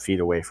 1,000 feet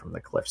away from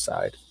the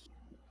cliffside.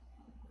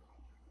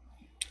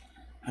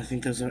 I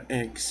think those are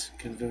eggs,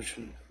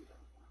 conversion.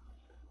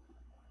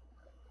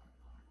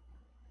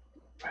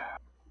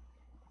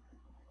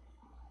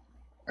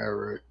 All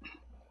right.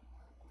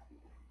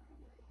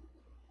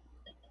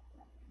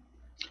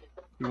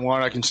 If you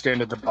want, I can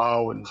stand at the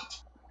bow and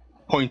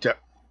point at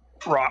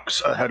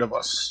rocks ahead of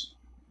us.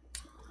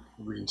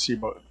 We can see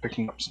about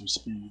picking up some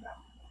speed.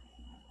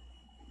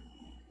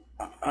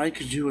 I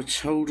could do a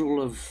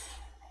total of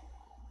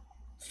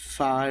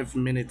 5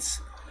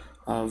 minutes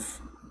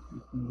of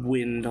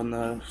wind on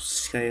the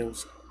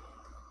scales.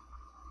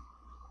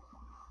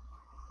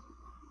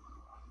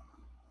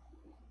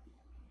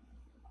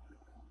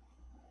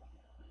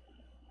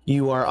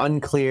 You are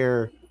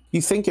unclear.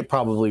 You think it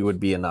probably would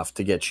be enough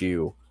to get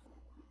you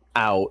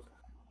out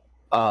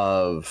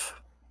of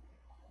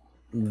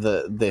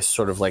this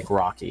sort of like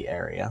rocky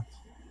area,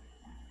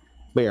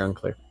 but you're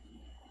unclear,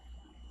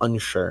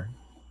 unsure.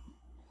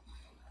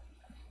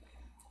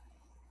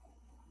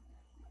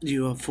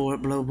 You up for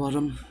it, Blow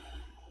Bottom?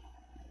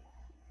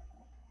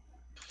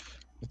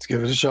 Let's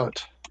give it a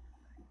shot.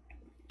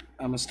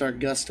 I'm gonna start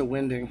gust of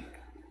winding.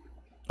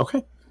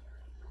 Okay.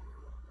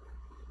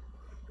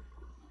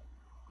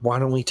 Why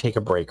don't we take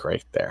a break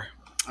right there?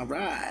 All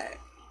right.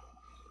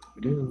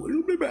 We do.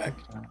 We'll be back.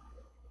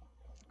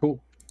 Cool.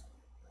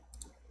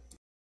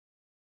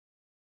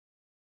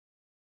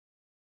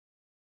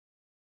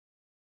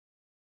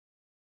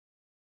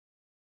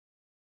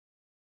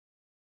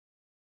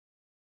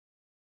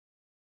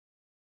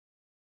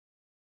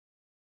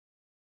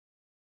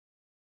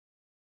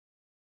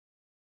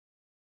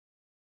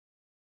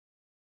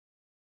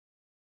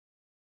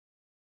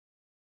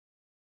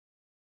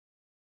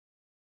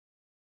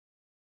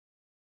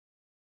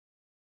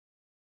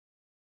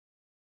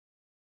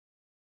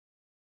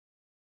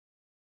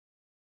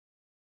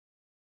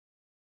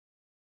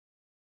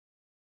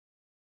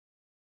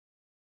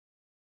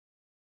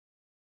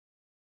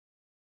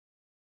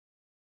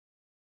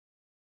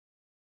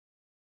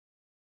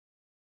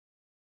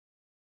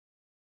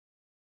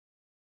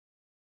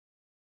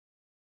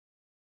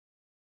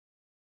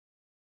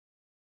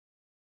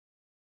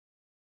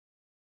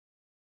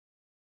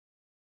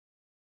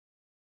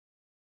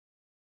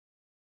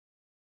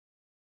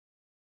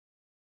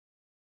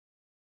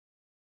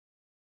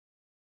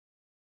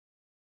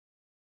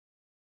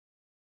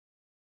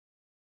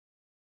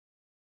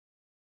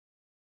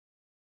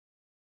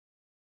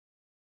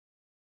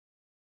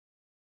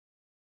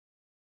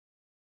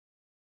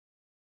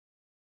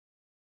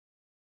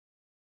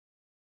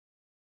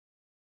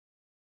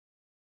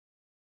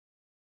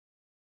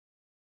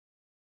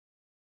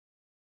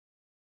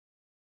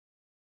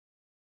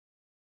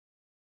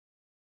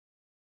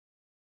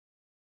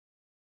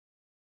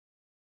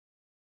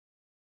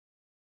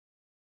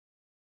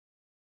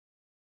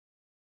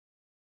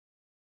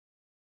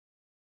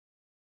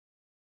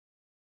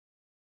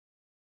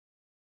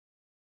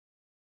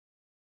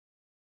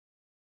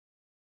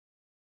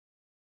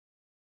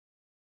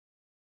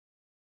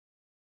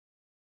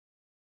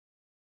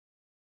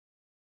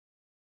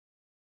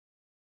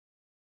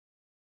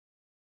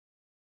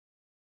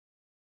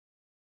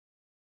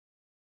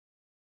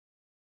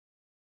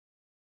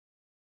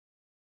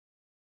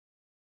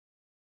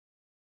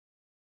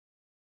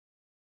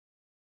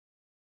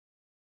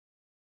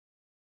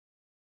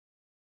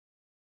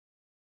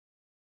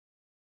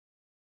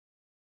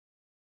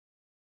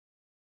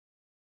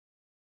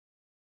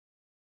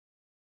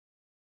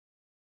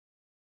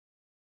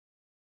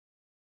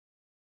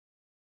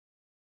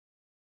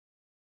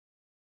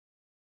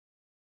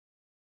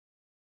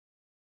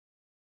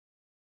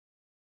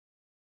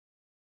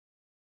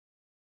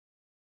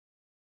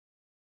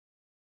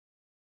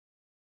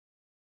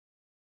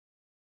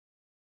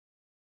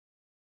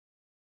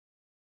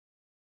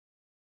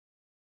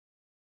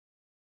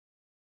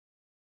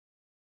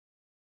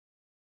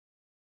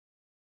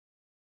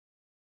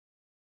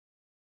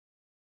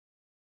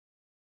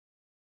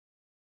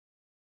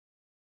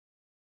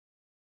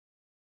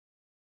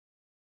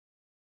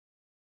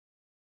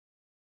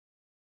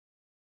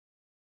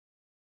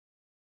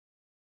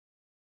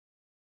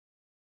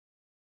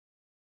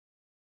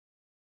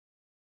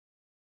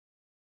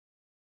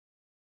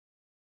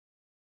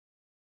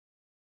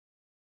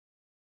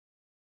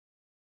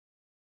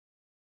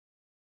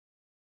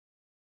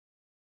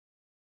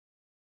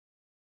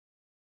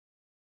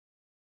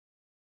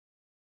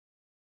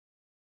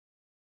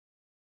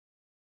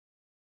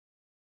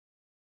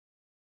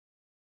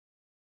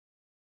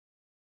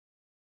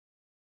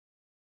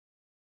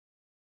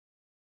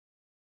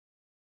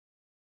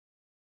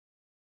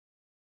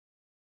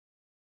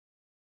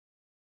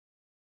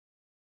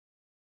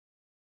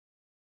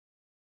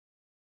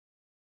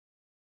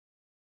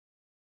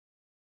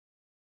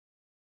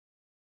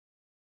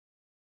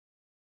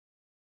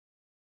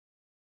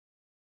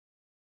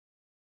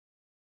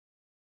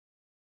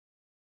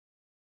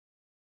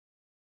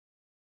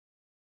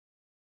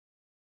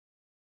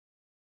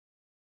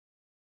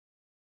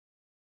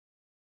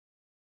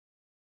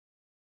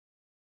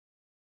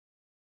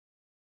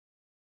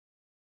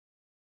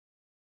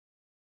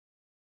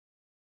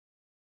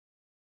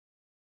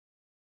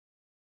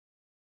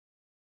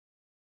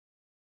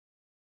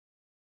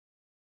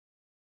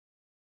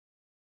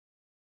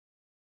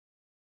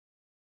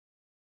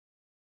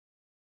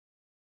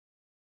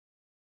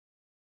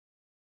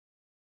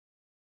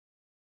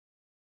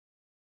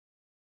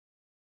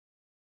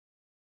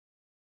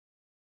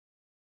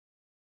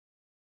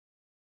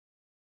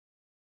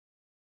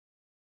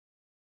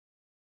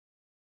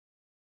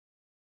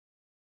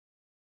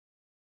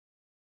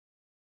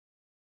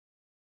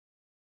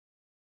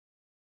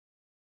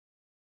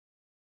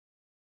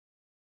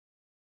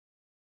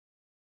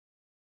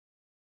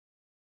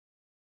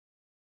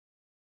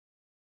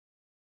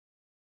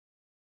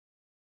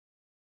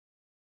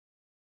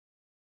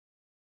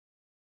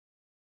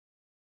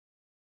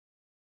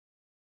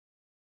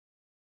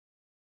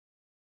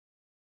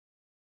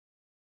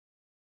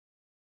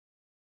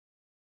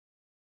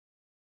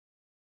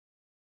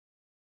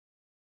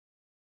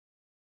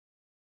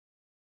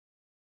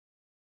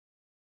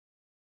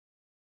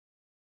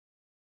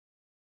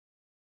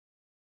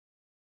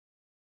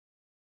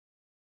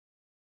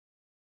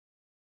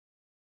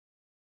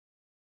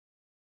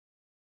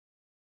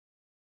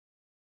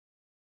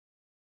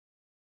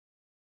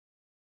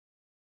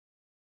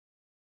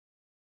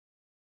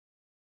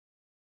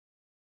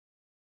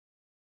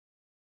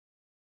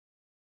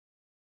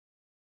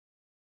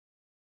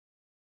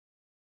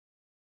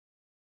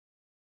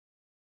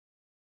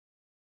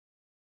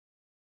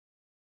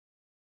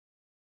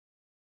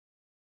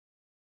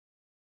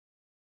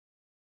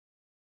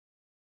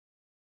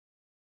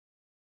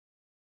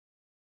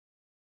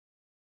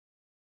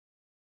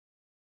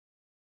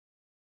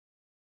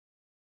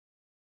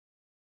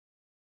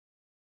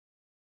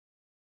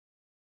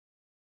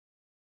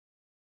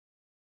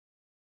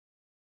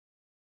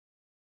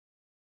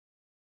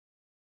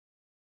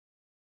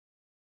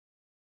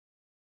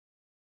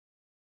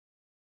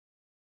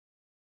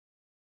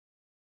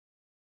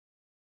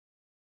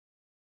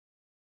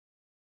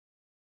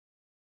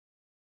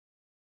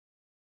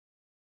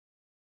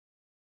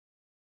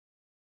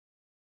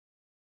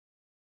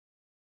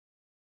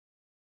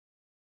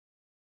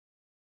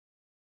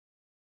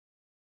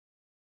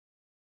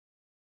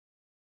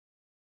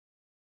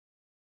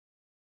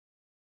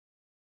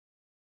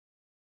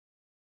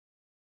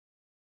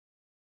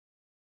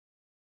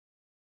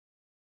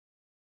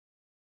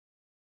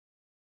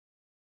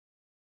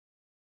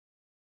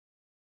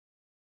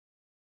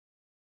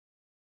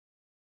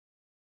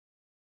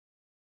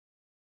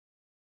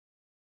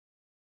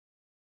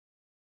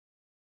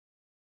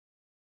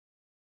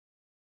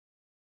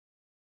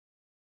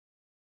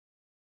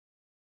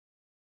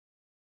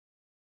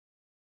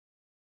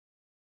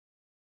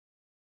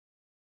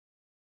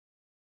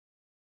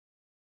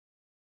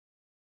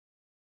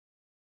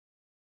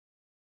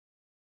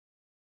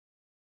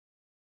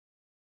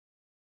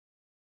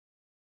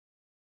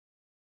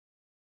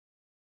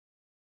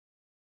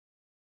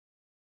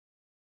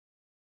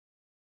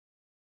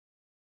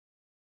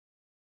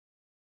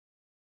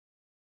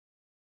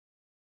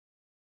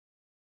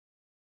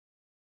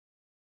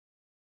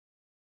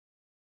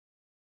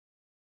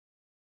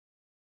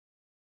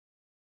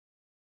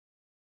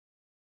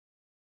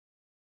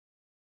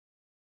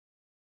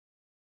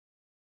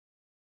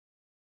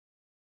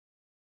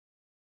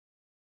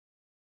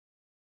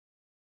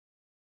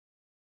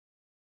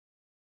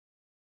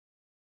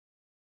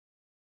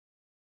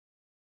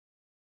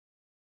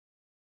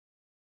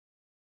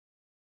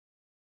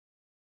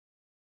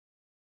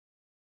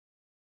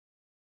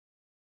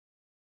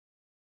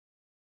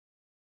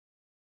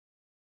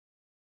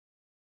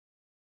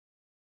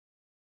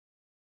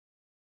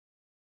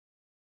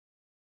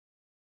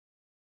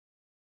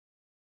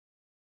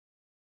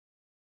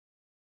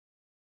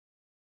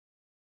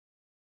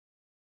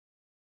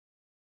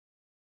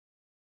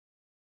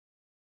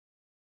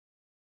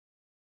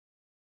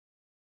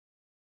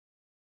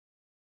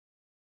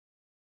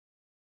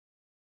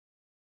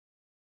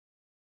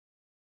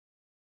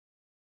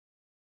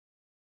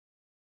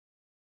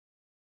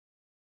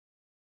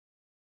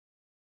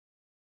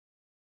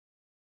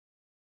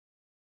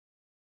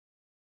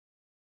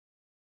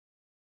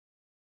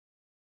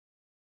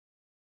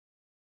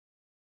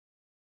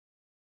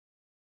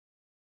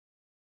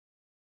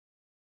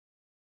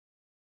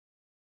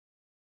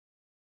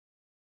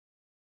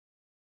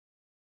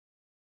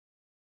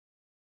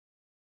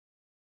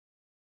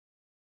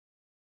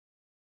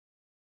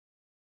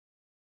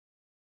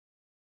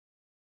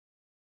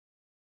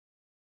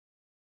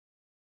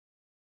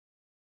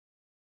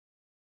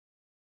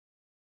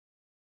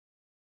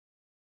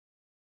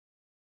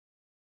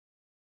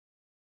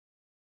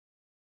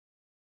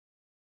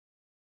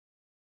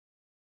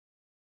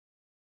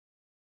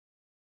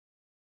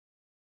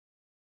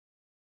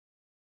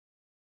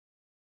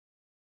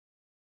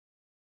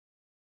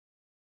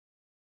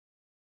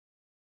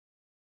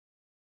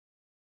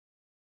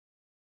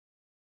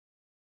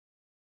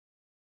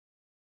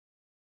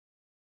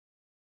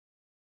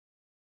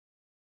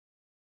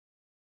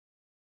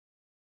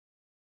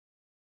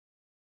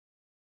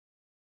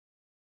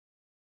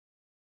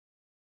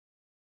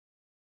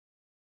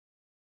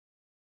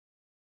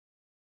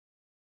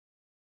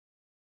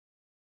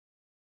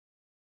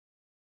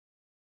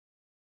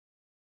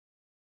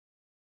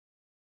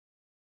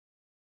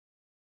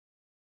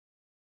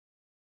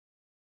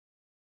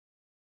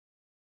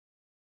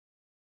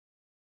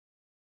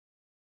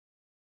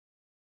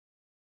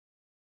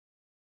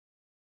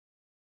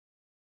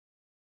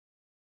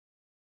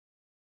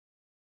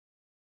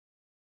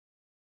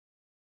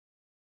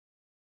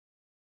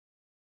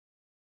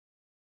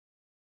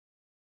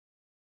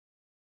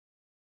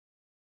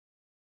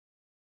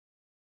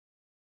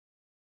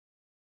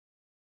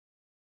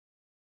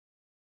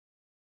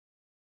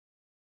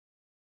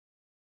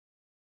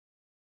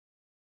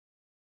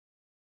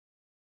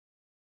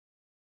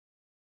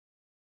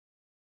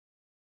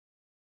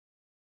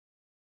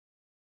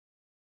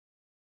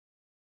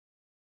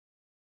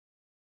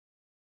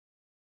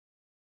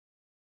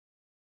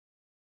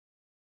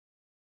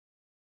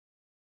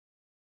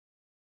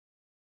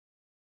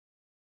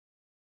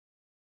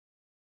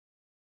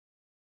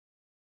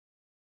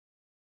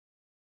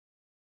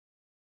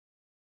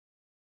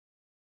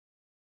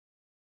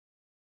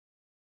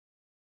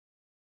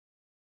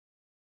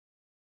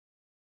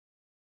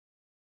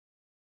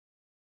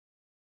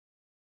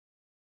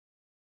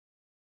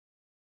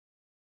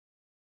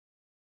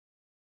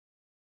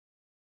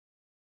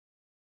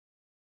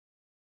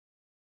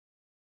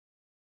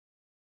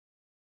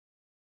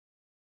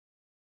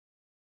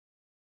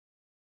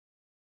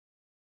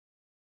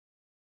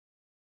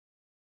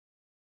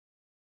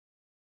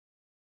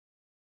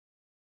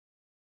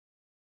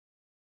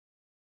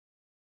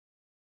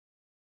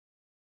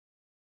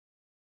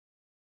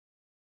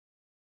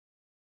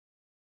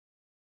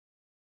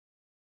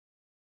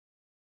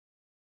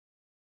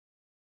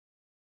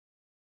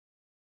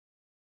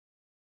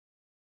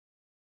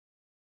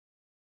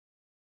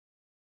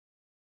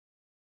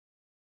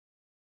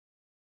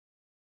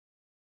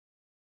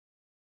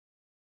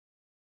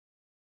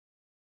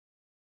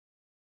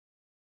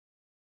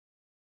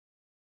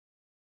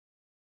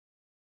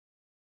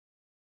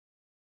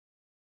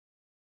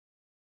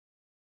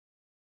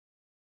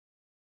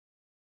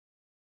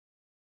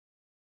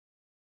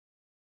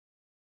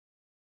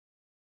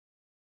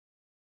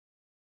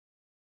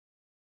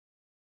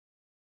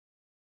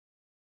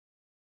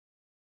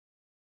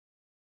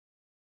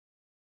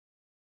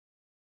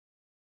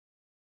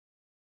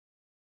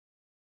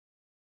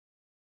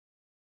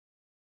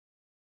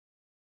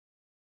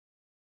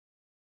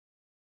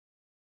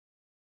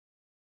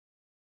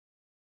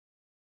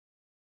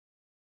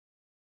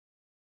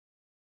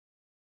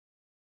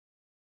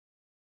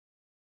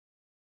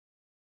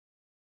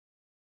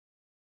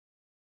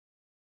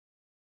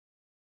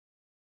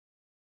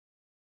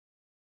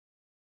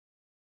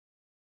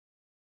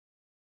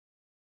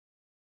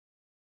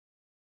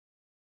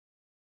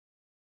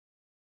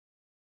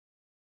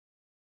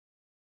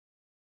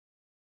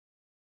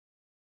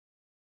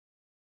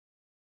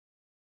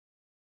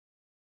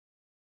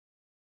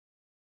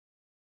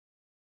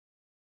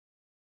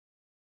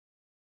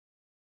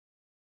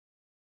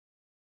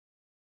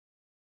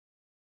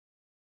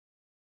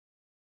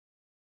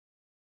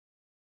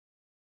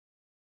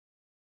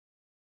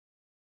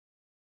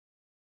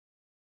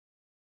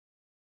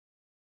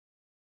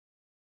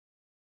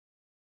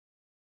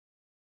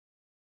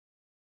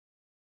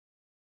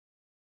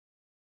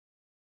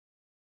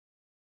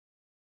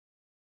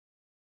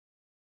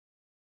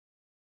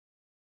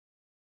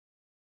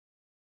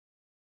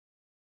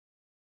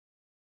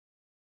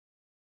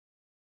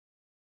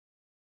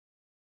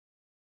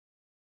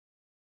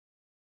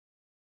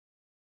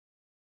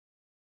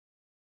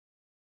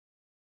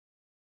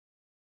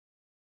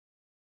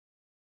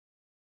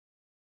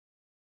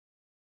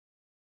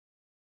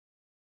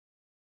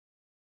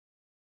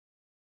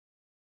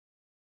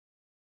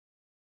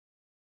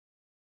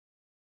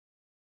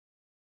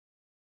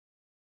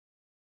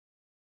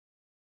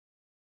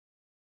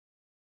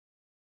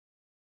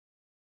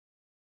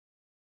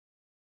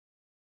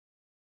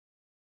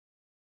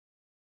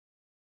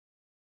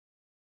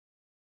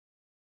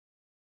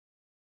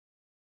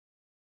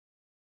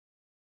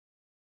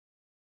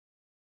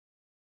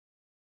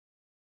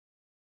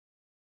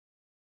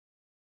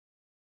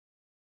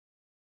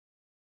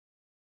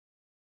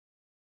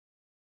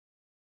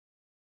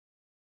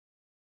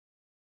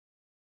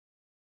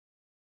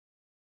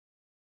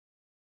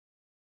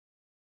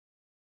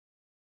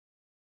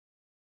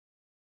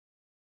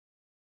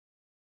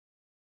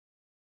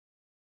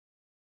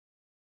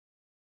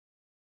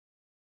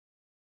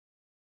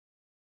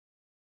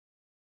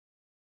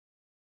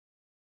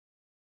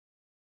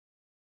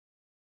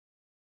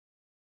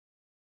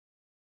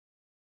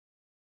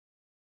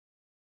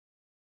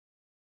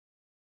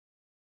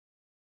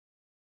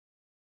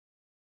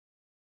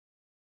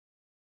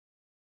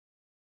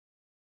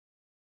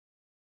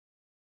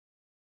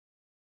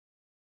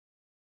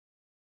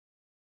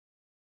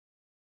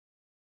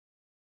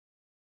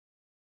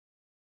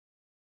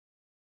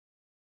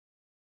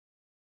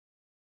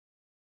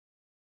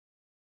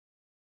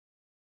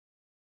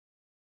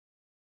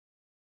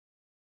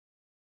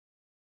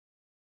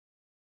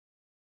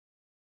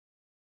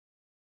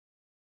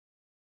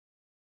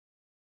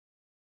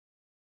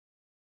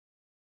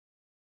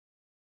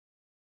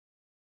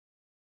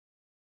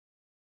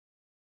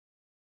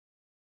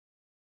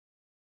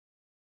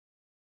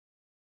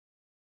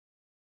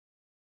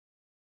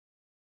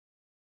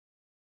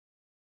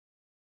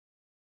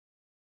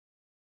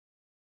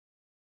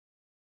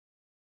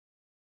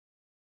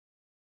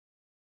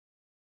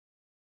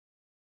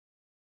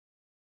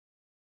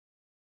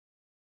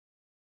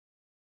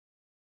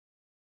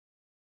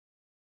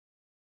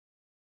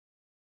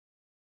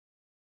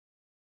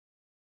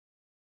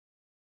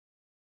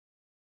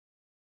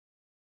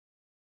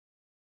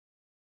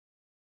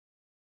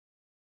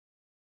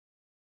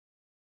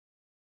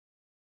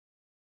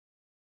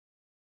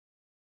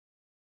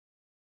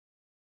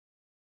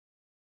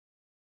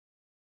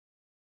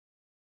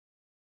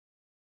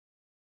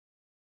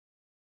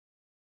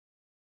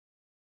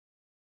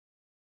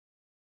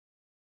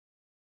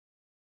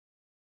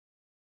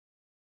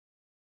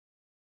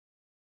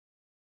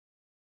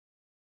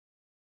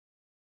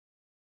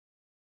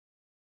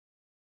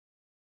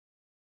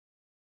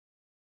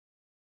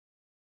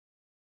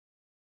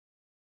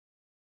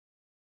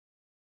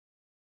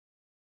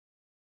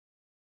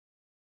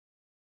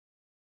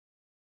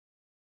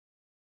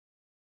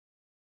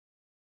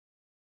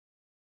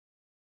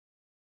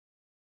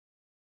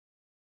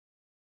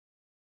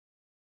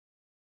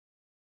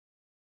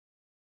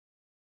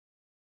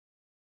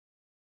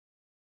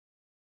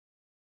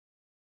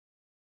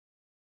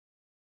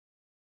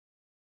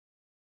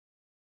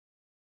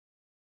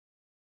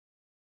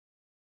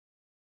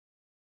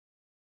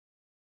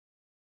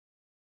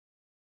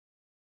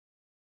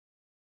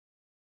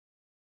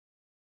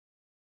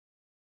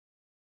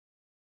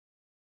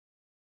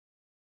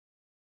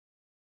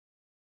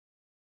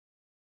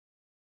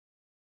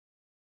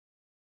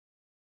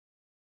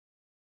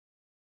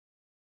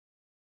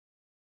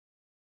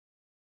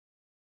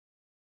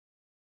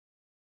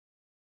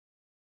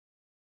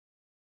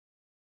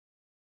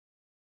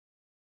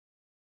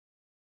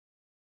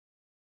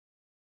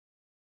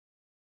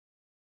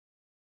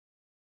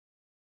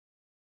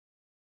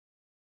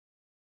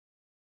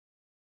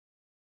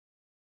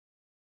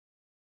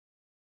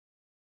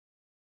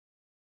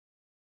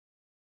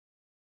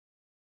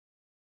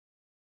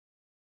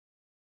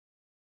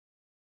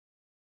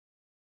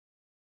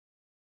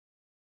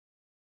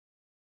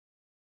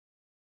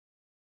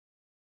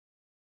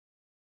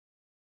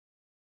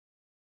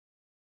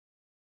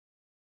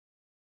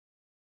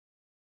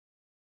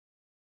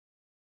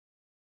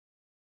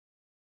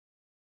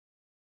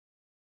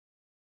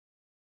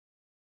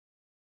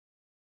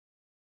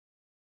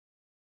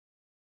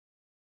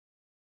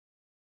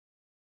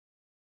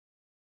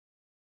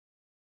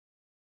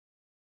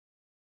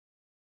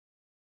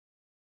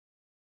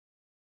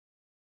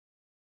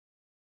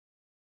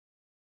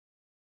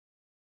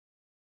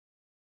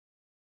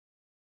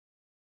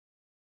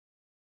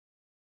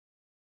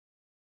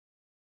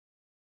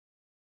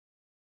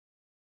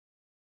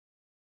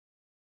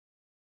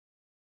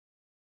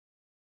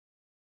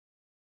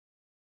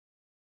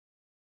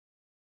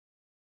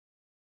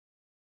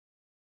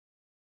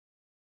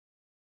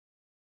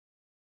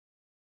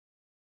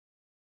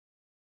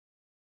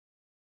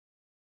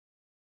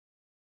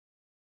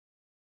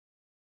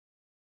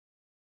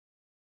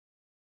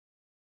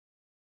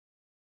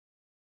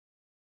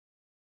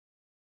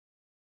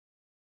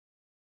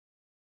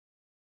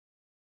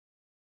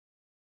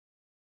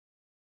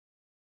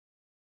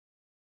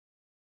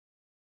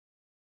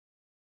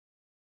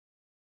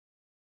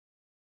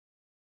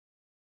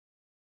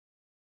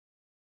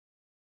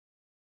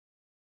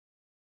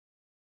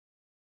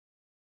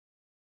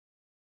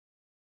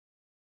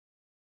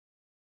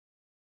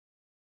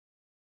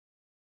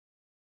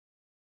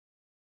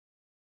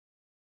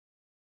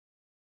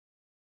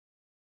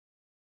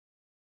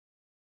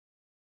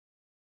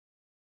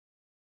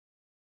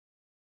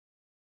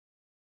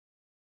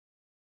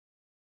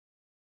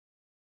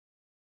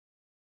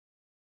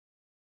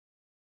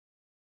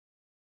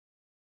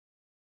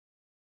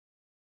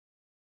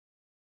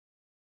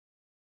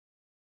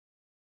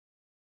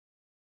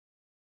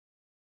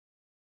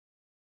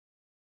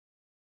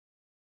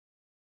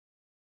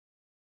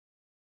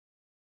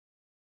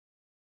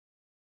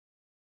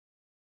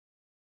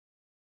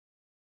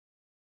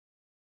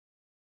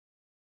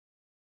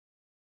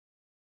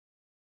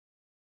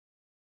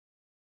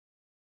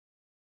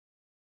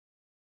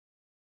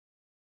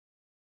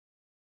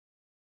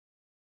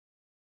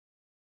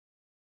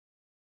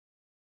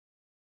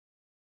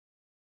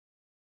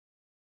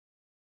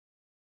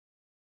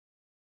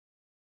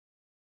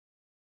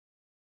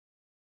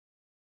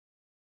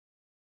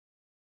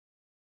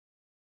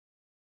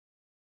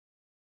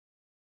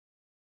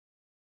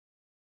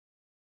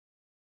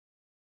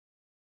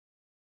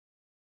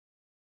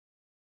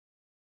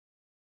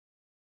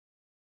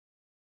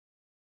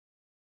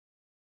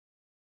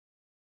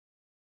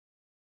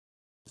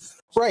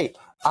 Right.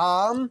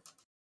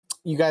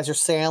 You guys are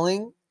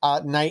sailing.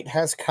 Night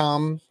has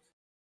come.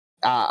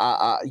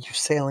 You're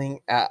sailing.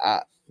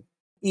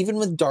 Even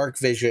with dark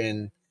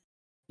vision,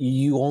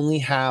 you only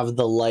have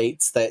the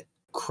lights that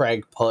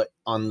Craig put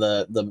on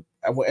the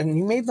and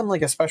you made them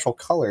like a special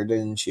color,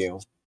 didn't you?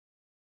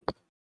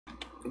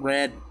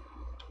 Red.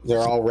 They're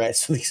all red.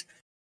 So these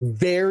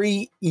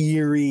very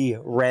eerie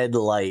red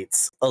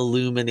lights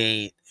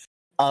illuminate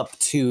up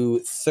to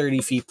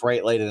 30 feet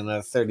bright light and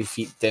another 30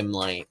 feet dim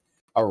light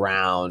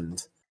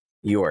around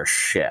your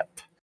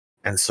ship.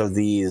 And so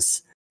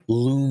these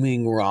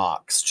looming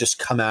rocks just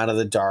come out of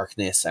the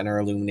darkness and are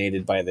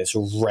illuminated by this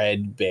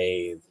red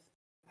bathe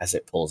as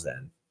it pulls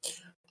in.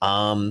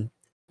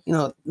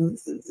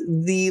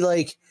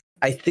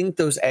 I think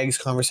those eggs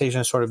conversations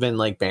have sort of been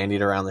like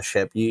bandied around the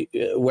ship.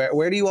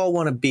 Where do you all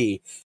want to be?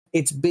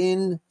 It's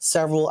been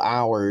several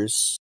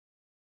hours.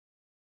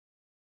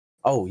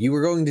 Oh, you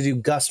were going to do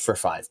Gust for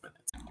 5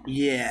 minutes.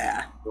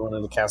 Yeah. You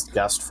wanted to cast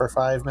Gust for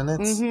 5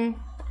 minutes? Mm-hmm.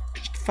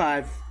 Just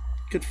 5.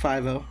 Good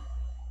 5-0.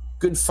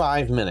 Good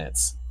 5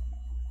 minutes.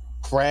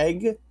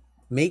 Craig,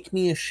 make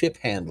me a ship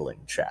handling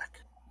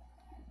check.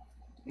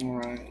 All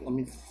right. Let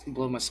me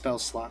blow my spell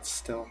slots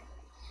still.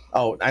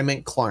 Oh, I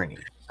meant Clarny.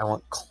 I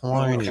want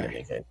Clarny to Okay.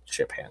 make a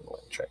ship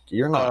handling check.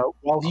 You're not.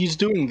 While he's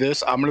doing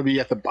this, I'm going to be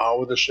at the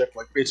bow of the ship,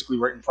 like basically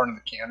right in front of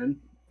the cannon,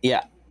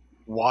 Yeah.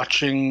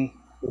 watching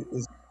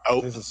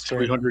out This is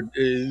 300,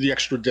 the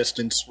extra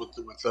distance with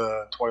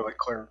Twilight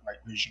Claire night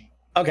vision.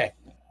 Okay.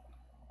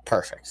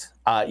 Perfect.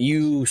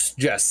 You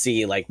just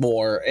see like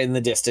more in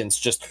the distance.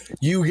 Just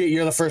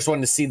you're the first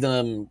one to see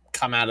them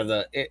come out of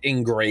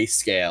in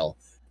grayscale.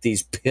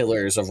 These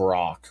pillars of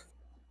rock.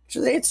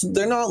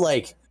 They're not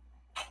like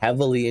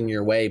heavily in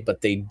your way,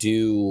 but they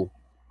do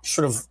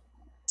sort of.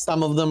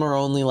 Some of them are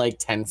only like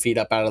 10 feet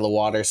up out of the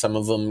water. Some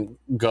of them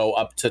go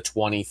up to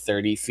 20,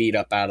 30 feet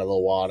up out of the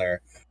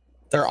water.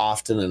 They're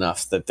often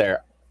enough that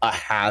they're a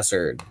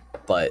hazard,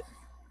 but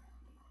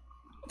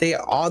they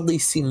oddly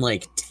seem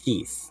like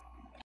teeth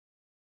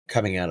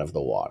coming out of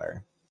the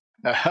water.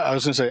 I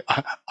was going to say,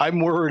 I'm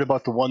worried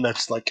about the one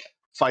that's like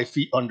 5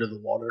 feet under the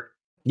water.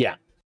 Yeah.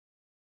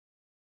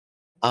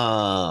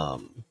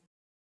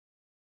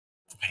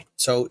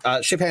 So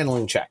ship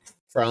handling check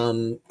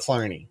from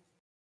Clarny.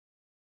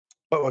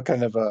 But what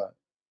kind of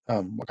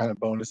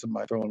bonus am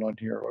I throwing on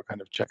here? What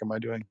kind of check am I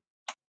doing?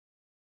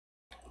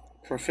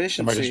 Am I just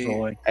Proficiency.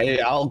 rolling?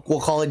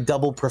 We'll call it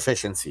double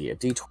proficiency. A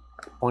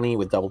D20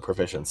 with double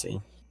proficiency.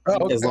 Oh,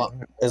 okay.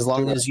 As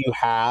long as you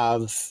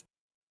have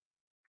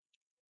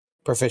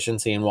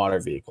proficiency in water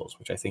vehicles,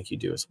 which I think you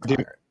do as a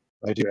pirate.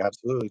 I do,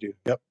 absolutely do.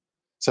 Yep.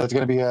 So it's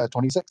going to be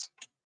 26.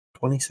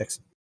 26.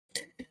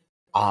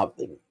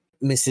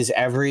 Misses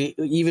every,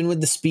 even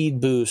with the speed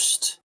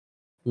boost,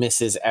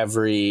 misses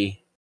every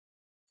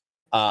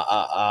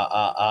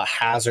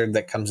hazard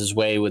that comes his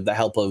way with the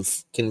help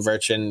of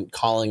Conversion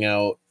calling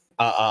out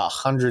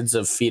hundreds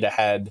of feet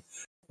ahead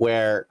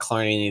where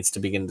Clarny needs to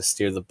begin to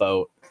steer the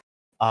boat.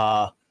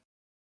 5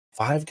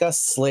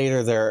 gusts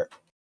later, they're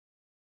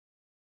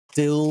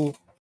still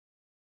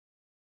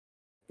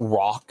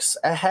rocks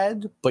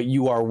ahead, but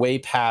you are way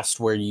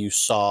past where you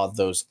saw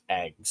those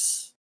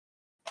eggs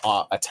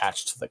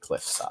attached to the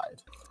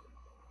cliffside.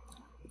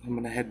 I'm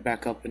going to head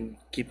back up and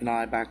keep an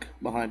eye back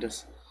behind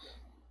us.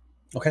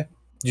 Okay.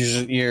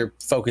 You're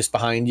focused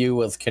behind you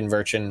with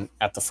Conversion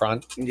at the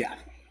front? Yeah.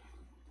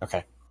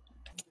 Okay.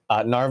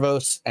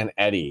 Narvos and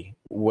Eddie,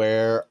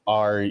 what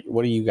are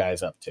you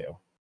guys up to?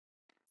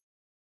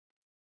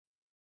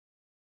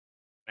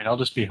 I'll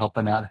just be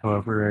helping out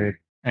whoever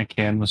I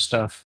can with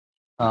stuff.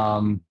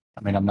 I'm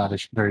not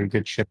a very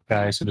good ship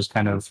guy, so just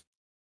kind of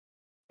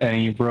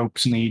any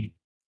ropes need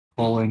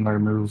pulling or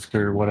moved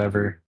or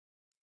whatever.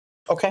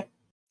 Okay.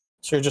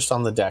 So you're just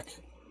on the deck.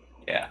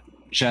 Yeah.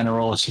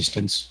 General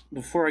assistance.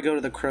 Before I go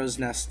to the crow's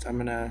nest, I'm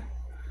going to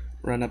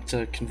run up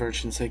to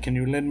Conversion and say, "Can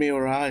you lend me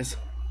your eyes?"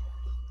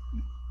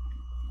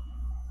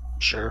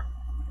 Sure.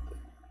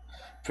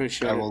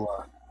 Appreciate I it.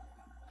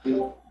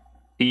 will.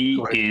 He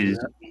Go ahead. is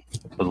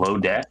below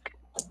deck,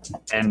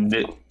 and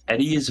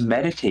Eddie is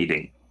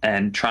meditating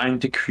and trying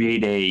to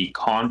create a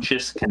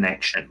conscious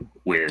connection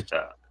with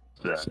the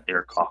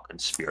Arrowknee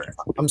spirit.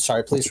 I'm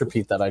sorry, please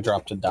repeat that. I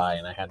dropped a die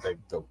and I had to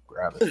go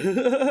grab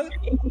it.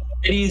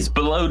 Eddie's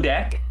below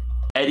deck.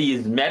 Eddie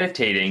is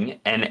meditating,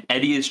 and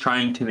Eddie is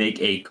trying to make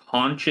a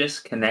conscious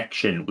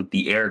connection with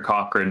the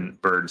Arrowknee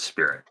bird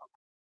spirit.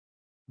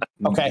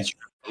 Okay. He's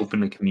trying to open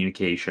the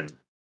communication.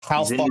 How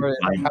He's in his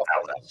mind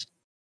palace.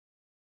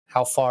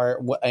 how far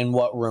in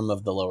what room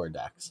of the lower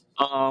decks?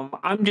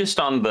 I'm just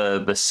on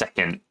the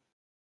second,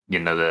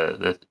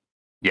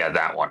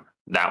 that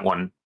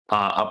one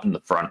up in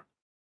the front.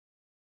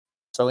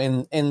 So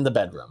in the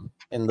bedroom,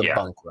 in the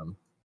bunk room.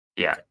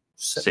 Yeah.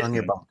 Sitting on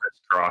your bunk.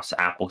 Crisscross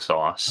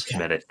applesauce, Okay.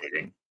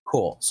 meditating.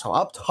 Cool. So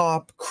up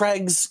top,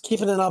 Craig's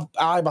keeping an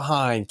eye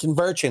behind.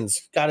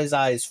 Convergence got his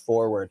eyes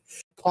forward.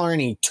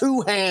 Clarny,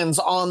 2 hands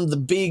on the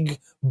big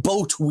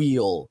boat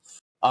wheel.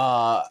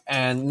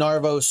 And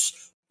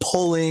Narvos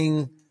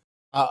pulling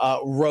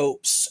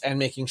ropes and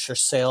making sure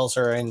sails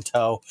are in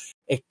tow.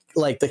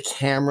 Like the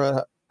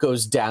camera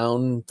goes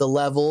down the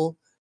level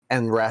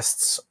and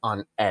rests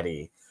on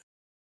Eddie.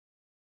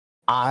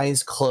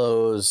 Eyes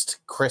closed,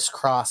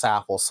 crisscross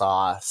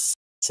applesauce,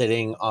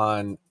 sitting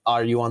on.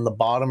 Are you on the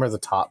bottom or the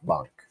top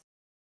bunk?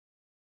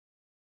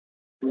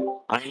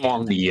 I'm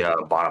on the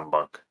bottom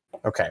bunk.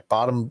 Okay,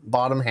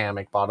 bottom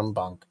hammock, bottom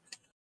bunk.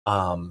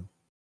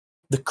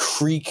 The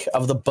creak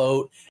of the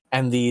boat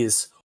and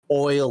these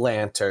oil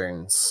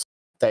lanterns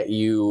that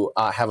you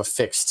have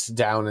affixed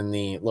down in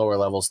the lower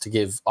levels to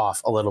give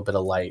off a little bit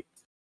of light.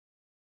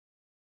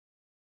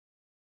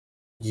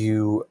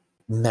 You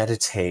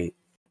meditate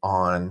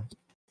on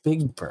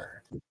Big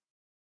Bird.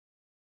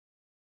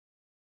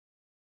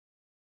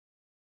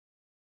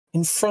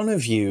 In front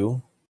of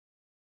you,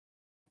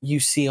 you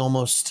see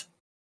almost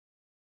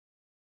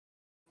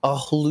a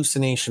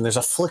hallucination. There's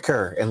a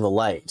flicker in the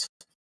light.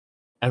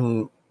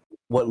 And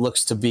what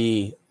looks to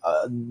be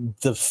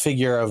the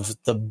figure of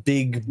the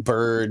Big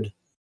Bird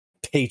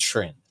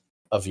patron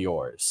of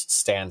yours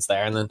stands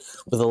there. And then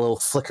with a little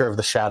flicker of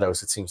the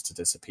shadows, it seems to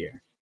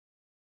disappear.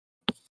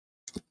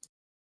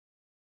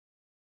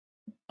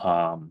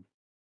 I'm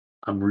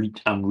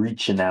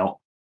reaching out.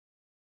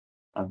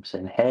 I'm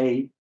saying,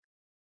 hey,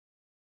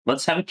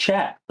 let's have a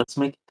chat. Let's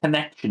make a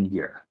connection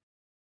here.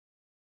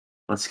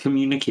 Let's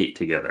communicate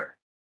together.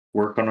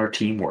 Work on our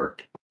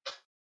teamwork.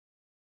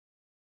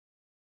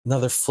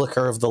 Another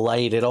flicker of the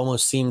light. It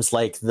almost seems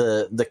like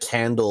the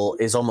candle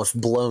is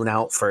almost blown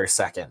out for a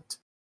second.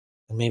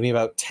 And maybe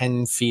about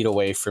 10 feet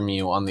away from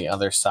you on the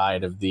other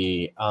side of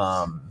the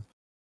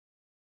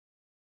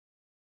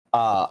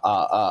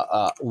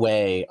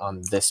way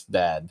on this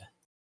bed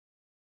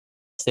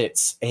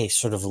sits a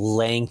sort of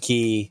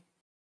lanky,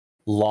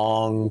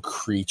 long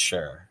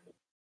creature.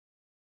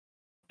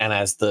 And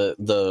as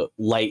the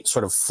light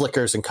sort of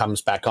flickers and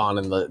comes back on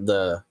and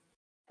the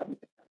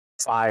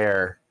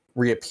fire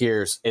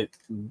reappears,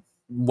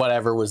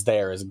 whatever was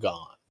there is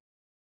gone.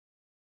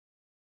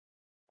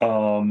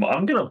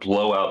 I'm gonna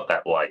blow out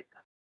that light.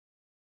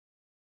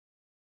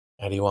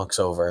 Eddie walks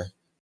over,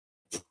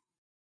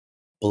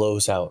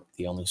 blows out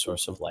the only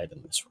source of light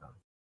in this room.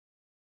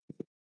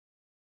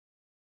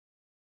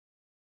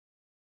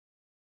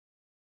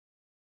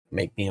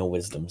 Make me a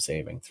wisdom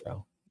saving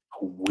throw.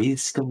 A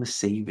wisdom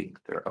saving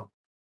throw.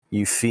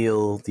 You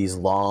feel these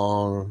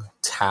long,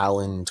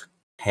 taloned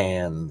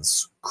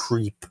hands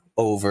creep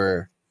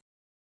over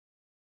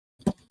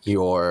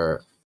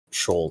your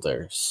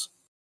shoulders.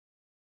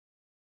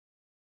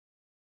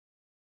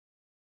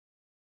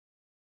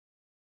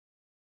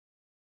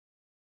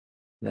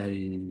 That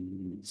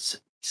is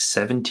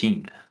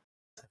 17.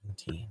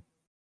 17.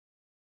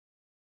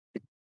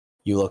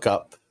 You look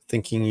up,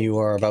 thinking you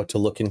are about to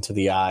look into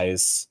the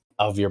eyes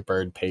of your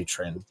bird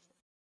patron.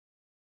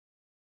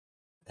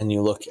 And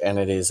you look, and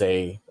it is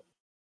a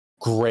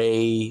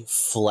gray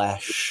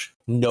flesh,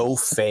 no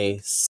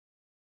face,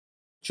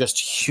 just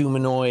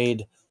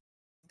humanoid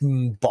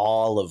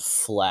ball of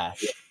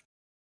flesh.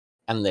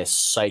 And this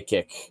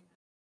psychic,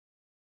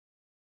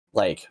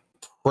 like,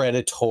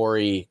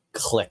 predatory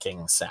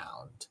clicking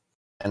sound.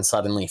 And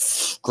suddenly,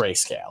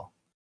 grayscale.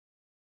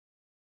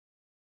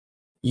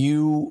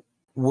 You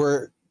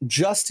were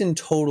just in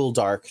total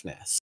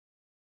darkness.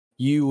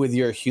 You, with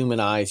your human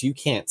eyes, you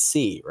can't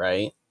see,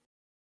 right?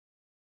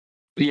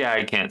 Yeah,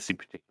 I can't see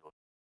particularly.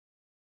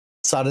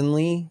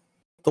 Suddenly,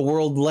 the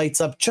world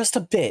lights up just a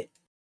bit,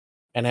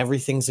 and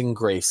everything's in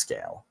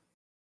grayscale.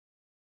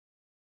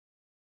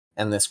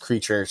 And this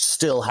creature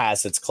still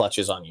has its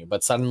clutches on you,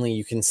 but suddenly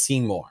you can see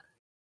more.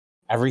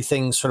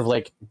 Everything's sort of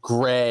like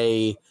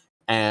gray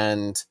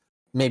and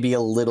maybe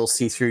a little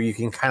see-through. You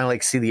can kind of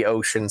like see the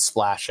ocean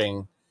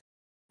splashing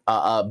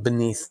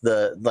beneath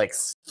the, like,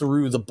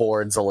 through the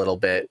boards a little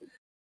bit.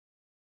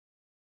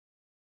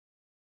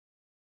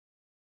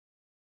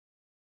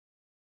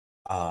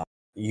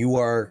 You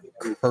are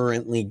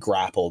currently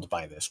grappled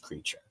by this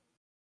creature.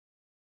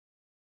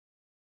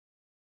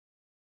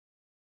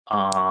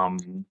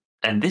 And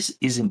this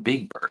isn't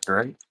Big Bird,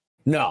 right?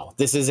 No,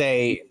 this is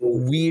a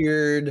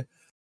weird,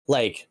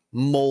 like,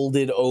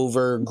 molded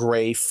over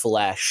gray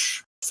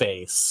flesh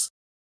face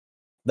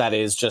that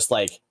is just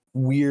like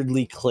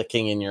weirdly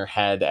clicking in your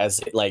head as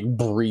it like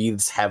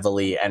breathes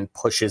heavily and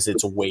pushes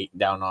its weight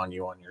down on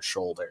you on your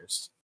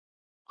shoulders.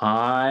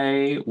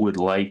 I would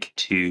like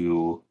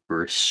to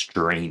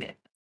restrain it,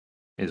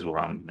 is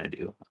what I'm going to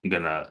do. I'm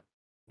going to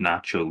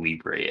Nacho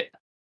Libre it.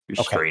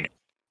 Restrain it.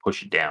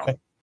 Push it down. Okay.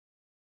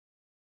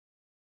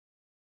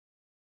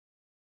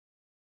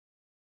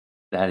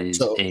 That is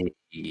so,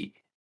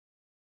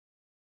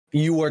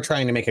 you are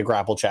trying to make a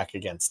grapple check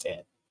against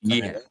it.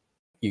 Yeah.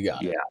 You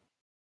got it. Yeah.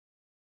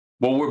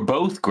 Well, we're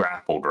both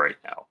grappled right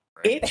now.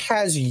 Right? It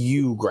has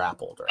you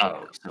grappled right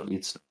now. So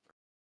it's...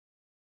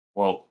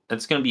 Well,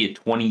 that's going to be a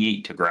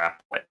 28 to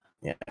grapple it.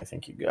 Yeah, I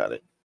think you got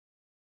it.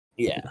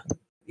 Yeah.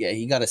 Yeah,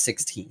 you got a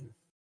 16.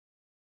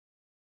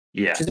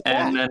 Yeah.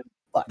 And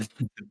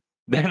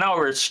then I'll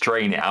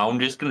restrain it. I'm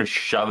just going to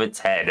shove its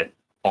head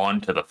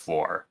onto the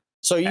floor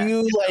So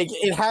you like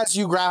it has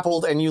you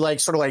grappled, and you like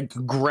sort of like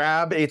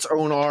grab its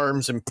own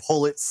arms and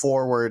pull it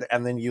forward,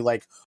 and then you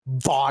like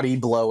body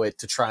blow it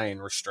to try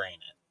and restrain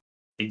it.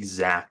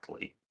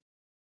 Exactly.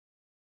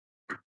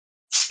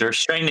 To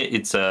restrain it,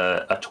 it's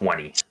a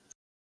 20.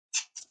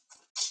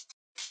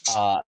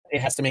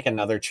 It has to make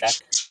another check.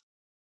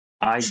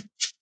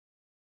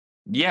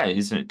 Yeah,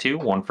 isn't it 2?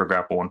 1 for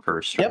grapple, 1 for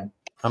restrain. Yep.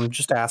 I'm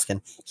just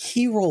asking.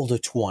 He rolled a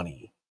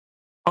 20.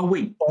 Oh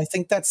wait, So I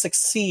think that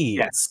succeeds.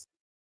 Yeah.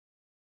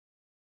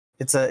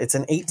 It's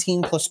an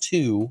 18 plus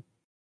 2.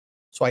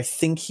 So I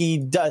think he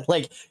does.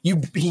 Like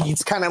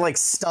he's kind of like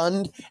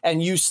stunned,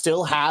 and you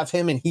still have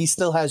him, and he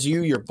still has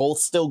you. You're both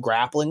still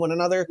grappling one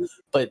another,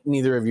 but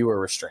neither of you are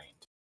restrained.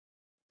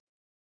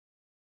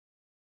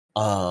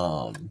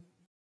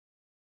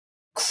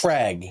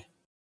 Craig,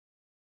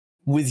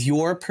 with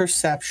your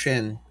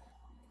perception,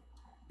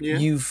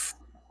 you've.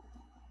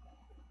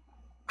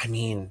 I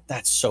mean,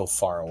 that's so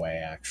far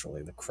away.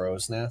 Actually, the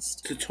crow's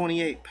nest. It's a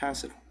 28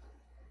 passive.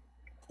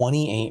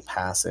 28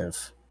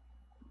 passive.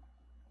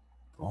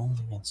 Rolling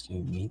against you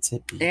meets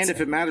it. And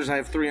if it matters, I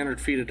have 300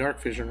 feet of dark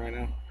vision right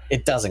now.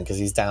 It doesn't because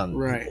he's down.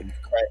 Right.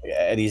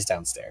 Eddie's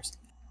downstairs.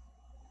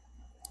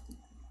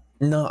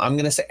 No, I'm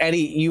gonna say Eddie.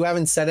 You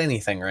haven't said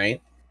anything,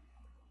 right?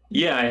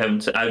 Yeah, I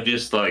haven't. I've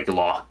just like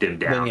locked him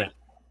down.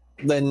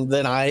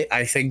 Then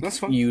I think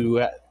you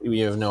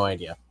have no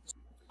idea.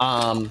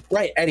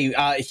 Right, Eddie.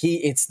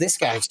 It's this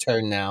guy's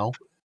turn now.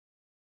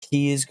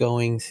 He is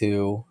going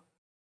to.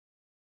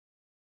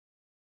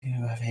 You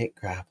have 8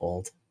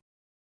 grappled.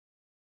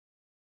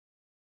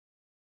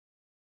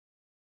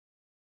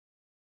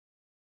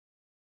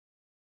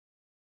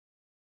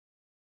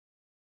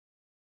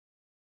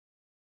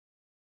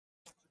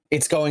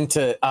 It's going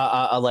to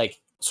like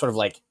sort of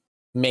like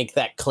make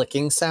that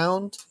clicking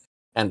sound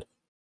and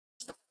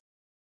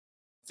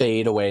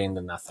fade away into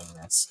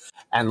nothingness,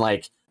 and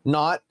like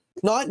not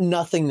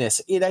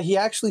nothingness. He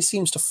actually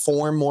seems to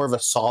form more of a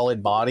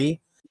solid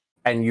body,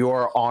 and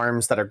your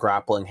arms that are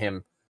grappling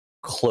him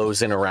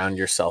close in around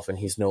yourself, and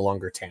he's no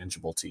longer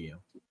tangible to you.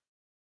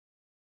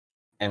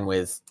 And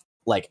with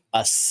like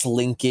a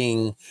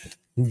slinking,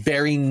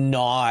 very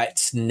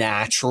not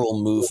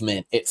natural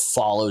movement, it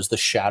follows the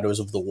shadows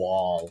of the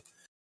wall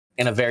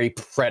in a very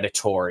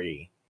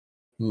predatory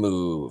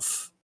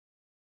move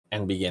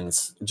and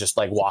begins just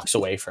like walks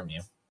away from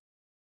you.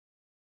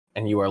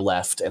 And you are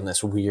left in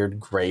this weird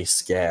gray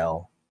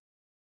scale,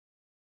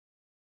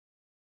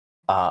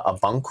 a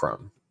bunk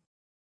room.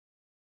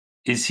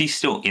 Is he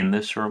still in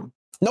this room?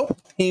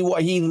 Nope. He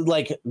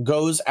like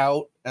goes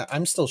out.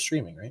 I'm still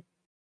streaming, right?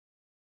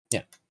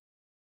 Yeah.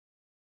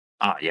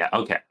 Yeah.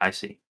 Okay, I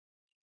see.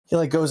 He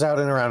like goes out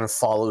and around and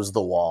follows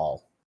the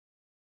wall.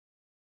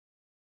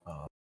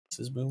 What's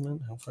his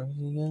movement? How far does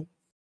he get?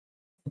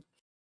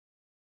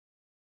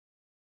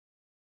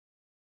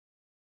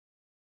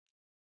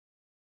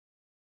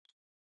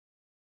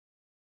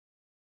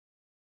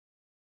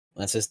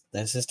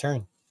 That's his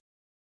turn.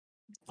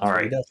 All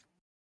right.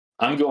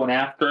 I'm going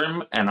after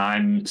him, and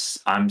I'm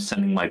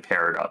sending my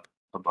parrot up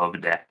above the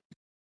deck.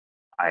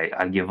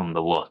 I give him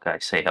the look. I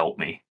say, "Help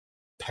me."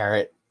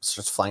 Parrot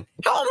starts flying.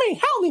 Help me!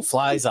 Help me!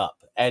 Flies up.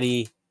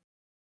 Eddie.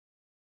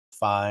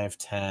 5,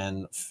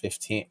 10,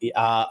 15.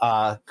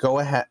 Go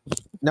ahead.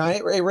 No,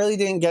 it really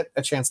didn't get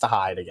a chance to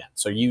hide again.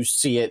 So you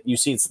see it. You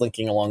see it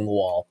slinking along the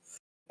wall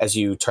as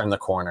you turn the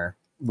corner.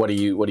 What do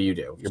you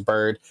do? Your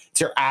bird. It's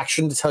your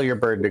action to tell your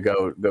bird to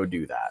go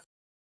do that.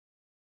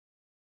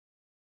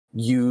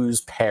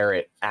 Use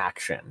parrot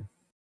action.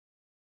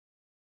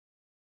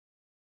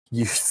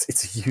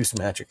 It's a use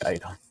magic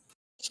item.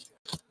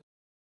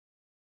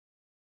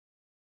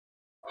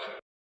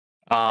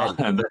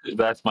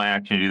 That's my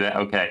action to do that.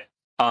 Okay.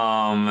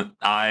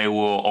 I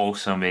will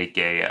also make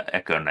a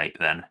Echo Knight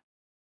then.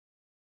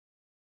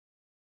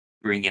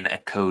 Bring in a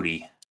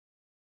Cody.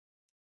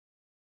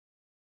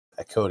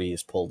 A Cody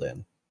is pulled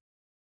in.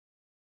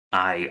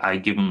 I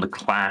give him the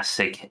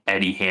classic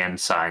Eddie hand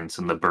signs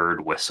and the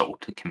bird whistle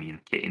to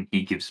communicate, and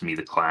he gives me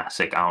the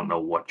classic, I don't know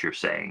what you're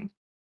saying.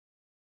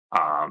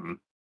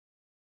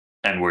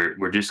 And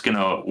we're just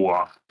gonna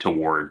walk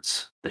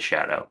towards the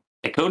shadow.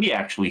 And Cody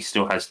actually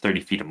still has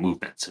 30 feet of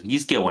movement, so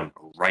he's going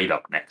right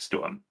up next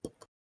to him.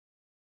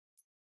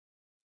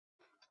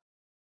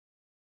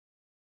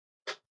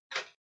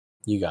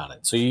 You got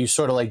it. So you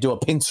sort of like do a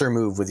pincer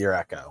move with your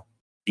Echo.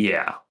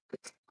 Yeah.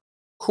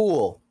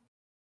 Cool.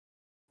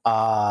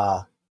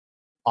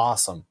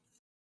 Awesome.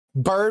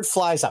 Bird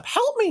flies up.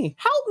 Help me!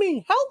 Help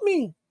me! Help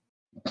me!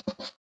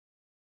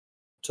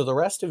 To the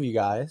rest of you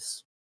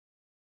guys,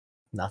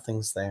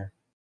 nothing's there.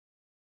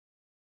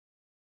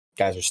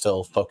 Guys are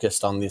still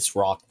focused on this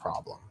rock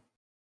problem.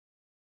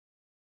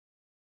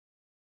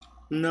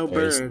 No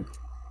bird.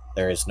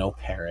 There is no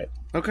parrot.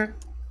 Okay.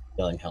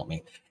 Yelling, help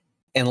me.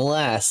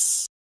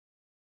 Unless,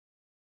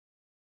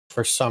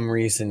 for some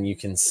reason, you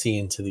can see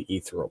into the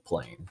ethereal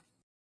plane.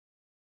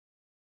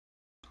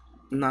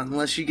 Not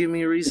unless you give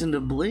me a reason to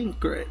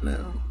blink right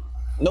now.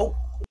 Nope.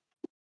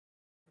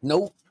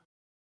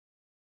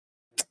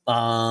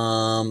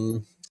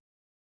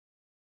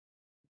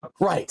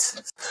 Right.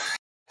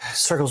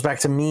 Circles back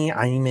to me.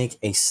 I make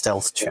a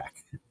stealth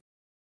check.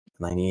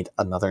 And I need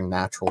another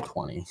natural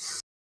 20.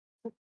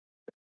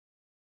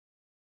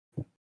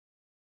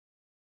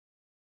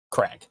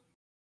 Craig.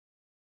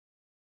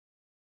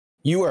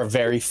 You are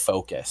very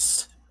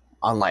focused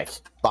on like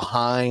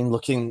behind,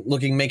 looking,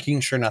 making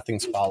sure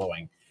nothing's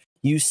following.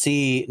 You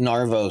see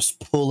Narvos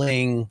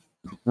pulling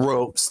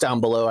ropes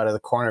down below out of the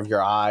corner of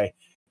your eye.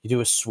 You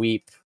do a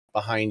sweep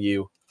behind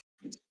you,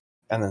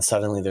 and then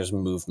suddenly there's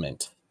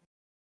movement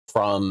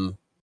from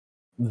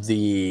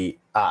the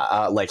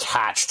like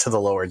hatch to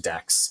the lower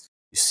decks.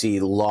 You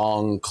see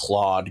long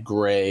clawed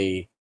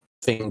gray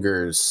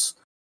fingers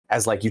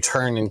as like you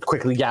turn and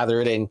quickly gather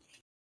it in.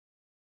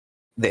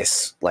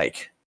 This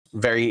like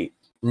very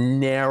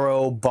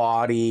narrow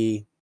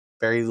body,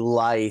 very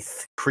lithe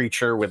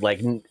creature with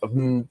like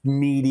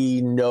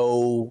meaty,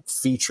 no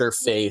feature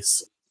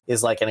face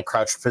is like in a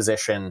crouched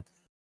position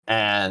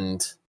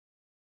and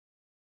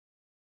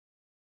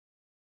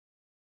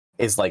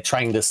is like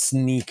trying to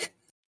sneak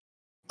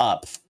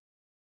up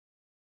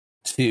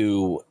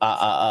to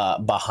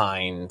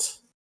behind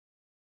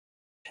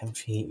 10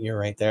 feet. You're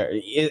right there.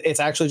 It's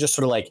actually just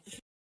sort of like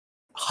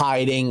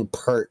hiding,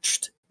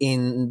 perched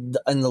in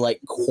the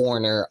like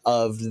corner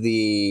of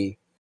the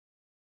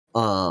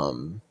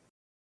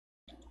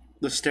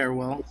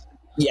stairwell.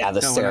 Yeah,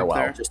 the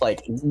stairwell. Just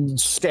like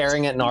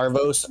staring at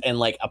Narvos and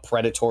like a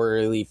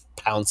predatorily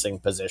pouncing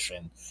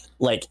position.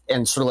 Like,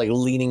 and sort of like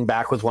leaning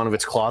back with one of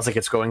its claws, like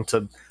it's going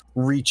to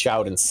reach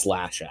out and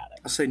slash at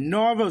it. I say,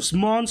 Narvos,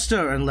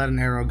 monster, and let an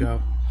arrow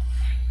go.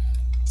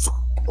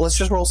 Let's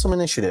just roll some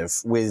initiative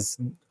with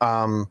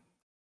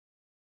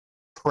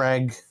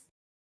Craig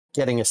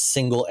getting a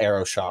single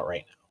arrow shot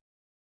right now.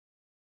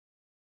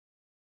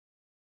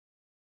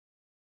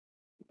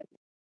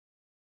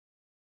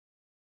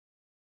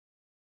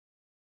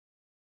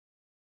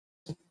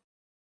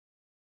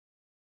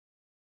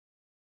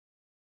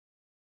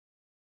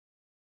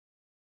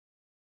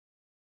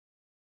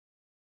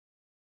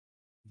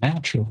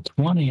 Natural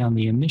 20 on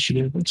the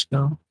initiative. Let's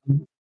go.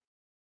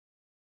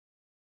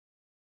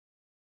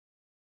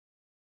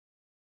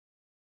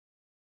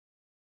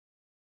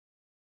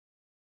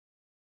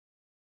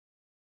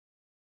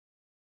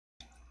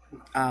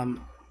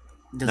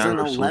 Does an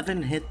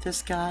 11 hit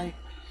this guy?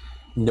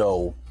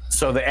 No.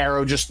 So the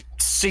arrow just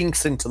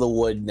sinks into the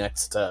wood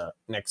next to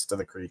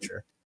the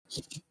creature.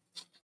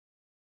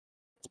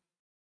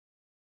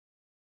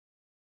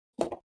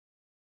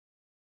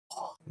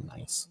 Oh,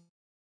 nice.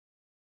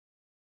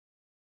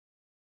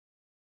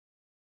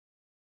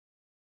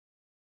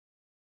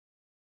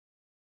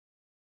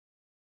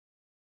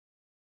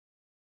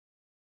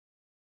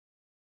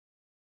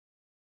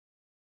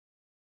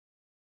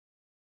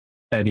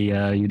 Eddie,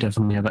 you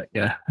definitely have a,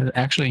 yeah.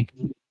 Actually,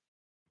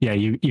 yeah,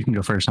 you can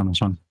go first on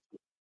this one.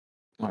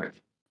 All right.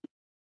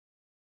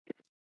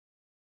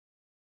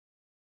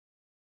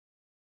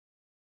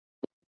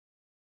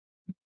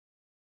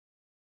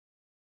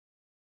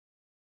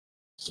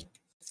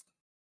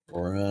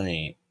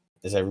 Right.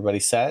 Is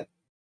everybody set?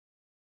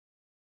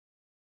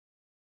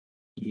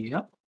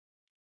 Yep.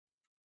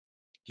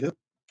 Yep.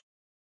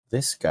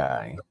 This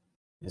guy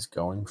is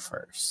going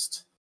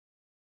first.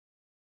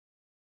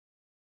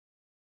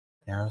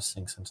 Arrow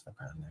sinks into the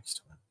ground next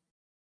to him.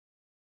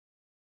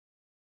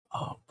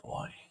 Oh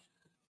boy.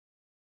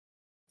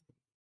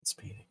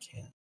 Speed it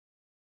can't.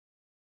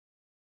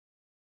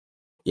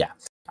 Yeah.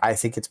 I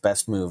think its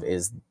best move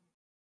is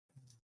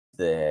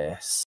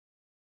this.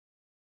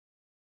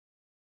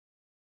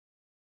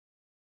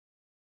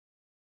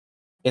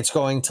 It's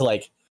going to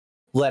like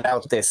let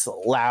out this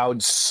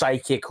loud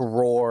psychic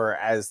roar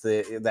as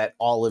that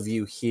all of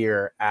you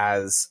hear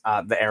as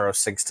the arrow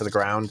sinks to the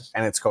ground,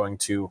 and it's going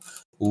to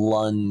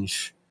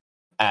lunge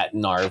at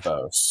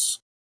Narvos.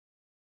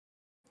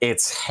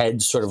 Its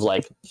head sort of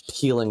like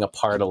peeling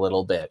apart a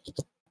little bit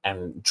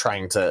and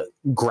trying to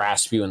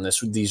grasp you in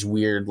these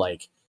weird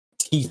like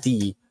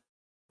teethy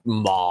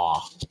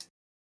maw.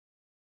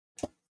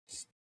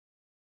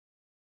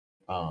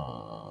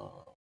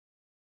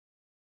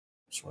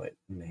 That's what it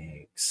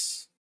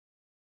makes.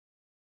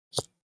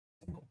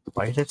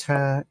 Bite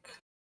attack.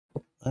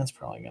 That's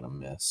probably gonna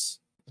miss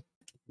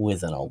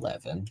with an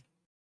 11.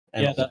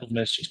 And Yeah, that'll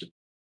miss just a bit.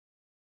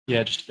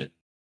 Yeah, just a bit.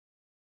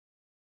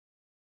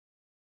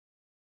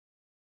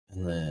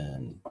 And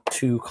then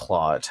 2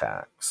 claw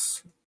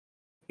attacks.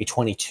 A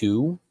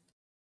 22.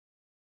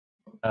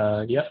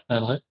 Yeah,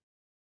 that'll hit.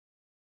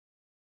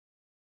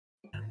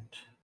 And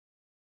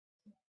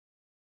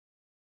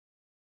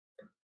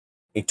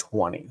a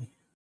 20.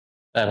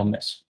 That'll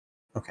miss.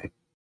 Okay.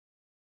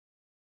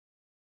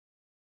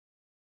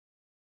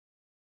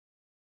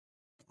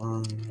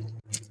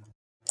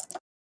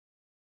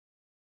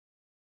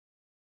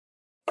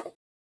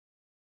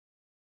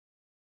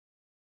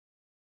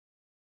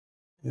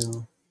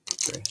 Two,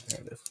 three, there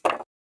it is.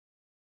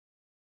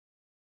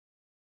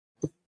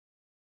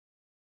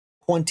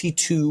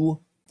 22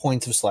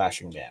 points of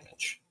slashing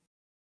damage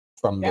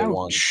from the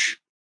one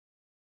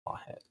claw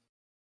hit.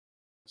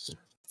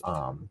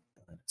 And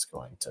it's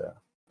going to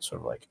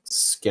sort of like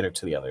skitter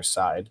to the other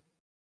side.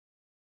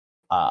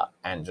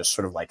 And just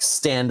sort of like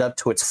stand up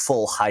to its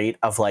full height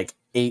of like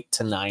 8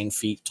 to 9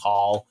 feet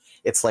tall.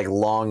 It's like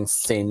long,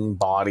 thin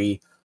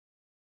body,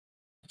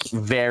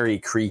 very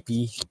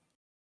creepy.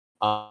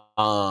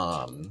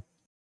 And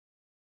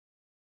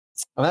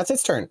that's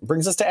its turn.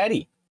 Brings us to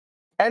Eddie.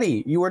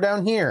 Eddie, you were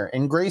down here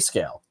in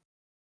Grayscale.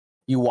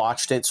 You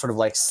watched it sort of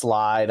like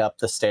slide up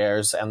the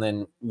stairs and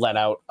then let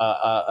out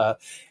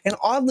an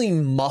oddly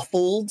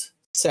muffled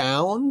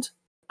sound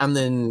and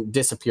then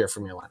disappear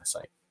from your line of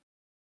sight.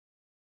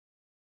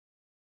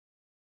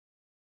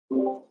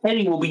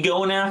 Eddie will be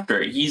going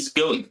after it.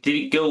 Did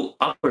it go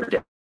up or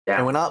down?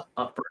 It went up.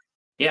 Up.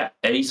 Yeah,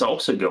 Eddie's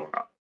also going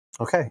up.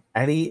 Okay,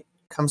 Eddie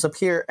comes up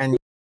here and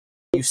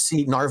you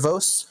see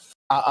Narvos,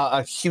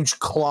 a huge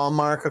claw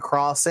mark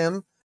across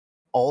him.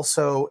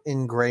 Also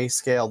in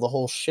Grayscale. The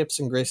whole ship's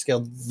in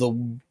Grayscale.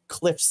 The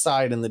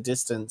cliffside in the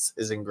distance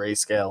is in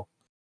Grayscale.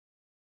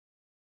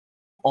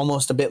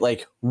 Almost a bit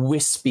like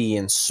wispy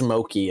and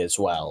smoky as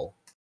well,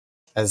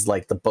 as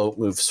like the boat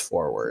moves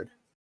forward.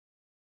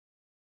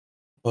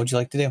 What would you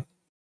like to do?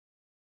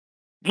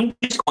 I'm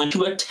just going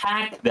to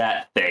attack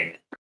that thing.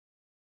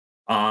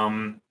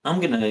 I'm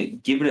gonna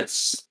give it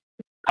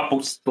a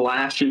couple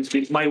slashes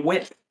with my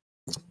whip.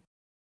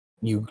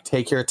 You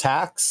take your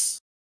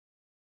attacks.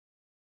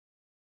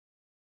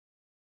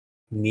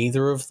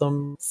 Neither of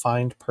them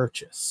find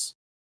purchase.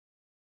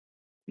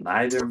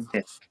 Neither of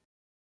them.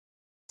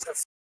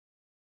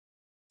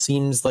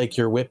 Seems like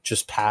your whip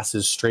just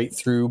passes straight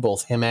through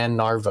both him and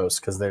Narvos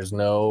because there's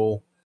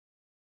no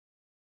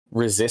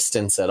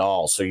resistance at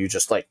all. So you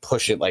just like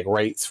push it like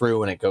right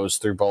through and it goes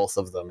through both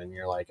of them and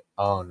you're like,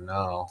 oh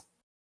no.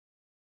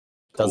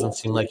 Doesn't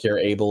seem like you're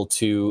able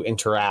to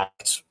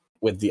interact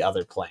with the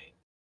other plane.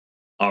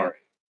 All right.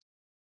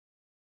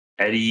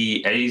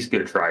 Eddie's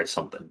gonna try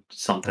something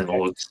a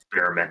little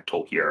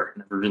experimental here.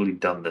 Never really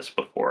done this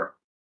before.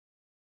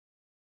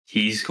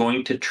 He's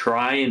going to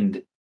try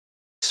and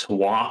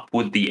swap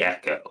with the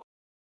Echo,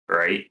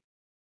 right?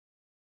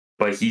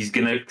 But he's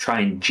gonna try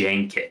and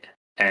jank it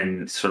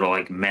and sort of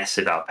like mess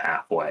it up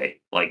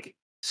halfway, like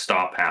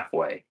stop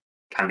halfway,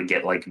 kind of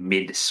get like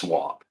mid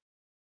swap.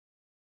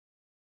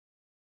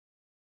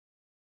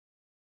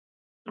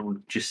 And we'll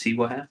just see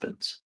what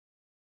happens.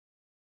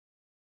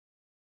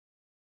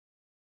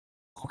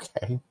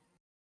 Okay.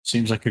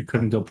 Seems like it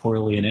couldn't go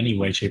poorly in any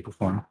way, shape, or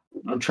form.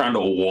 I'm trying to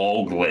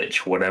wall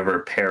glitch whatever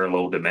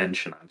parallel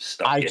dimension I'm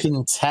stuck in. I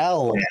can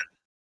tell. Yeah.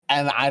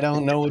 And I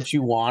don't know what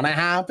you want to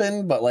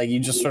happen, but like you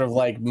just sort of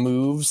like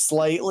move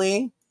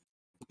slightly.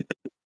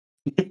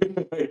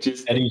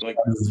 Just Eddie's like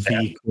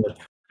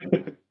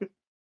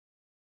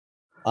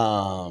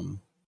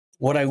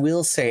what I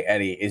will say,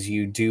 Eddie, is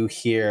you do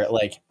hear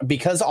like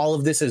because all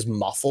of this is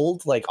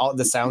muffled, like all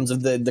the sounds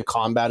of the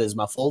combat is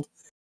muffled.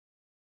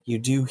 You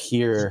do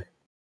hear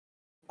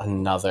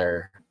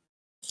another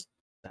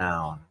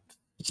sound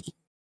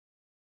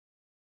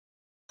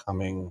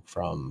coming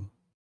from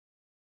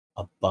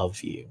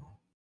above you.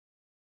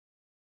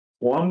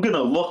 Well, I'm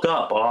gonna look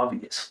up,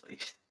 obviously.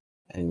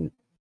 And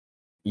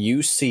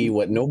you see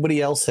what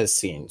nobody else has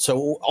seen.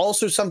 So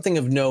also something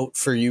of note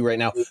for you right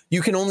now,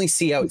 you can only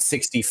see out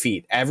 60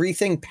 feet.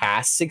 Everything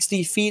past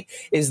 60 feet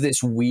is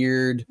this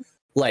weird,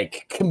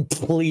 like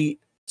complete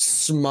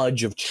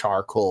smudge of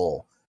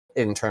charcoal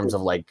in terms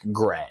of like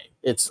gray.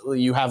 It's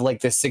you have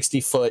like this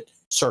 60-foot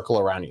circle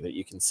around you that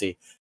you can see.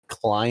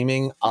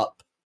 Climbing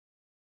up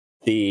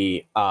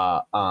the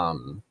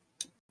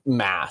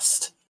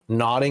mast,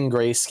 not in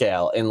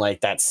Grayscale, in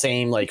like that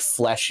same like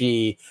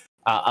fleshy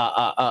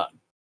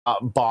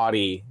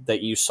body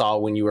that you saw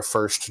when you were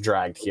first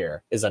dragged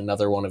here, is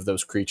another one of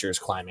those creatures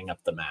climbing up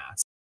the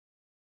mast.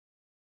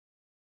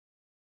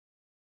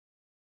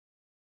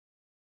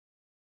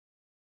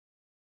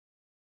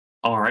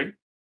 All right.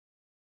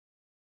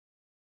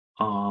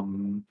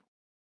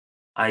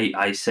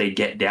 I say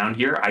get down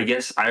here. I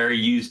guess I already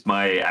used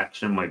my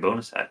action, my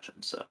bonus action,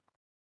 so.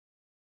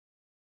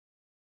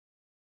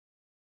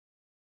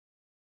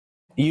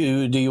 Do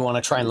you want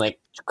to try and like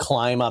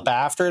climb up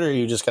after it, or are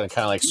you just gonna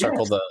kind of like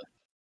circle the?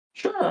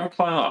 Sure, I'll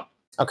climb up.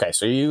 Okay,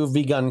 so you've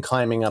begun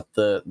climbing up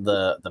the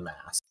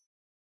mast.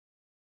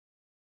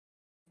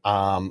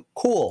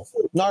 Cool.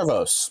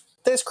 Narvos,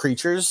 this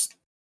creature's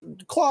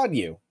clawed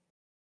you.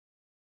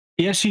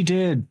 Yes, he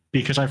did,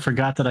 because I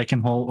forgot that I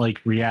can hold like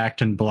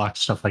react and block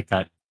stuff like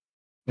that.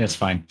 That's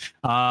fine.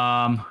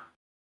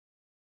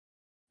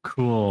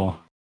 Cool.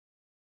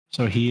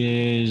 So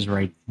he is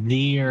right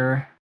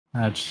there.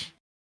 That's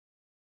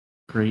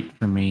great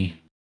for me.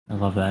 I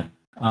love that.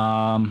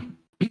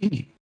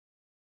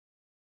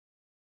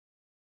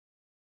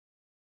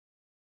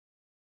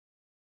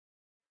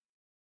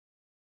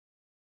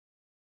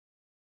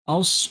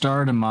 I'll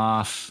start him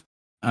off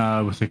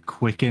with a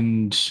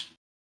quickened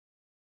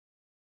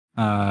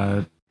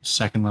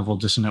second level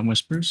dissonant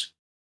whispers.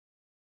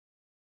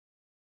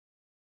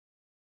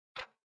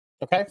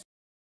 Okay.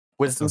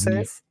 Wisdom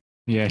save?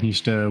 Yeah, he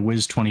used to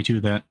whiz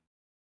 22 that.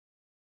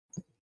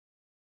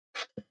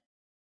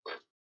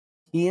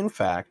 He, in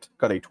fact,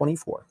 got a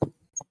 24.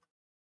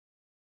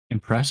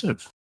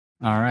 Impressive.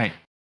 All right.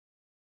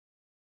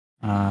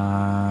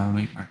 Let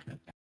me mark that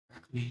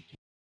correctly.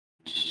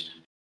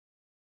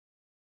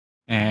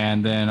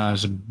 And then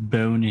as a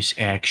bonus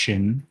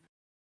action,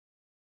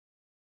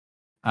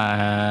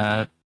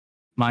 Mind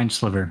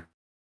Sliver.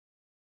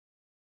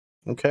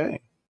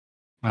 Okay.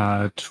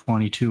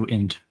 22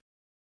 int.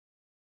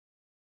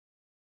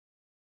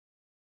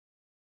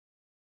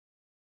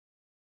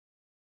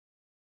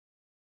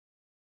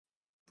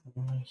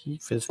 He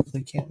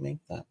physically can't make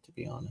that, to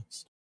be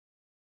honest.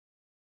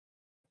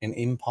 An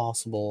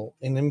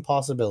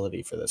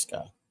impossibility for this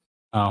guy.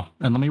 Oh,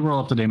 and let me roll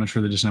up the damage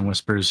for the Dissonant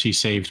Whispers. He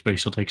saved, but he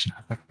still takes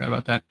enough. I forgot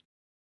about that.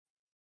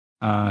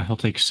 He'll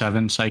take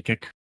 7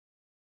 psychic.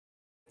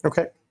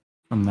 Okay.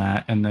 From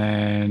that. And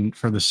then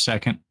for the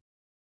second,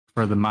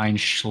 for the Mind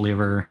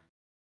Sliver,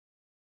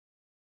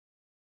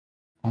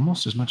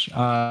 almost as much,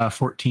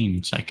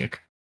 14 psychic.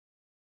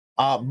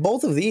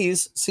 Both of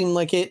these seem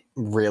like it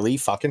really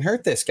fucking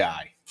hurt this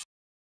guy.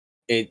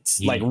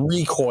 It's like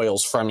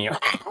recoils from you.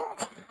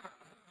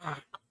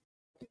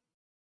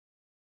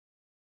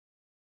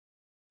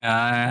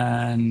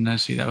 And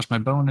let's see, that was my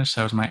bonus.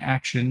 That was my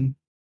action.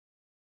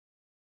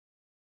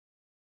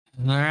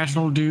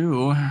 That'll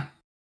do.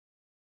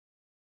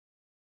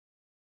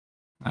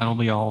 That'll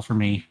be all for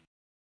me.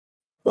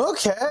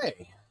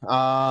 Okay.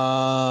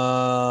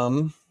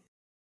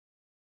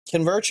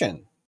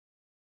 Conversion.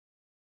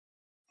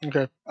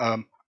 Okay.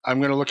 I'm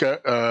going to look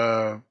at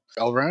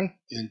Elran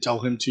and tell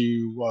him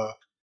to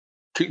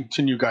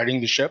continue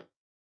guiding the ship.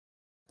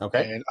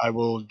 Okay. And I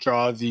will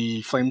draw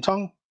the flame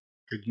tongue,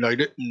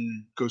 ignite it,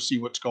 and go see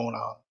what's going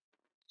on.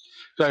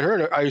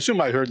 So I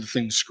assume I heard the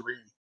thing scream.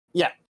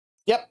 Yeah.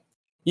 Yep.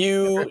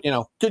 You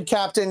know, good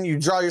captain. You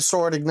draw your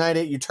sword, ignite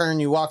it. You turn.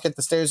 You walk up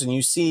the stairs, and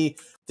you see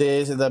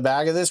the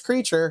bag of this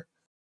creature,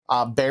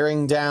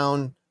 bearing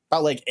down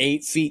about like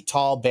 8 feet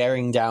tall,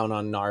 bearing down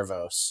on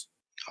Narvos.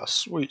 Oh,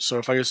 sweet. So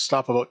if I just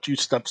stop about 2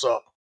 steps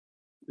up,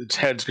 its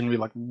head's going to be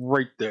like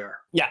right there.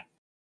 Yeah.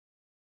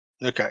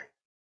 Okay.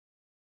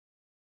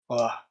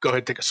 Go ahead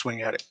and take a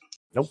swing at it.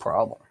 No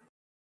problem.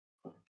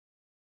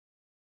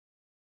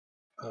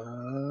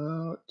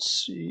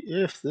 Let's see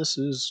if this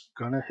is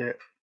going to hit.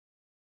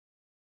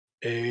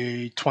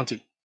 A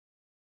 20.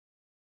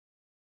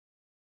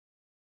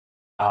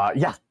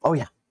 Yeah. Oh,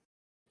 yeah.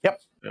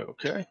 Yep.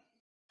 Okay.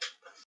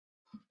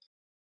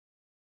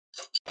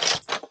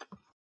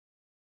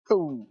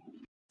 Oh.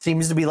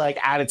 Seems to be like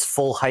at its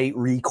full height,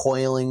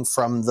 recoiling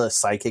from the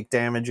psychic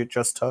damage it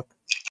just took.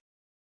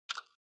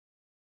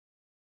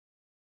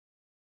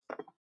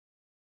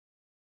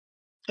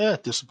 Yeah,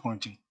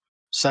 disappointing.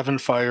 7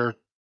 fire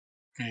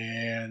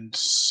and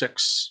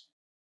 6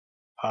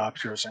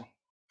 piercing.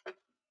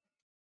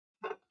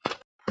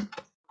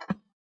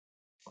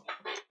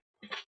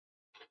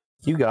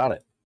 You got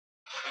it.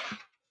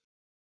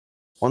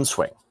 1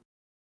 swing.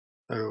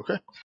 Okay.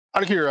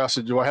 Out of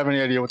curiosity, do I have any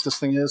idea what this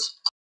thing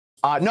is?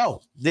 No,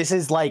 this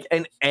is like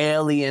an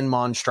alien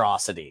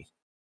monstrosity.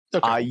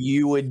 Okay.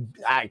 You would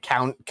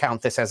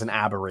count this as an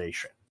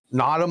aberration.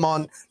 Not a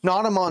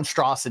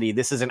monstrosity.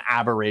 This is an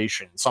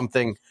aberration.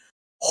 Something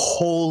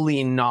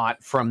wholly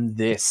not from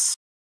this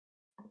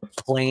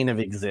plane of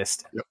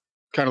existence. Yep.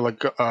 Kind of like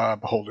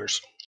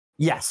beholders.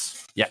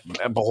 Yes. Yeah.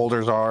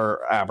 Beholders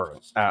are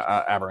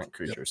aberrant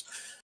creatures.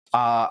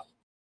 Yeah.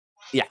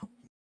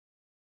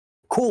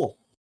 Cool.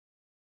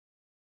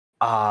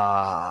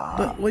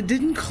 But what,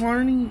 didn't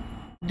Clarny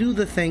do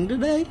the thing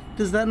today?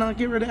 Does that not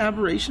get rid of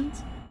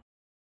aberrations?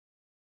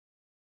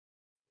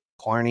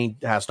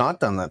 Clarny has not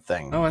done that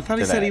thing. Oh, I thought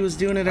he said he was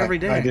doing it every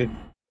day. I did.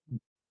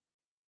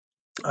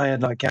 I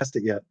had not cast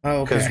it yet.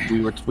 Oh, okay.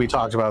 Because we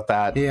talked about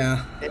that.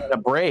 Yeah. In a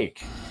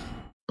break.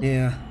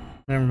 Yeah.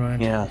 Never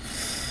mind. Yeah.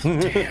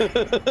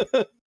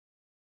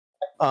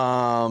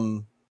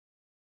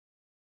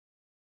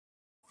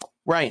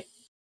 Right.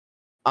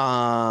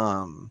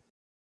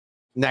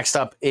 Next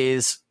up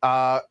is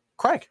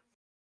Craig.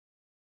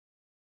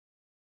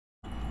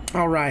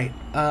 All right.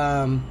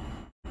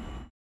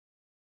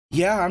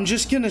 Yeah, I'm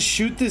just gonna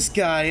shoot this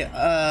guy.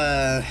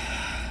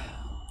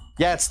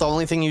 Yeah, it's the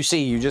only thing you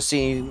see. You just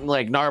see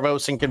like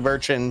Narvos and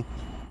Conversion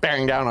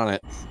bearing down on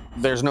it.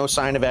 There's no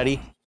sign of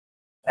Eddie.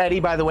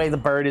 Eddie, by the way, the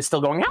bird is still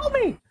going, help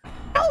me!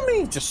 Help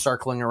me! Just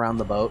circling around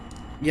the boat.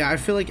 Yeah, I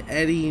feel like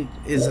Eddie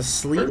is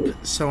asleep,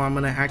 so I'm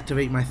gonna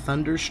activate my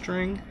thunder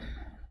string.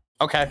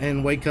 Okay.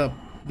 And wake up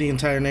the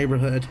entire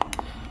neighborhood.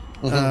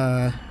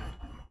 Mm-hmm.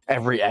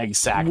 Every egg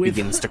sack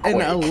begins to quake.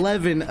 An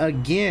 11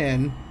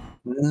 again.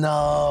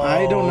 No.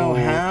 I don't know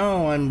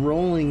how I'm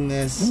rolling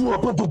this.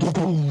 Every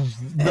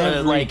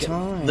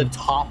time. The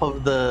top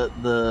of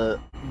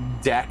the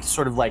deck,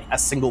 sort of like a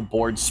single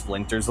board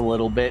splinters a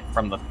little bit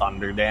from the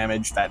thunder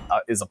damage that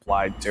is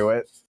applied to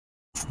it.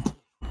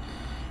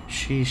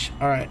 Sheesh.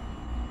 All right.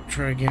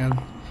 Try again.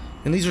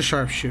 And these are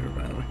sharpshooter,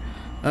 by the way.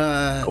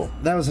 Cool.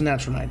 That was a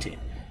natural 19.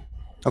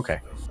 Okay.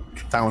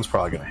 That one's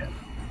probably going to hit.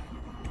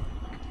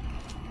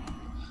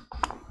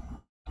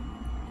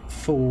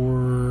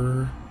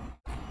 For...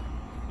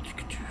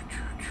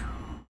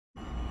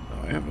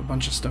 Oh, yeah. have a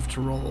bunch of stuff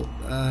to roll.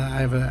 I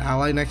have an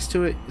ally next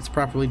to it. It's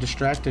properly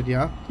distracted,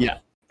 yeah? Yeah,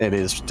 it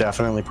is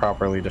definitely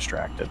properly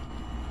distracted.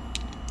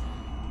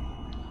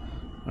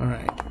 All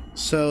right.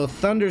 So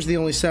Thunder's the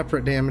only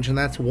separate damage, and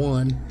that's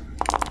 1.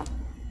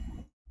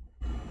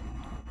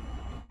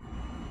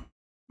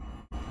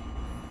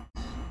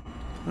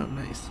 Oh,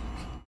 nice.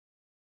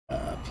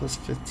 Plus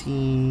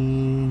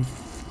 15,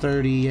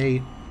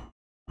 38.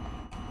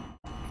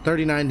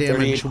 39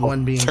 damage,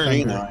 1 being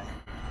 39. thunder.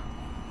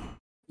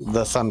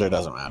 The thunder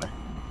doesn't matter.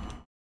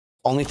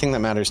 Only thing that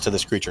matters to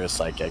this creature is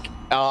psychic.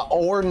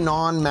 Or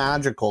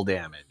non-magical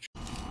damage.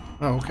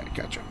 Oh, okay,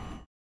 gotcha.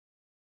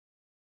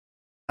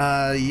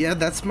 Yeah,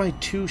 that's my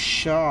 2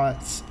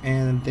 shots,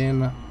 and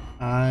then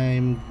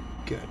I'm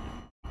good.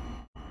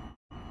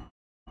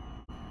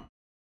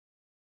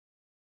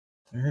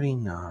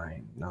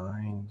 39,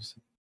 9,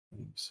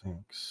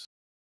 6.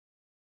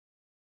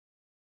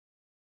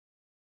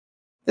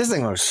 This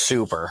thing looks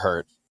super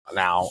hurt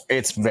now.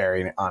 It's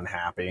very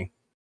unhappy.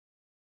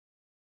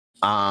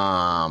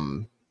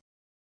 That's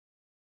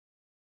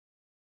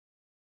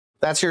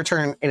your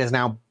turn. It is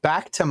now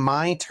back to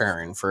my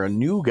turn for a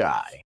new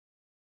guy.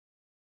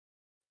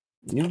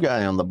 New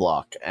guy on the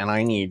block. And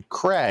I need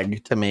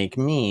Craig to make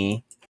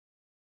me...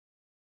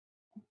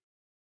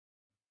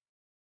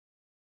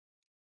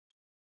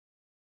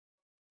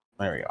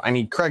 There we go. I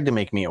need Craig to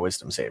make me a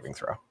wisdom saving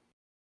throw.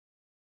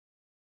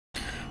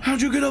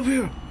 How'd you get up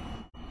here?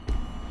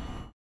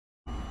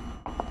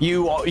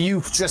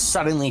 You just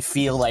suddenly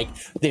feel like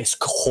this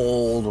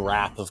cold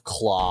wrap of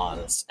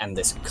claws and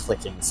this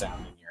clicking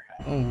sound in your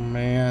head. Oh,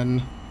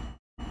 man.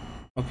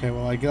 Okay,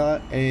 well, I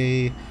got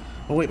a...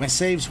 Oh, wait, my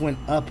saves went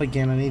up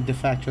again. I need to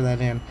factor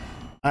that in.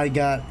 I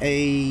got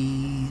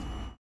a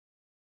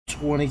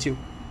 22.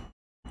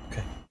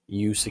 Okay.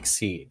 You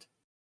succeed.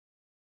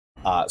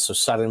 So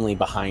suddenly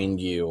behind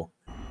you,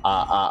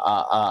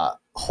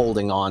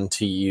 holding on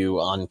to you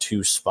on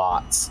 2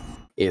 spots,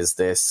 is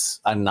this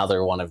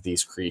another one of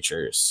these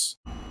creatures.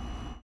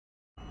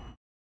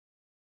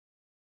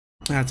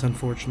 That's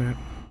unfortunate.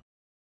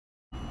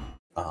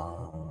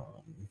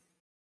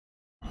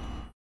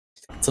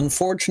 It's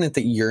unfortunate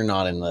that you're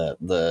not in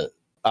the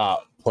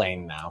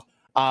plane now.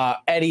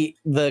 Eddie,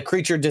 the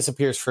creature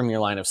disappears from your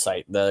line of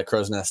sight. The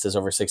crow's nest is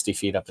over 60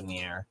 feet up in the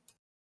air.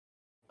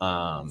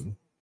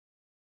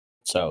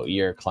 So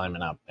you're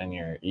climbing up and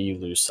you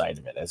lose sight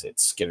of it as it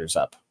skitters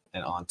up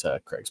and onto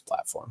Craig's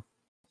platform.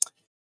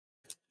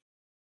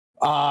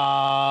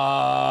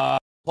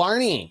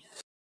 Barney.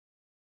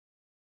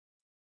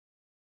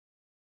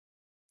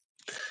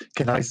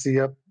 Can I see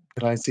up?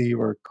 Can I see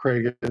where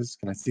Craig is?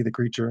 Can I see the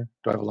creature?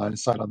 Do I have a line of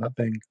sight on that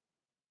thing?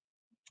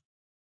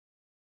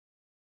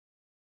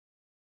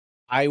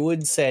 I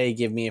would say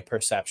give me a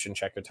perception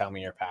check or tell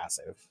me you're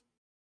passive.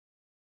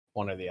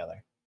 One or the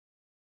other.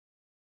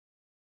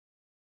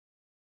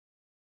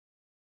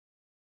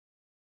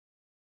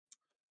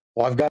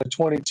 Well, I've got a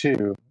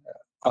 22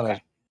 on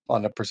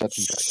a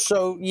perception check.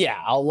 So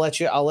yeah, I'll let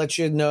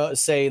you know.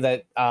 Say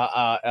that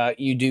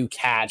you do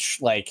catch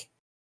like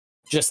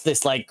just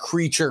this like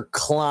creature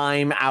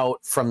climb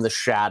out from the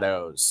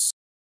shadows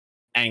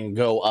and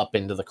go up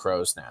into the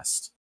crow's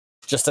nest,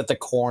 just at the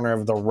corner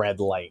of the red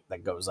light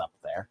that goes up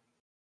there.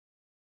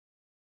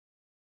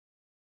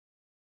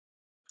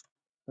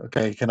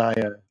 Okay, can I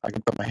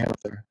can put my hand up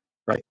there,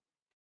 right?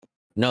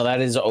 No, that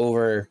is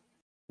over.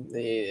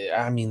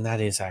 I mean,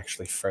 that is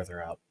actually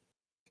further up.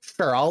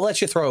 Sure, I'll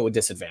let you throw it with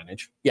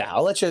disadvantage. Yeah,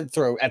 I'll let you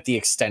throw at the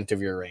extent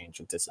of your range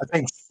with I disadvantage.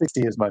 think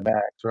 60 is my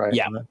max, right?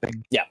 Yeah. On that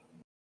thing. Yeah.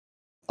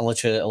 I'll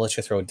let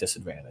you throw a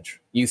disadvantage.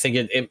 You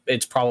think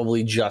it's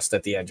probably just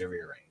at the edge of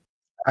your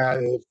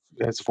range.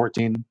 It's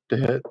 14 to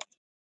hit.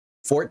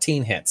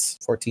 14 hits.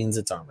 14's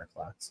its armor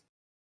class.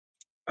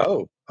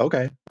 Oh,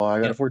 okay. Well, I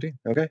got a 14.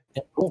 Okay,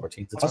 Yeah, cool.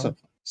 14's its awesome. armor.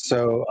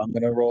 So I'm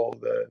gonna roll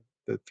the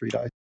 3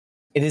 dice.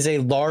 It is a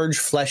large,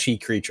 fleshy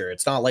creature.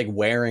 It's not like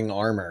wearing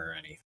armor or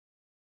anything.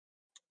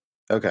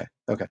 Okay.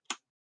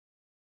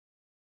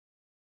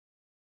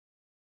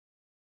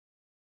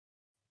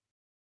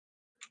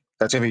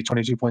 That's gonna be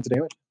 22 points of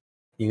damage.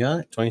 You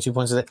got it. 22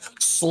 points of damage.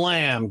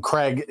 Slam,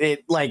 Craig.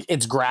 It like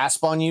its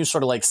grasp on you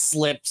sort of like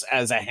slips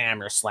as a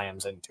hammer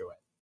slams into it.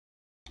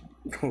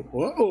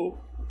 Whoa.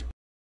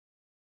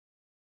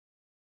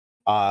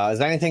 Is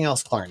there anything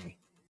else, Clarny?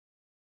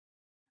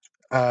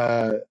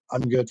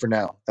 I'm good for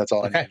now. That's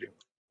all I need to do.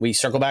 We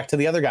circle back to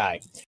the other guy.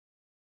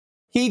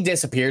 He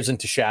disappears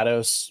into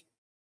shadows.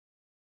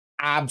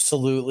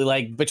 Absolutely,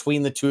 like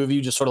between the two of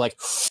you, just sort of like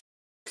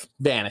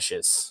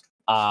vanishes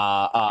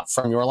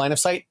from your line of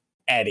sight.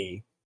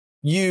 Eddie,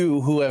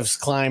 you who have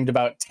climbed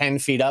about 10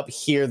 feet up,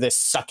 hear this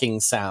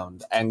sucking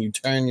sound, and you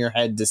turn your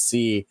head to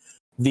see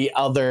the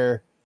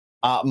other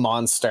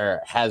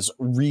monster has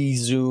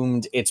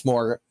resumed its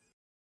more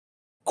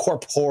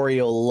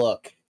corporeal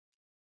look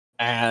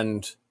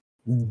and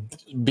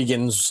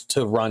begins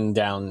to run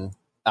down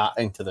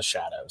into the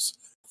shadows.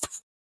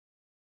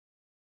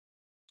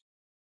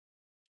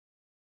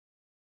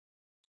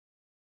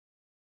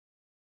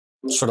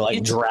 Sort of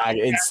like drag.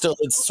 It's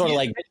sort of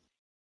like.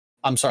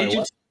 I'm sorry.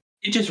 What?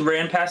 It just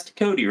ran past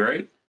Cody,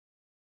 right?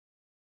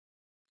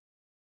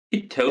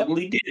 It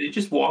totally did. It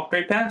just walked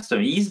right past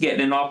him. He's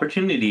getting an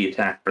opportunity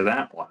attack for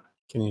that one.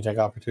 Can you take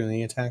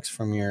opportunity attacks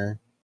from your...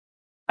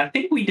 I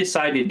think we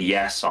decided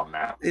yes on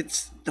that.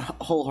 It's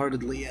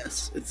wholeheartedly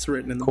yes. It's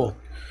written in the Cool.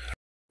 book.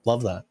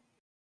 Love that.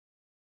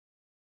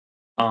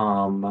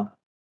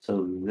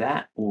 So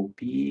that will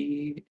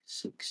be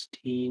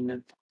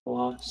 16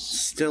 plus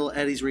Still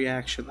Eddie's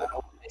reaction,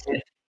 though.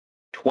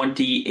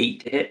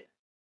 28 to hit.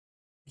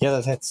 Yeah,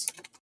 that hits.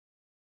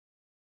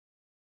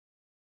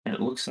 And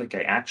it looks like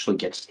I actually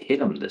get to hit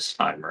him this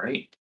time,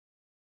 right?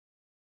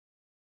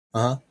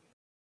 Uh-huh.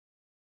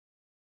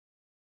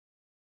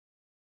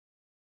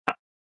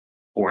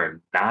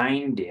 For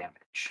 9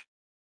 damage.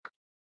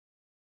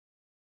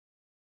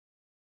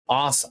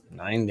 Awesome.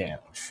 9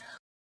 damage.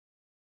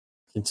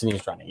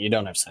 Continues running. You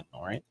don't have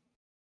Sentinel, right?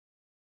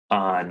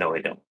 No, I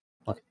don't.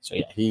 Okay, so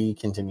yeah, he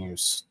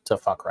continues to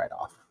fuck right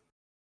off.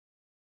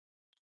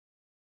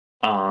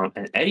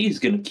 And Eddie's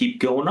gonna keep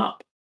going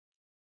up.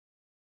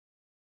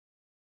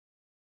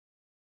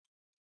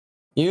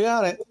 You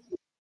got it.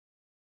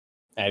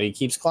 Eddie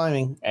keeps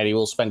climbing. Eddie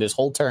will spend his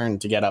whole turn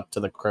to get up to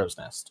the crow's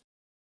nest.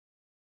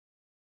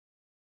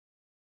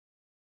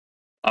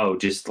 Oh,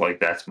 just like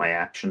that's my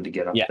action to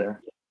get up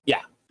there?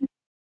 Yeah.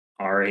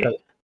 All right.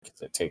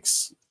 Because it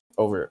takes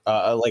over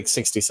like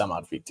 60 some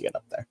odd feet to get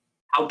up there.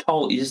 How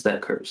tall is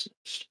that crow's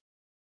nest?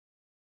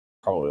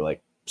 Probably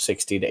like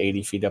 60 to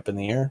 80 feet up in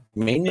the air.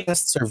 Main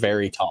nests are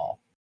very tall.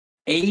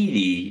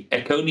 80?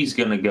 Cody's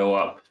gonna go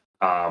up.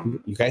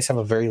 You guys have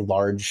a very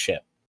large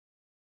ship.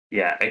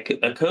 Yeah,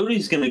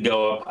 Cody's going to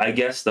go up, I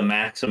guess the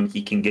maximum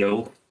he can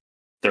go,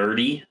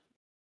 30,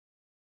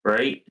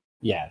 right?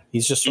 Yeah,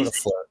 he's just sort of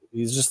floating.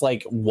 He's just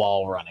like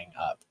wall running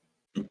up.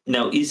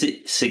 Now, is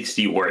it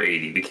 60 or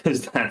 80?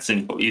 Because that's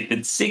if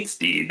it's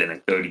 60, then a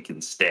Cody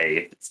can stay.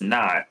 If it's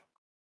not,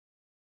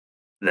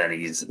 then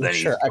he's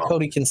sure. A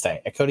Cody can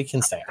stay. A Cody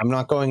can stay. I'm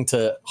not going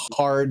to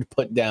hard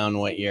put down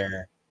what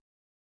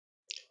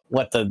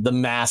the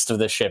mast of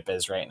the ship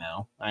is right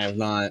now. I have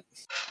not.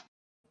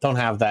 Don't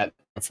have that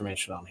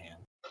information on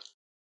hand.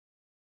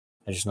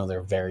 I just know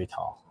they're very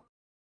tall.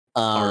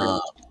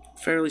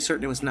 Fairly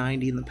certain it was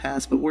 90 in the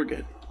past, but we're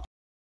good.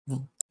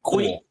 Cool.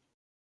 Wait,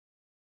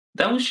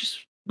 that was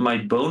just my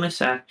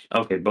bonus action.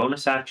 Okay,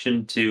 bonus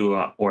action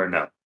to, or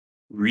no,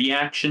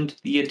 reaction to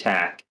the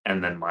attack,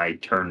 and then my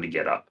turn to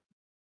get up.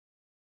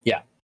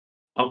 Yeah.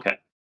 Okay.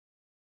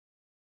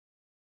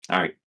 All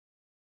right.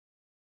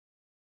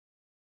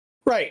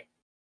 Right.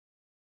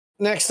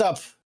 Next up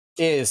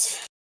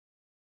is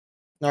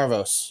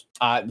Narvos.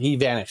 He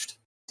vanished.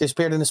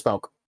 Disappeared in the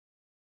smoke.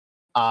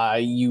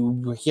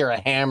 You hear a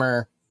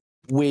hammer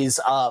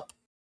whiz up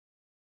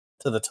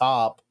to the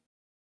top.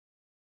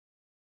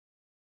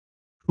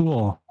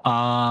 Cool.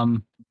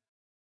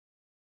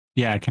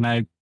 Yeah, can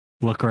I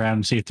look around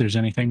and see if there's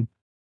anything?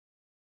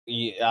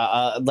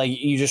 Like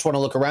you just want to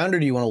look around, or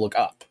do you want to look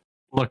up?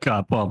 Look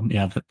up. Well,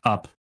 yeah,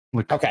 up.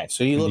 Look. Okay,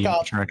 so you look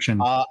up.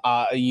 Direction.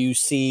 You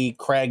see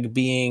Craig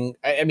being.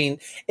 I mean,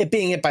 it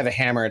being hit by the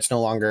hammer. It's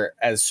no longer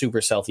as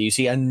super stealthy. You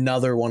see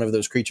another one of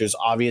those creatures.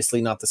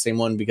 Obviously, not the same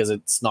one because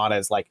it's not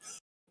as like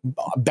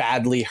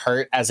badly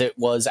hurt as it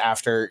was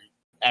after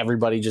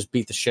everybody just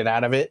beat the shit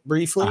out of it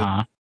briefly.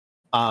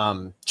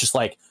 Just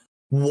like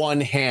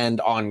one hand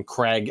on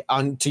Craig.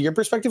 To your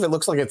perspective, it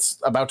looks like it's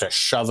about to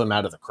shove him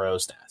out of the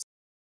crow's nest.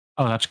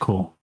 Oh, that's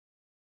cool.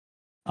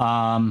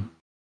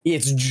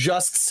 It's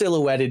just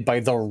silhouetted by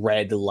the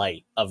red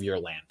light of your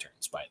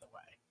lanterns, by the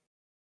way.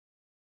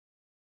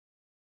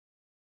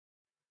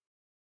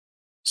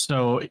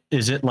 So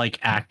is it like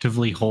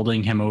actively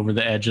holding him over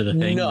the edge of the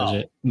thing? No, Or is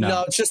it?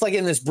 No, it's just like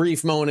in this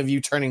brief moment of you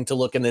turning to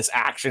look in this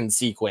action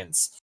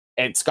sequence.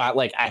 It's got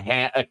like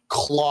a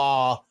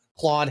clawed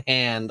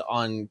hand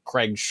on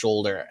Craig's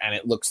shoulder, and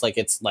it looks like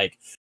it's like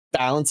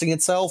balancing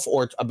itself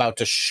or about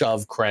to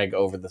shove Craig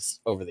over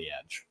the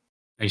edge.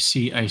 I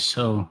see.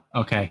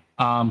 Okay.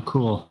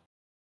 Cool.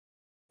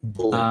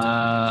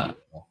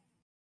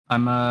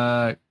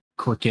 I'm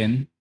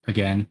quicken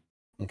again.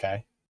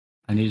 Okay.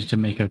 I needed to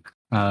make a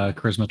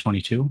charisma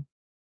 22.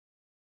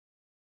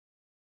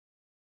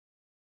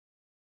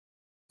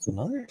 It's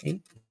another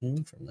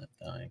 18 from that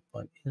die,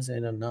 but is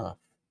it enough?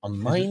 A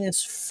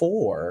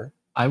 -4.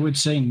 I would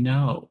say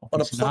no.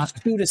 But a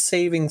 +2 to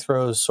saving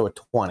throws, so a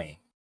 20.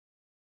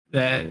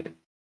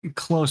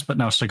 Close, but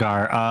no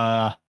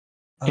cigar.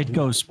 It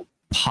goes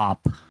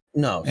pop.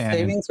 No,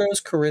 saving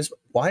throws, charisma.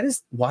 Why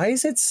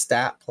is it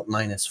stat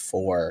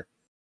 -4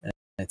 and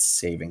it's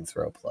saving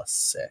throw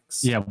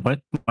 +6? Yeah,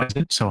 but why is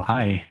it so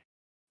high?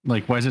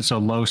 Like, why is it so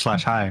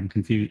low/high? I'm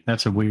confused.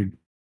 That's a weird.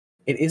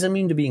 It is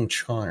immune to being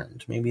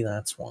charmed. Maybe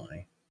that's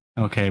why.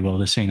 Okay, well,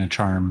 this ain't a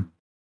charm.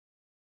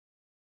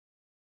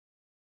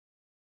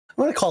 I'm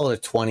gonna call it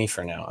a 20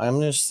 for now.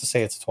 I'm just to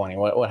say it's a 20.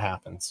 What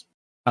happens?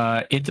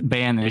 It's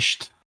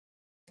banished.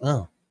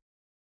 Oh.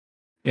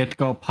 It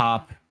go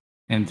pop.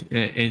 And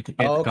it's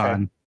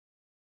gone.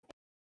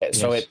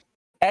 So yes.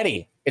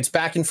 Eddie, it's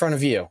back in front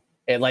of you.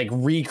 It like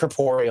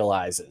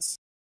recorporealizes.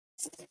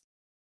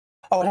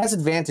 Oh, it has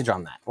advantage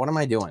on that. What am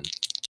I doing?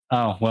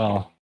 Oh,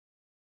 well.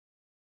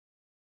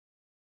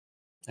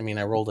 I mean,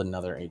 I rolled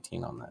another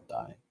 18 on that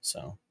die,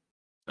 so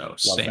So, love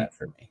same. that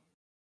for me.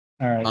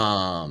 All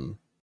right.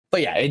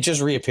 But yeah, it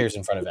just reappears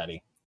in front of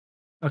Eddie.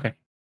 Okay.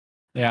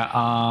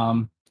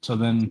 Yeah. So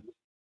then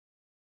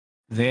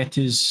that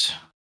is.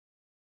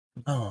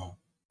 Oh.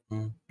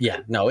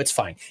 Yeah, no, it's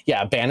fine.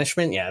 Yeah,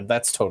 banishment, yeah,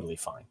 that's totally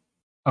fine.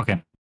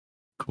 Okay.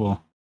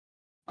 Cool.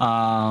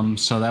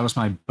 So that was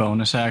my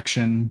bonus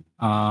action.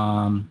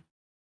 I'm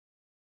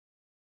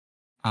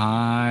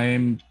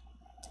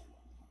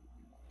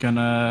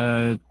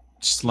gonna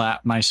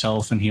slap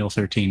myself and heal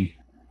 13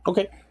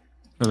 Okay.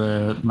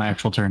 for my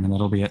actual turn, and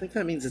that'll be I it. think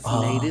that means it's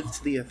native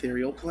to the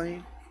ethereal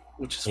plane,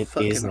 which is It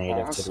fucking is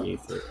native awesome. to the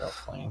ethereal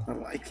plane. I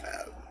like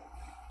that.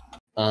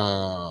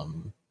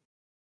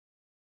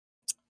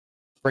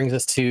 Brings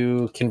us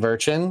to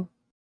Conversion.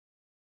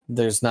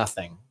 There's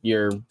nothing.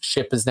 Your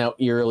ship is now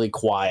eerily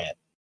quiet.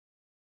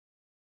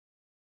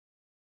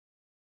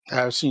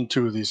 I've seen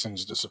 2 of these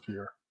things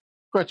disappear.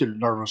 Granted,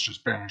 Narvos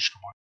just banished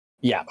one.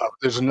 Yeah.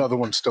 There's another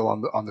one still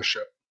on the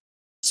ship.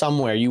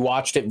 Somewhere. You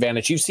watched it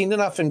vanish. You've seen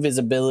enough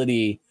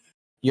invisibility.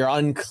 You're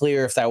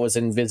unclear if that was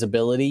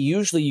invisibility.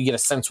 Usually you get a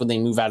sense when they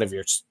move out of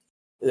your,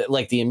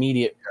 like the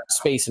immediate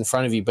space in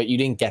front of you, but you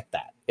didn't get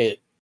that. It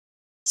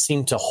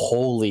seemed to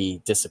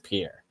wholly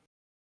disappear.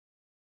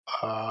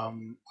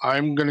 I'm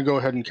going to go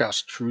ahead and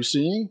cast True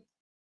Seeing,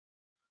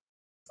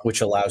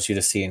 which allows you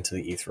to see into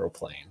the ethereal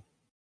plane.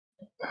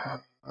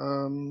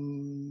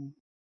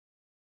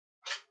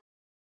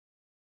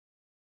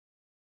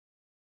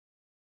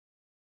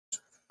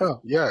 Oh,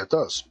 yeah, it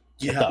does.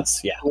 Yeah. It does,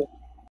 yeah. Cool.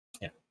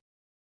 Yeah.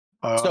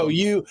 So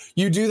you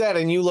do that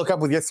and you look up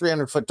with your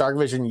 300-foot dark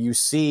vision, you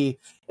see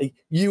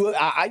you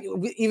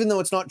even though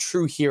it's not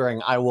true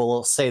hearing, I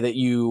will say that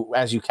you,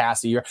 as you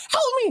cast it, you're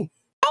help me,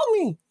 help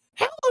me,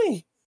 help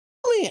me,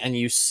 help me, and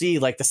you see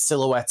like the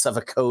silhouettes of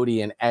a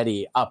Cody and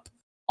Eddie up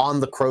on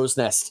the crow's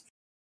nest.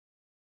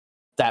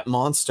 That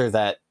monster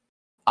that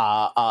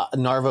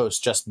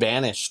Narvos just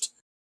banished,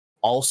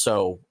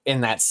 also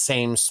in that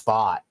same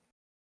spot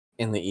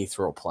in the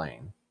ethereal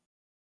plane.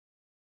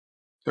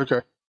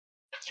 Okay.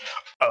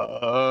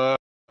 I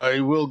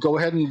will go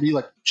ahead and be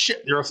like,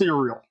 shit, they're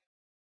ethereal.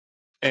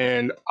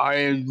 And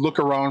I look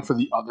around for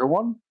the other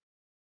one.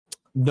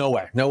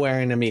 Nowhere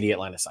in immediate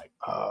line of sight.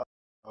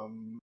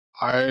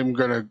 I'm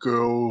going to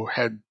go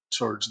head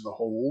towards the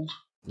hold.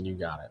 You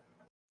got it.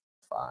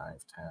 5,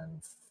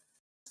 10,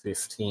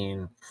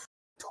 15,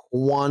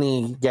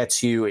 20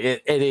 gets you.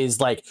 It is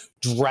like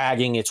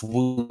dragging its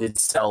wounded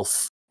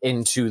self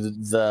into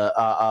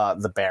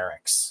the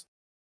barracks.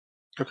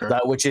 Okay.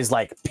 Which is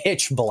like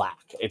pitch black.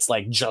 It's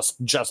like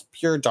just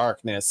pure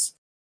darkness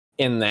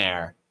in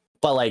there.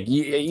 But like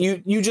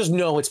you just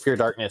know it's pure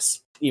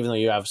darkness, even though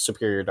you have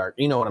superior dark.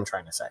 You know what I'm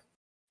trying to say?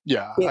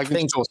 Yeah, I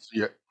can still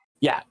see it.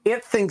 Yeah,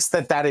 it thinks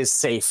that is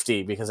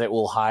safety because it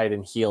will hide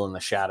and heal in the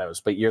shadows.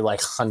 But you're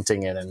like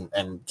hunting it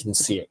and can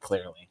see it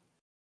clearly.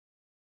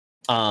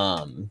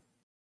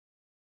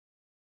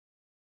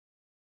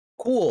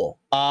 Cool.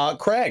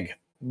 Craig,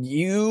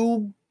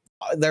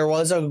 there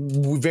was a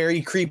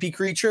very creepy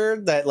creature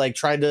that like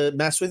tried to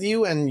mess with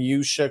you and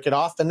you shook it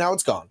off and now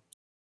it's gone.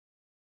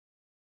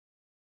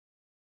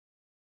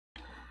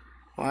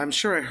 Well, I'm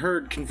sure I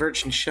heard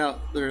Convergent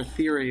shout they're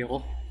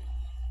ethereal.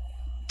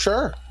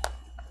 Sure.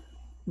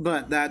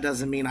 But that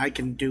doesn't mean I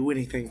can do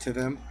anything to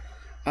them.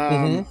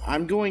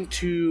 I'm going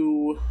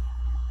to...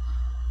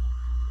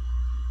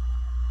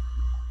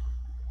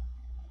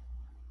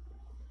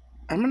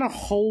 I'm going to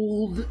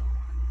hold...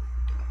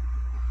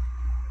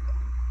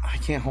 I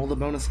can't hold a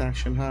bonus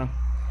action, huh?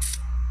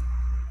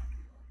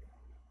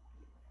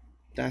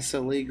 That's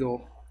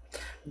illegal.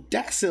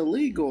 That's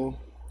illegal.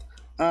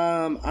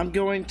 I'm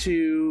going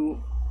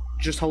to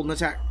just hold an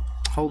attack.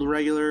 Hold a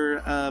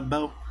regular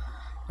bow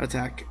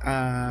attack.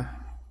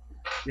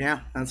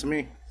 Yeah, that's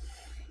me.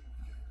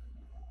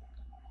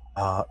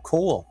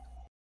 Cool.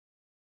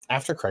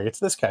 After Craig, it's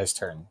this guy's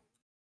turn.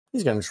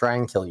 He's going to try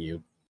and kill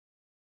you,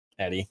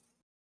 Eddie.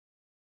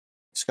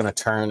 He's going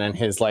to turn and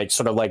his like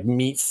sort of like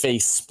meat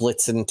face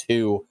splits in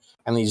two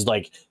and these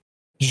like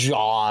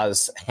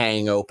jaws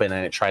hang open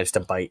and it tries to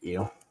bite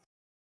you.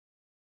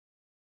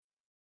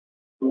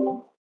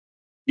 Do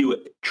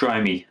it.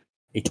 Try me.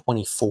 A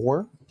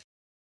 24?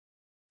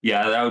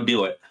 Yeah, that would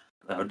do it.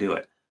 That would do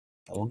it.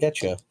 That will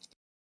get you.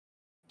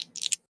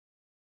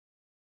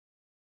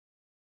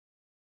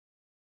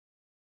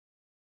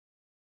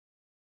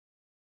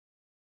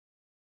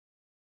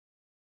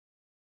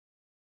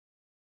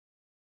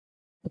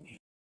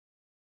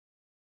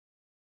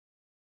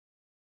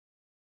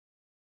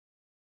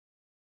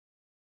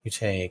 You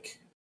take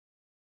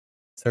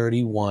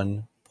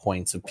 31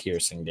 points of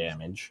piercing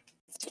damage.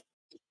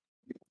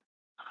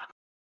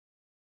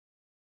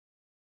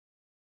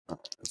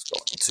 It's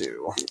going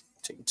to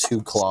take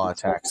 2 claw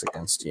attacks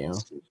against you.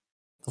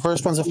 The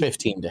first one's a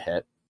 15 to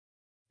hit.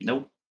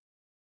 Nope.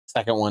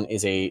 Second one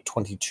is a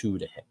 22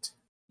 to hit.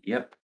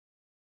 Yep.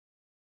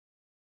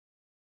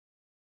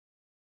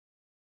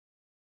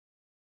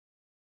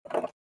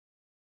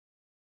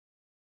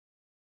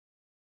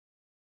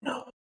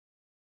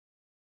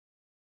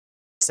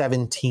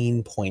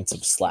 17 points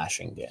of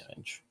slashing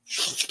damage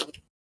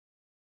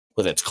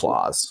with its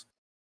claws.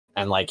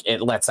 And like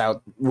it lets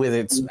out with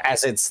its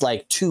as its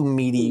like two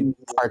meaty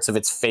parts of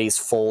its face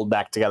fold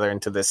back together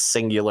into this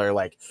singular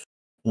like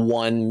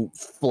one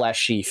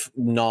fleshy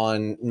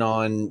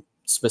non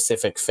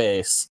specific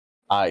face.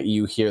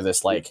 You hear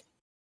this like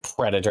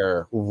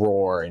predator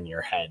roar in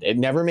your head. It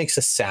never makes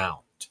a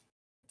sound.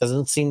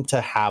 Doesn't seem to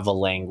have a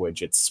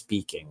language it's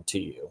speaking to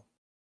you.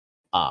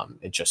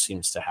 It just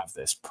seems to have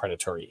this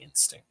predatory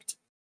instinct.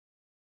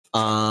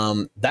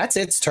 That's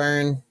its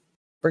turn.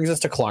 Brings us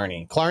to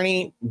Clarny.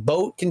 Clarny,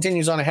 boat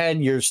continues on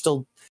ahead. You're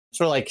still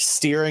sort of like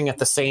steering at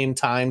the same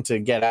time to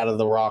get out of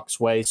the rock's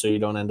way so you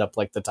don't end up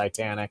like the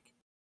Titanic.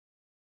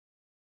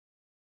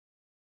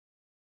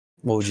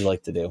 What would you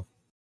like to do?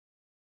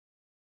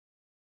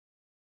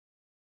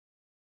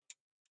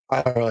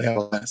 I don't really have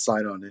a line of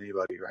sight on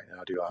anybody right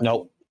now, do I?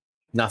 Nope.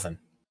 Nothing.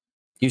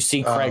 You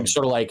see Craig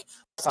sort of like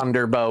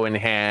thunderbow in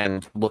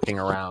hand looking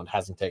around,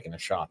 hasn't taken a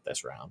shot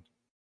this round.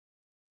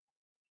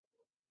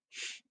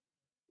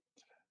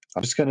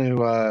 I'm just going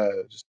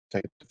to just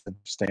take a defensive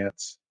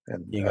stance.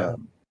 And if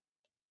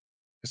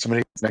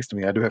somebody gets next to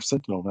me, I do have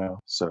Sentinel now.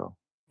 So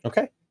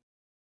okay.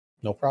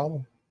 No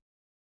problem.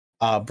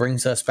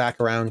 Brings us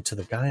back around to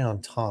the guy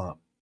on top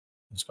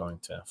who's going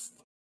to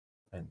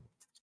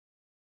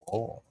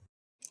oh.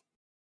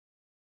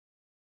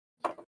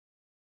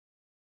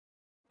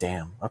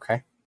 Damn.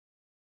 Okay.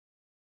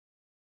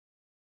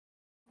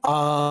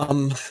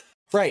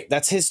 Right.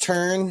 That's his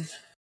turn.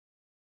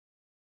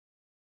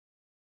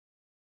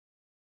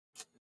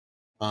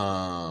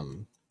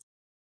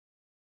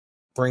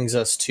 Brings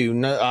us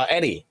to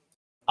Eddie.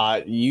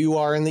 You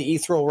are in the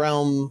ethereal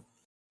realm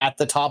at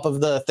the top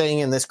of the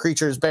thing, and this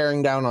creature is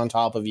bearing down on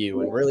top of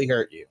you and really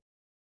hurt you.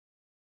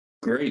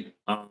 Great.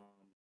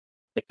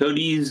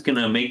 Cody's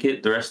gonna make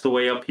it the rest of the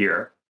way up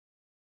here.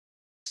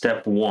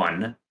 Step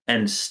 1.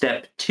 And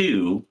step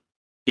 2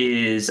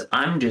 is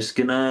I'm just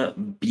gonna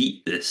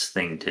beat this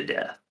thing to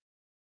death.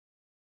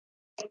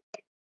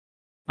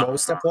 What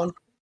was step 1?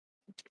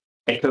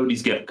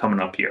 Cody's coming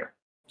up here.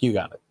 You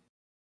got it.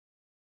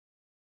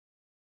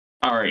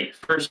 All right.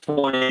 First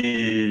one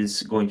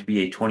is going to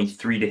be a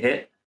 23 to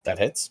hit. That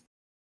hits.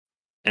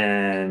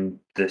 And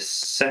the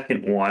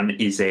second one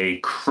is a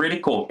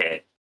critical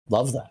hit.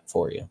 Love that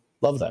for you.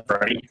 Love that.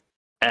 Right.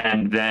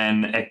 And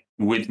then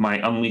with my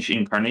Unleash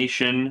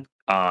Incarnation,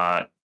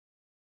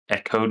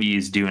 Cody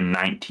is doing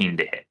 19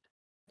 to hit.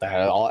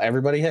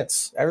 Everybody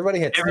hits. Everybody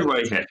hits.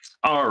 Everybody hits.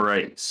 All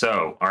right.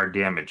 So our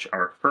damage.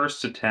 Our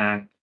first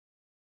attack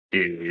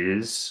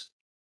is...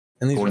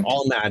 And these are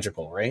all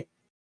magical, right?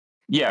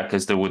 Yeah,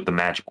 because they're with the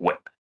magic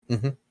whip.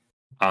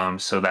 Mm-hmm.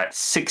 So that's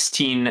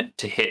 16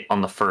 to hit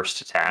on the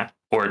first attack.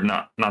 Or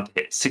not to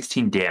hit.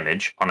 16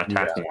 damage on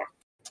attack 1.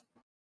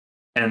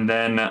 And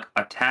then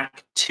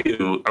attack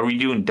 2. Are we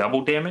doing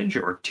double damage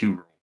or 2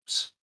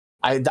 rolls?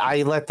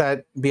 I let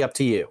that be up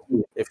to you.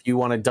 If you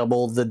want to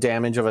double the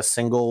damage of a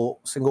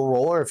single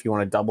roll, or if you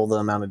want to double the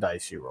amount of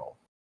dice you roll.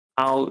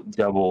 I'll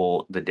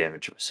double the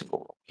damage of a single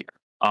roll here.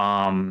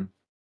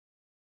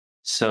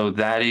 So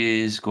that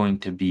is going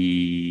to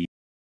be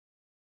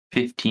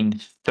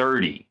 15,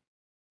 30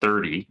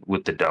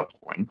 with the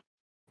doubling.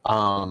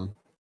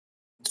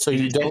 So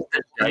you don't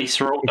the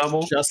dice roll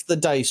double? Just the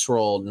dice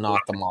roll, not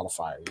the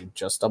modifier. You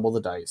just double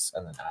the dice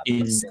and then add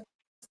in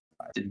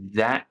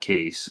that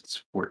case,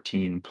 it's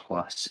 14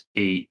 plus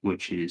 8,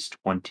 which is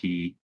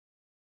 22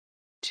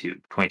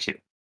 for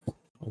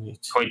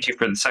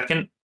the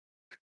second.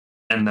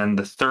 And then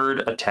the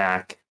third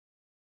attack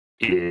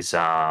is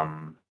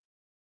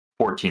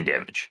 14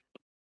 damage.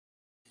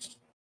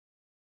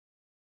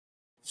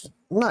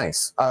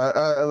 Nice.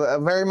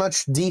 Very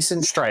much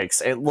decent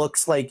strikes. It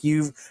looks like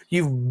you've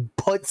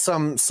put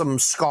some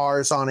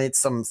scars on it,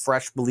 some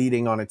fresh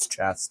bleeding on its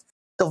chest.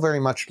 Still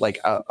very much like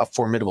a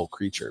formidable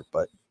creature,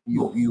 but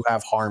you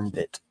have harmed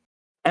it.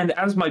 And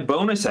as my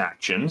bonus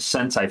action,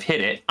 since I've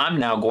hit it, I'm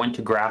now going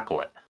to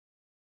grapple it.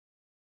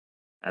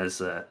 As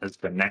the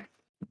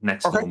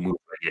next little move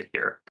I get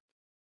here.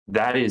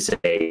 That is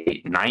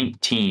a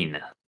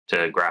 19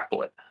 to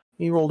grapple it.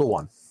 You rolled a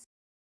 1.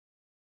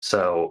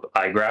 So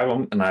I grab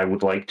him and I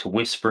would like to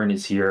whisper in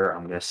his ear.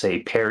 I'm going to say,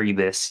 "Parry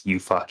this, you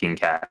fucking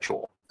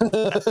casual."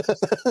 Love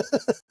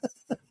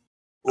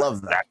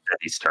that. That's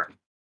Eddie's turn.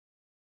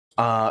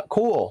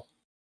 Cool.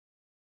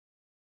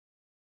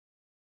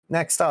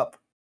 Next up,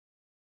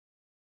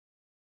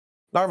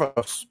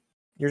 Narvos.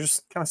 You're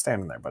just kind of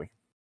standing there, buddy.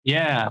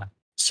 Yeah.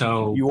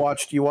 So you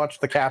watched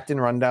the captain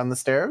run down the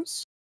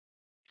stairs,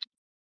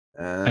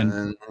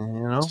 and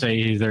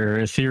say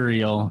they're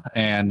ethereal,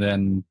 and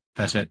then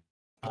that's it.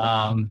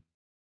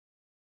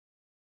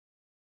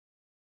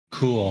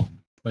 Cool.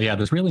 But yeah,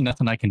 there's really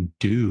nothing I can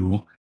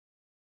do.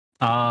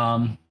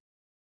 I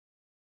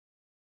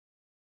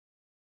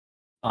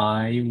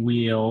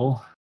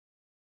will.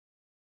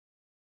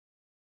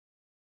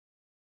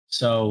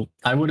 So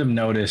I would have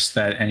noticed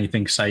that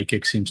anything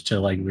psychic seems to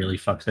like really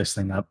fuck this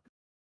thing up.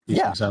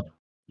 Yeah.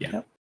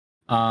 Yeah.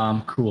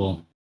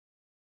 Cool.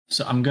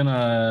 So I'm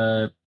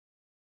gonna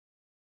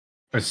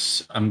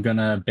I'm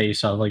gonna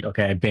base off like,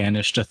 okay, I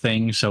banished a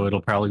thing, so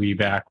it'll probably be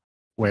back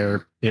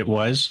where it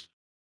was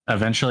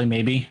eventually,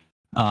 maybe.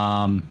 So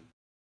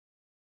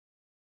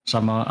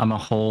I'm a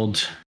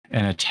hold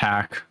and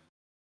attack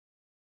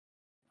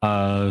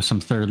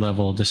some 3rd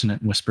level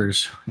dissonant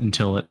whispers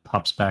until it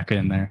pops back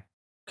in there.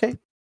 Okay.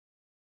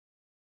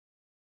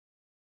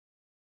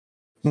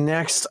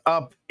 Next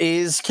up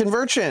is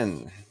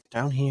Conversion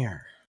down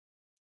here.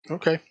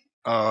 Okay.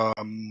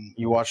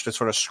 You watched it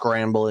sort of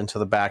scramble into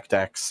the back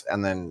decks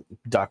and then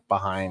duck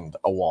behind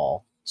a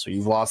wall. So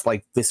you've lost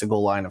like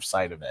physical line of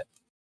sight of it,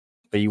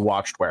 but you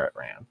watched where it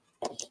ran.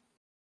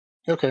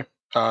 Okay.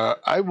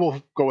 I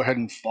will go ahead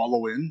and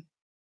follow in.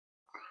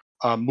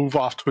 Move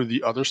off to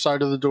the other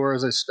side of the door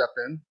as I step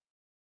in.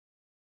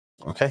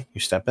 Okay,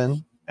 you step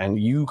in and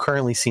you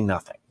currently see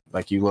nothing.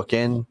 Like you look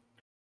in,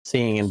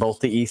 seeing in both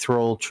the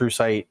ethereal true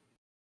sight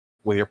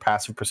with your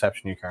passive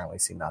perception, you currently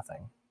see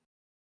nothing.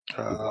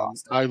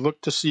 I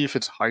look to see if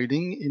it's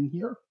hiding in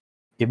here.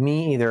 Give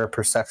me either a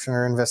perception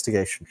or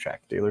investigation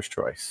check. Dealer's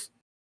choice.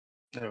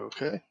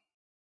 Okay.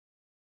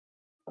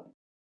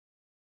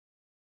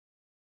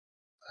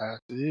 That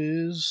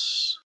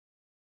is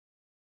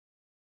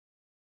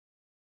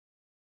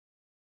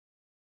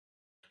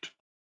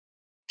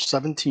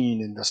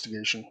 17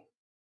 investigation.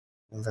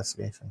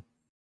 Investigation.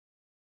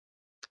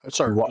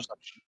 Sorry,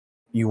 perception.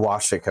 You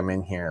watched it come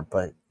in here,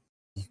 but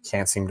you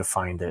can't seem to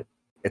find it.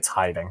 It's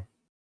hiding.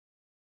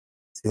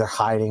 It's either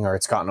hiding or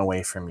it's gotten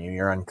away from you.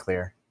 You're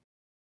unclear.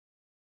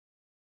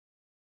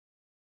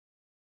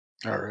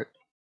 All right.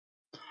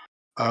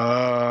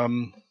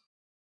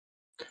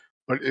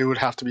 But it would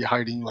have to be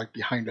hiding like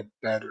behind a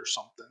bed or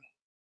something.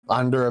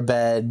 Under a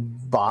bed,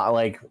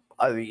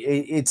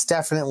 it's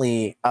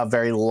definitely a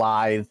very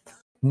live,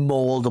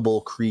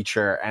 moldable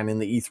creature. And in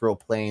the ethereal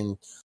plane,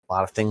 a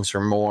lot of things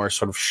are more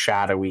sort of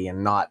shadowy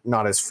and not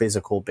as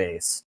physical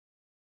based.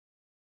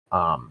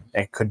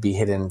 It could be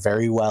hidden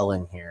very well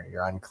in here.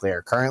 You're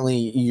unclear. Currently,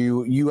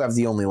 you have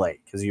the only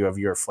light because you have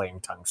your flame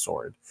tongue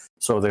sword.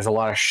 So there's a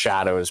lot of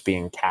shadows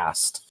being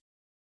cast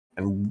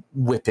and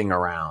whipping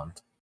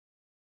around.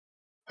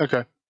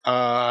 Okay.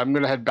 I'm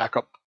gonna head back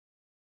up.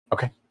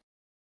 Okay.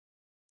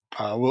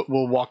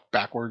 We'll walk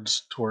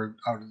backwards toward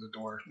out of the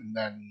door, and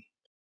then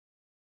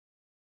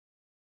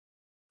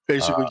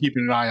basically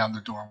keeping an eye on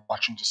the door,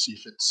 watching to see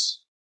if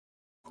it's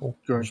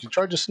going to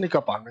try to sneak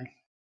up on me.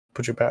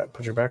 Put your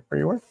back where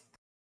you were.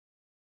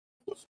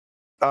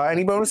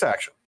 Any bonus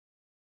action?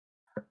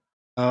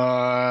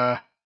 No.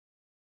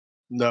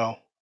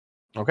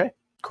 Okay.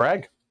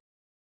 Craig.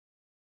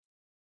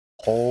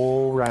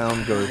 Whole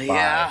round goes by.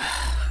 Yeah.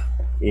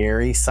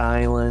 Eerie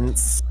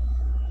silence.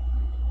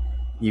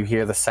 You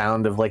hear the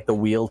sound of like the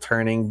wheel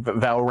turning.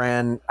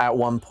 Valran at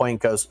one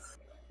point goes,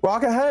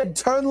 "Rock ahead,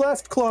 turn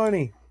left,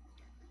 Cloney."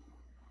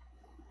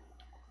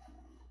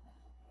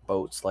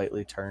 Boat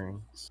slightly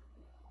turns.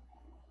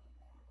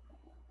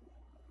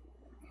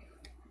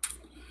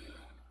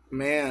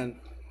 Man.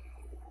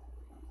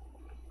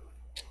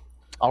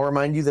 I'll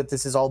remind you that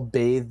this is all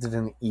bathed in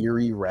an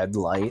eerie red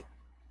light.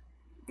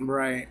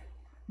 Right.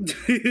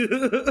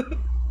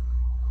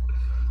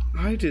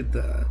 I did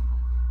that.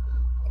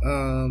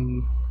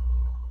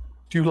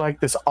 Do you like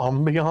this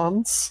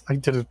ambiance? I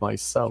did it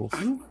myself.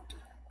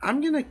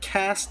 I'm gonna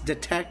cast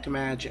Detect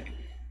Magic.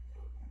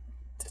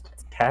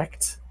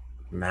 Detect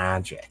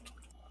Magic.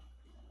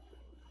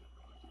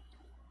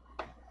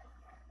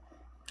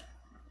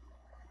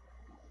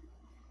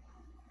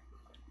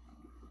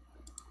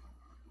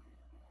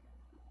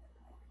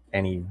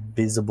 Any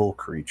visible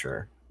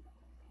creature.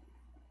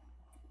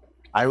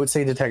 I would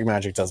say Detect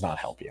Magic does not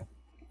help you.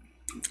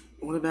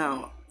 What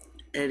about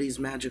Eddie's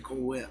Magical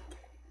Whip?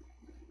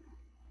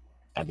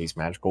 Eddie's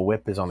Magical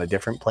Whip is on a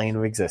different plane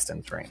of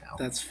existence right now.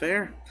 That's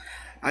fair.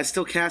 I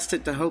still cast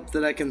it to hope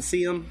that I can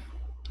see him,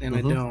 and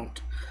I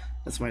don't.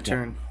 That's my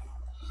turn.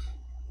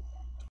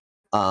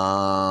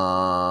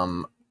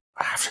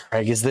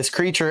 Craig is this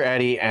creature,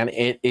 Eddie, and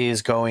it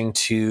is going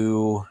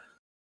to...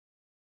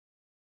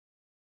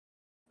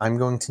 I'm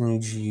going to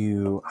need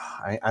you...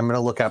 I'm going to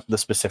look up the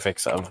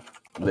specifics of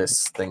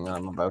this thing that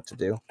I'm about to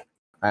do.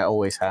 I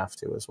always have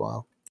to as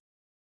well.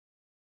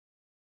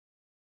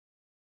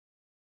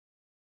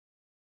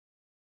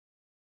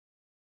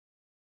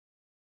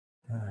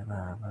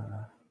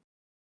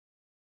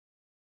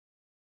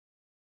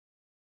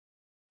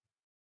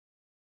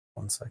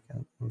 One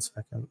second. I'm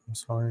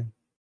sorry.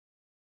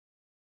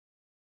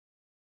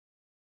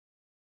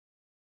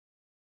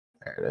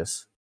 There it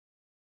is.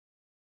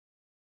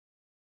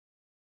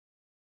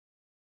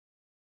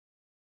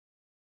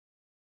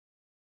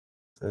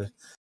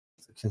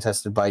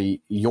 Contested by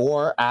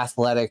your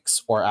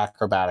athletics or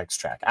acrobatics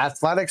check.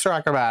 Athletics or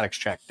acrobatics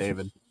check,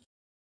 David?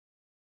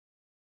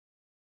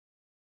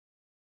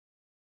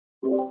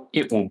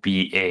 It will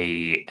be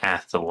a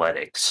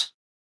athletics.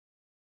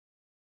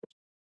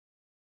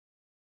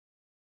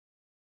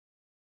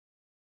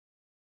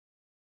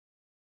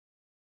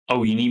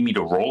 Oh, you need me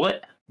to roll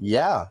it?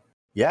 Yeah.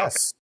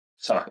 Yes.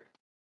 Okay.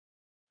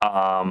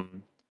 Sorry.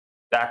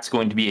 That's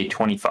going to be a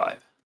 25.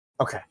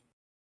 Okay.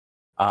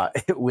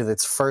 With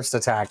its first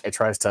attack, it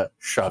tries to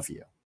shove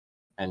you,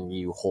 and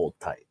you hold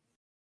tight,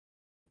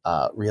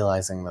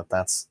 realizing that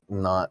that's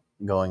not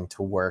going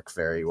to work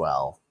very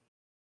well.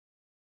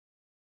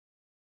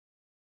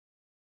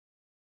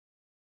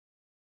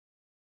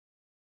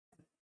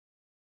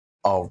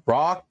 A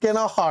rock in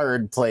a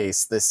hard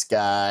place, this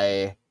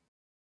guy.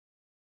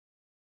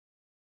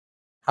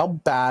 How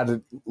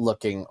bad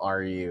looking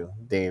are you,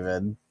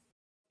 David?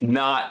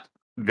 Not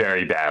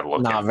very bad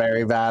looking. Not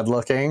very bad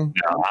looking.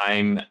 No,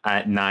 I'm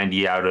at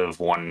 90 out of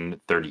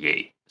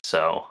 138.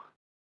 So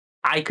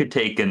I could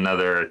take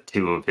another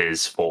 2 of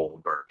his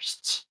full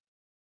bursts.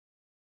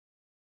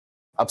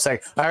 Upsetting.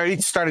 I already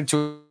started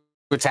to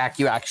attack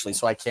you actually,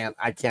 so I can't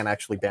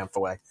actually bamf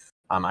away.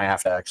 I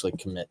have to actually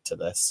commit to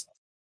this.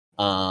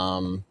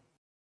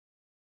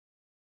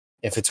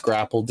 If it's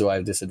grappled, do I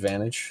have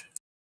disadvantage?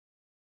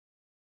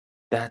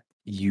 That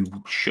you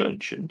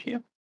shouldn't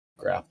you?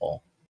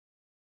 Grapple.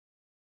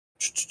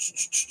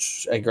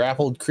 A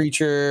grappled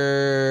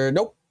creature.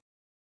 Nope.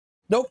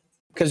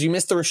 Because you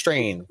missed the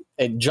restrain.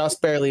 It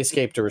just barely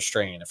escaped a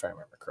restrain, if I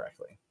remember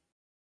correctly.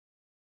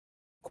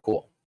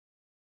 Cool.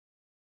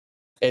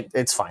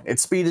 It's fine.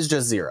 Its speed is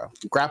just 0.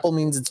 Grapple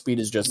means its speed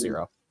is just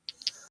 0.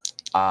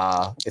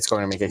 It's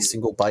going to make a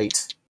single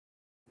bite.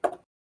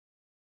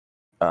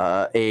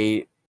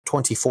 A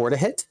 24 to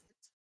hit.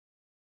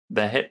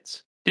 That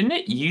hits. Didn't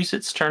it use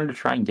its turn to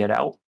try and get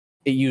out?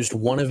 It used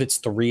one of its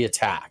 3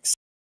 attacks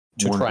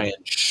to try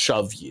and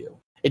shove you.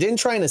 It didn't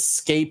try and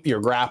escape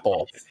your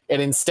grapple. It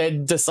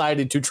instead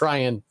decided to try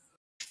and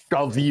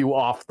shove you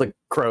off the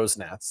crow's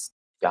nest.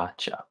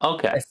 Gotcha.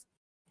 Okay.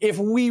 If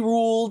we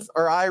ruled,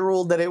 or I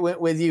ruled that it went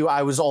with you,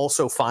 I was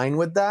also fine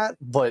with that.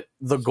 But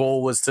the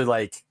goal was to,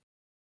 like,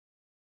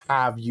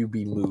 have you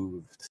be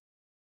moved.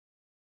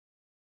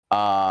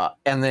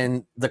 And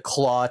then the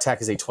claw attack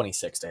is a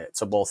 26 to hit,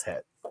 so both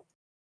hit.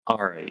 All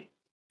right.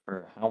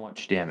 For how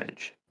much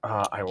damage?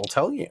 I will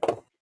tell you.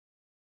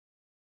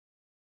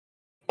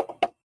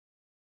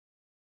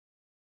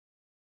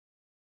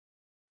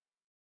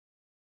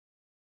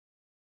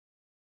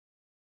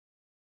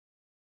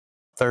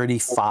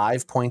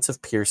 $35 points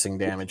of piercing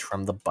damage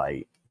from the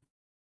bite.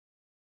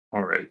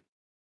 All right.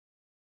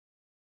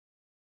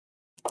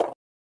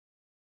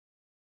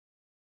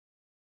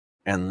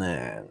 And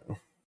then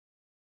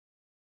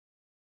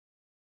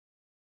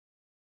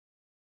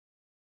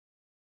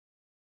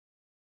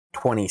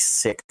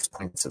 26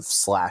 points of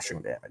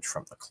slashing damage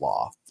from the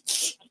claw.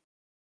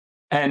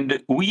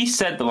 And we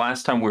said the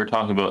last time we were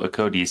talking about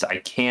Akodes, I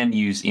can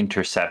use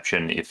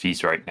interception if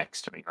he's right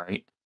next to me,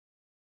 right?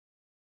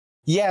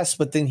 Yes,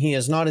 but then he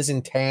is not as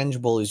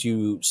intangible as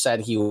you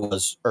said he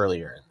was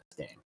earlier in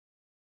this game.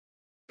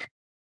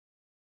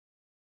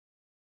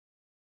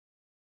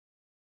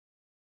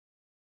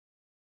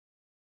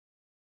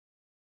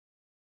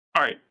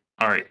 All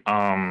right.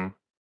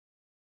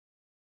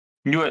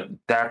 You know what?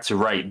 That's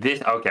right.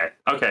 Okay.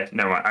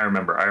 Never mind. I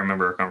remember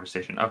our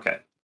conversation. Okay.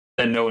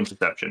 Then no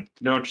interception.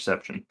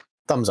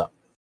 Thumbs up.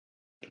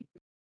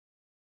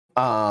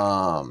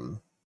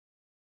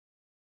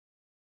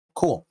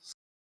 Cool.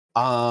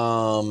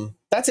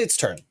 That's its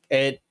turn.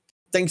 It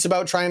thinks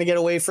about trying to get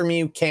away from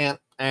you, can't,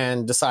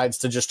 and decides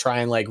to just try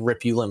and, like,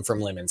 rip you limb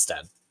from limb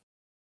instead.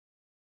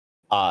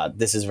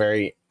 This is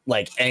very,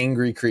 like,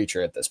 angry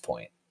creature at this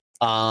point.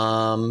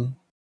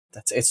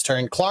 That's its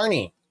turn.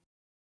 Clarny.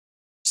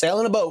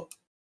 Sailing a boat.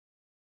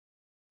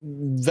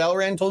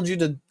 Valran told you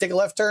to take a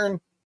left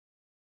turn.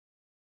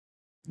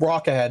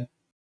 Rock ahead.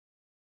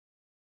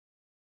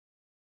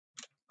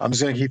 I'm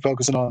just going to keep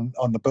focusing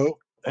on the boat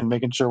and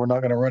making sure we're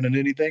not going to run into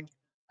anything.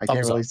 I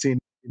can't really see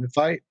anything in the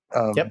fight.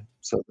 Yep.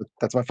 So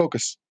that's my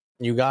focus.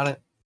 You got it.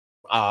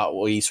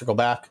 We circle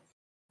back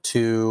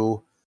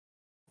to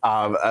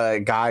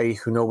a guy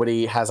who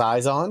nobody has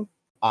eyes on.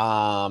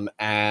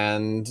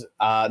 And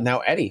now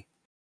Eddie.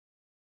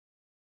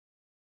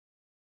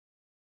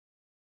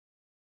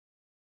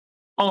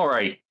 All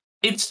right.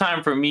 It's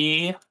time for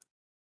me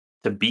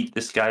to beat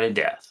this guy to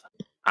death.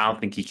 I don't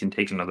think he can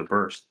take another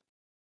burst.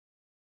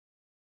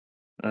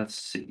 Let's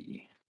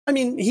see. I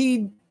mean,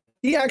 he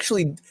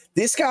actually,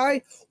 this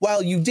guy,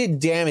 while you did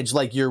damage,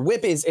 like, your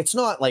whip it's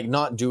not, like,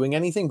 not doing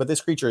anything, but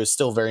this creature is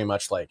still very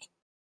much, like,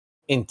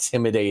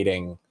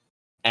 intimidating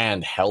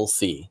and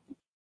healthy.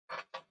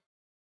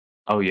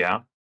 Oh,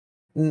 yeah?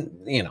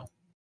 You know,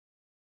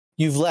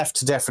 you've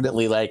left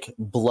definitely, like,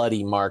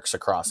 bloody marks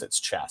across its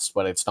chest,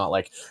 but it's not,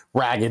 like,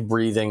 ragged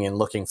breathing and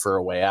looking for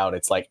a way out.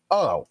 It's like,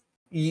 oh,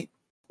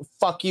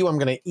 fuck you, I'm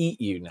going to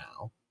eat you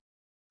now.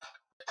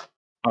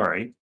 All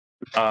right.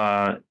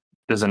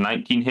 Does a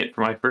 19 hit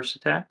for my first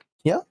attack?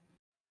 Yeah.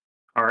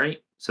 All right.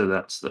 So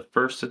that's the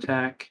first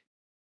attack.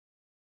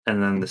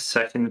 And then the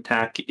second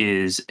attack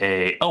is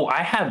I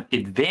have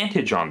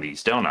advantage on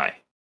these, don't I?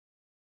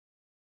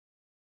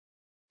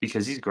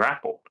 Because he's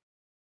grappled.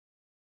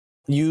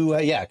 You,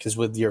 because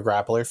with your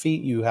grappler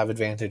feat, you have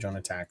advantage on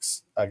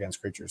attacks against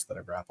creatures that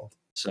are grappled.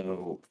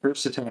 So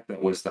first attack,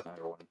 that was the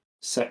higher one.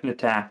 Second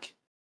attack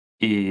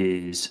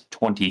is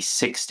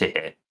 26 to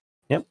hit.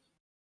 Yep.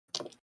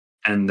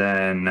 And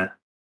then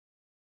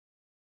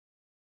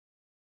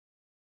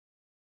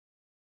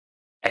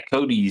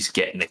Cody's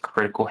getting a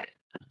critical hit.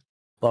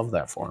 Love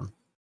that for him.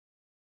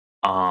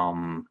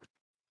 All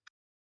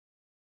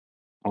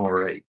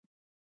right.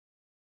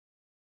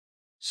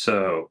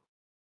 So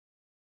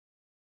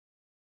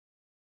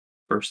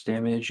first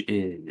damage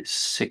is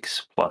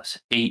 6 plus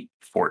 8,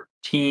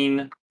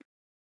 14.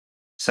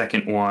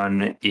 Second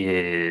one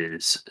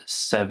is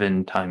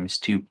 7 times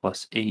 2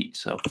 plus 8,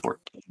 so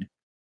 14.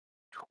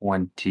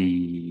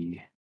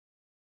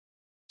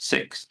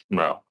 26.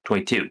 No,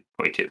 22.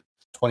 22.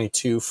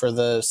 22 for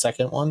the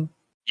second one.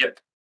 Yep.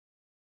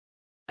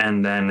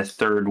 And then the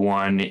third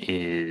one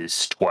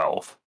is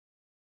 12.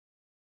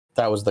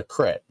 That was the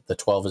crit. The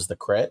 12 is the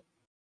crit.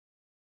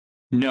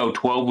 No,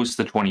 12 was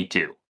the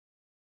 22.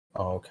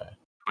 Oh, okay.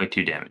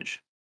 22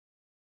 damage.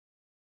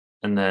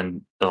 And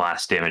then the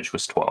last damage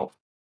was 12.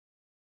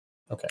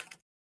 Okay.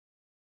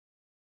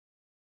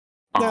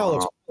 Now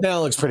it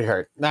looks pretty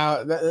hurt.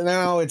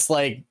 Now it's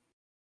like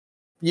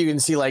you can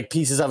see like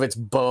pieces of its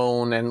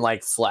bone and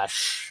like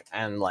flesh,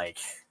 and like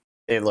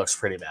it looks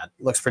pretty bad.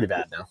 It looks pretty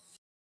bad now.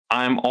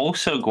 I'm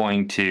also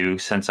going to,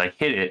 since I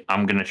hit it,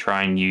 I'm going to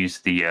try and use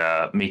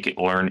the make it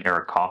learn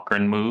Eric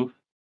Cochran move.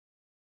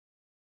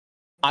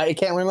 I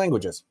can't learn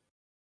languages.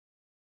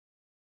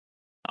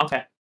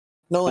 Okay.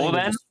 No Well,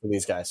 languages for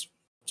these guys.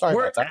 Sorry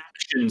We're about that.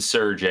 action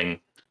surging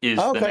is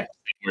the next thing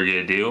we're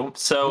going to do.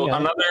 So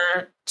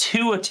another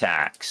 2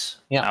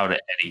 attacks out of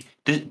Eddie.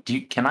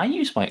 Can I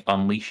use my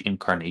Unleash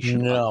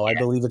Incarnation? No, I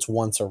believe it's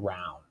once a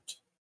round.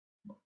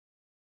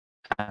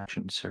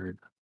 Action surge.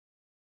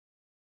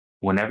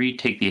 Whenever you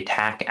take the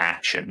attack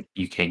action,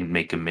 you can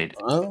make a mid.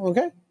 Oh,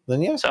 okay.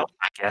 Then yeah. So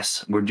I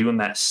guess we're doing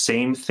that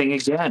same thing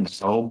again.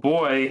 Oh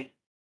boy.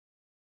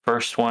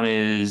 First one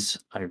is,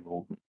 I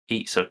rolled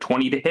 8, so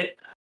 20 to hit.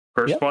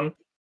 First one.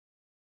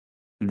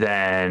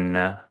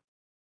 Then,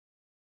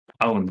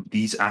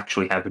 these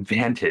actually have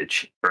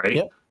advantage, right?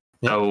 Yep.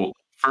 So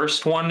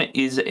first one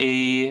is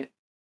a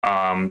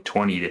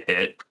 20 to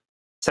hit.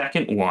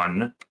 Second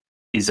one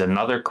is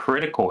another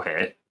critical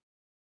hit.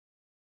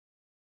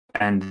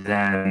 And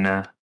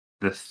then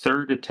the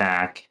third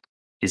attack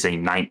is a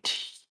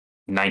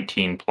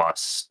 19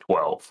 plus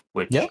 12,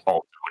 which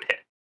also would hit.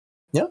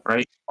 Yeah.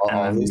 Right?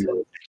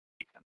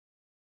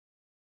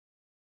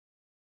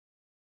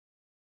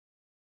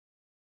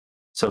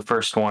 So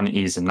first one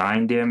is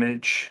 9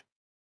 damage.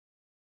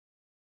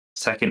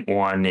 Second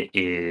one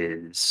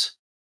is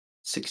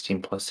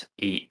 16 plus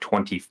 8,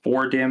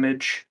 24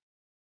 damage.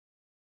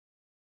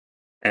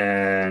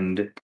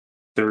 And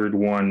third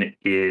one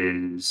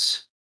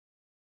is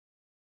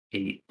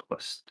 8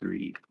 plus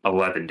 3,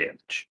 11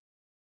 damage.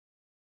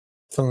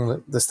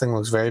 This thing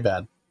looks very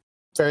bad.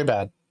 Very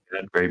bad.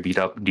 Very beat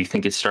up. Do you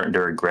think it's starting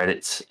to regret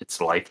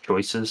its life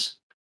choices?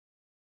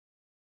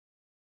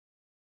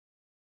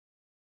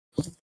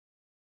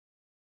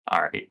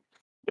 All right.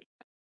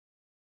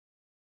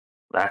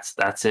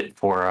 That's it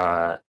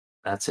for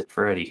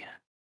Eddie.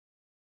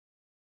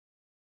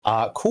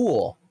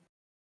 Cool.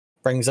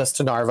 Brings us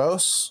to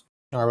Narvos.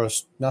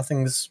 Narvos,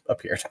 nothing's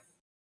appeared.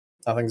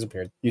 Nothing's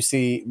appeared. You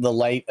see the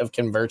light of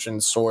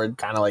Conversion's sword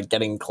kind of like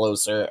getting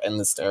closer in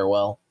the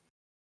stairwell.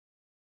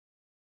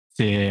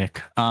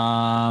 Sick.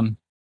 Yeah,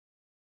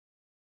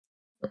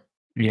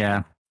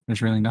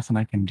 there's really nothing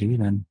I can do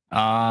then.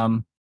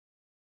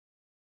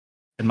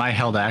 And my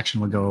held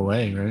action would go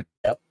away, right?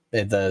 Yep.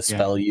 The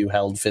spell you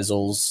held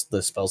fizzles,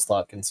 the spell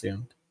slot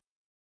consumed.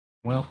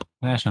 Well,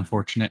 that's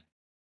unfortunate.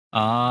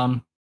 Yeah,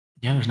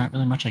 there's not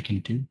really much I can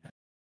do.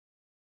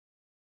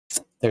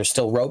 There's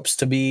still ropes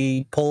to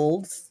be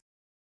pulled,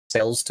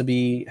 sails to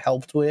be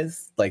helped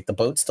with. Like the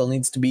boat still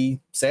needs to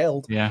be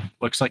sailed. Yeah,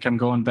 looks like I'm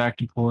going back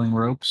to pulling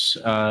ropes,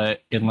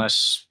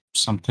 unless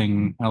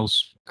something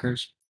else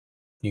occurs.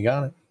 You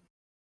got it.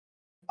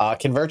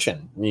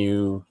 Conversion.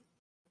 You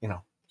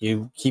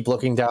keep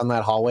looking down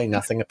that hallway.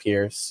 Nothing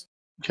appears.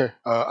 Okay,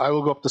 I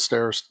will go up the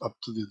stairs up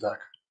to the deck.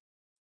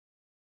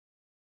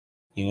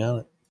 You got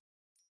it.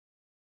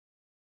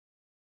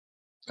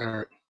 All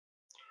right.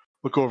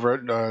 Look over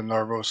at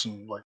Narvos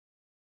and like,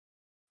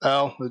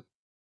 Al, it's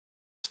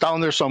down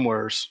there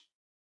somewheres.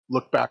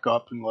 Look back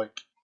up and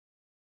like,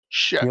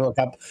 shit. You look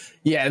up.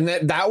 Yeah, and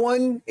that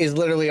one is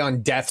literally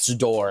on death's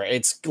door.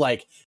 It's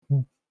like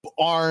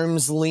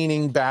arms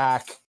leaning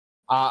back,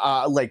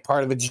 like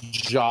part of its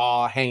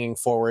jaw hanging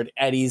forward.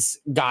 Eddie's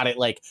got it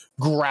like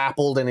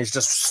grappled and is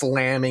just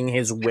slamming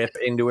his whip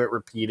into it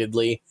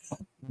repeatedly.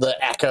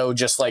 The Echo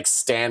just like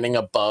standing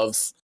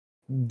above,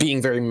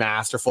 being very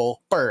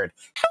masterful. Bird,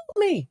 help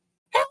me!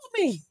 Help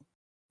me!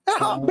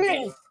 Help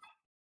me!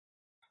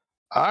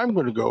 I'm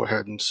going to go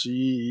ahead and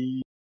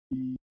see.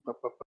 I'm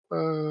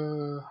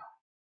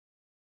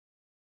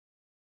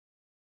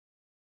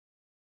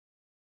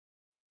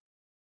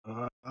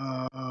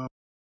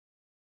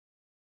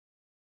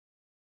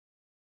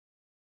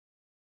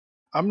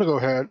going to go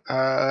ahead.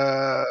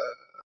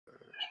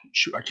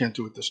 Shoot, I can't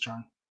do it this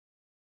turn.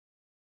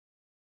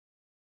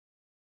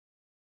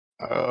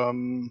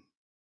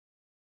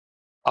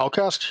 I'll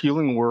cast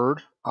Healing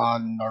Word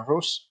on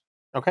Narvos.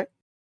 Okay.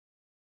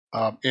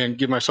 And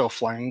give myself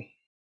flying.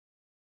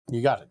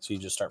 You got it. So you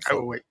just start Oh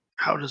floating. wait,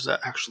 how does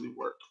that actually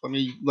work? Let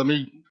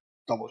me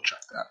double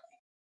check that.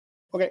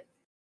 Okay.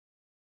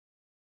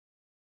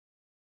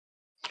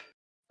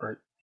 All right.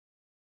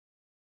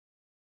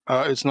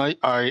 It's night.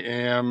 I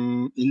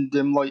am in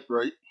dim light,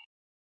 right?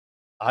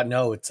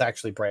 No, it's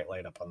actually bright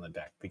light up on the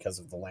deck because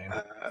of the land.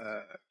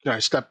 Can I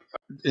step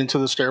into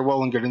the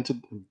stairwell and get into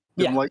dim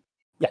Yeah. light?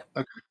 Yeah.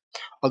 Okay.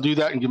 I'll do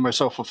that and give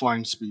myself a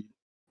flying speed.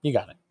 You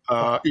got it.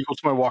 Equal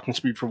to my walking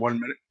speed for 1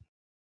 minute.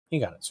 You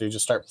got it. So you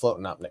just start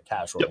floating up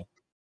casually. Yep.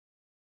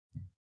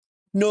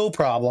 No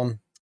problem.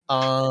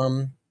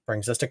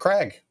 Brings us to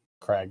Craig.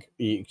 Craig,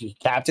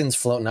 Captain's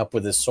floating up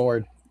with his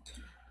sword.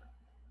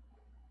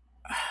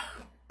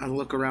 I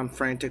look around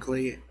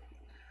frantically.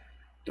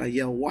 I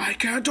yell, "Why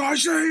can't I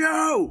see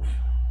you?"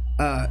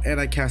 And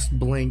I cast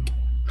Blink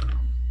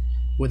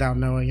without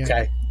knowing it.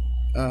 Okay.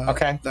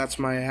 Okay. That's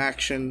my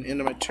action.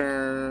 Into my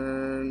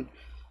turn.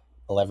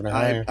 11 or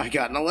higher. I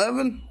got an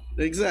 11.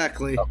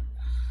 Exactly. Oh.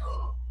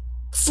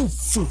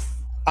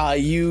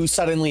 You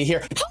suddenly hear,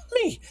 "Help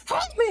me!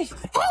 Help me!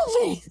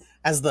 Help me!"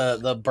 As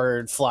the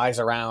bird flies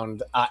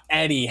around.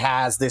 Eddie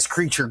has this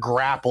creature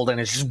grappled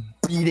and is just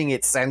beating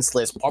it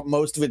senseless.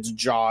 Most of its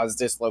jaws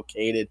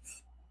dislocated.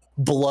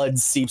 Blood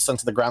seeps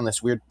onto the ground,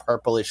 this weird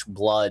purplish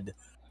blood.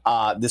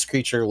 This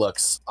creature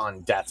looks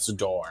on death's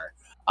door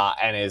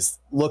and is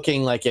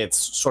looking like it's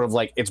sort of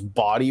like its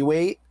body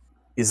weight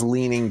is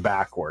leaning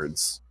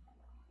backwards.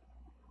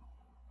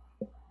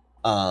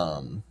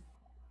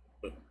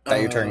 That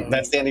your turn.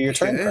 That's the end of your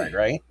turn, Craig,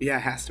 right? Yeah,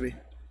 it has to be.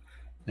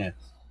 Yeah.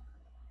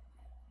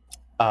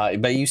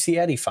 But you see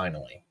Eddie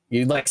finally.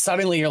 You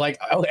suddenly you're like,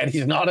 oh,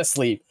 Eddie's not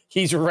asleep.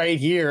 He's right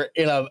here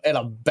in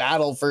a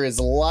battle for his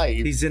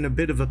life. He's in a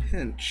bit of a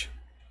pinch.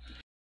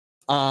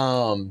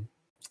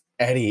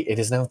 Eddie, it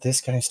is now this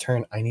guy's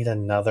turn. I need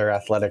another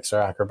athletics or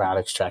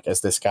acrobatics check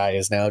as this guy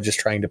is now just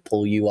trying to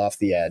pull you off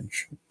the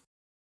edge.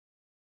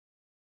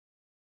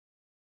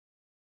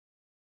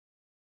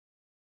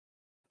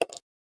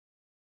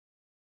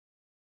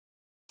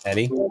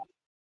 Eddie?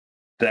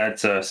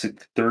 That's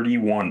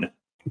 31.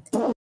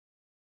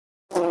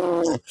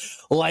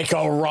 Like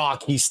a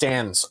rock, he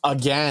stands.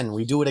 Again.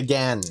 We do it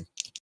again.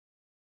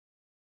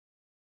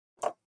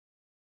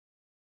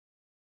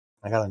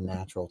 I got a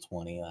natural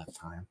 20 that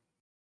time.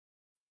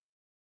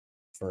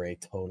 For a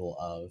total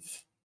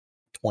of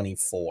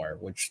 24,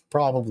 which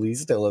probably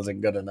still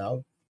isn't good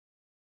enough.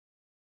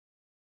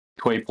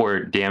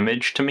 24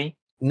 damage to me?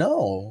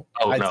 No.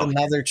 Oh, it's no.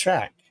 Another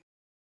check.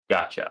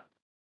 Gotcha.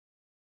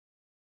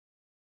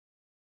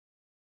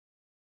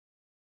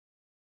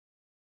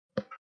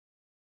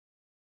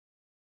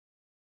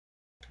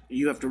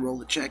 You have to roll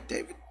the check,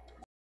 David.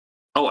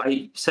 Oh,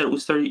 I said it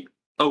was 30.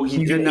 Oh,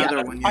 he did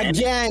another one.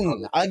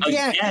 Again.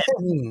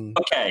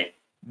 Okay.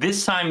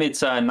 This time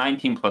it's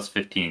 19 plus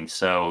 15,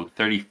 so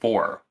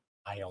 34.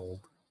 Wild.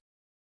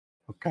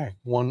 Okay.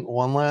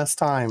 One last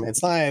time.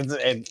 It's not.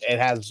 It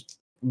has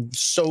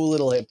so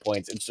little hit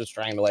points. It's just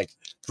trying to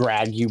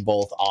drag you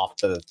both off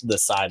the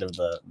side of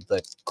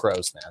the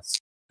crow's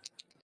nest.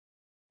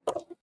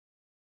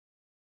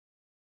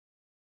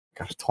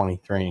 Got a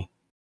 23.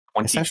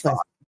 Essentially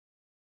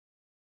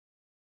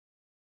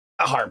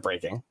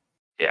heartbreaking.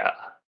 Yeah.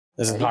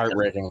 This is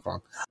heartbreaking for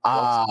him.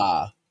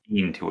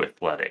 Into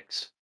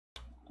athletics.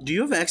 Do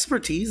you have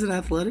expertise in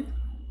athletics?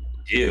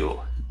 Do.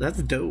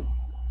 That's dope.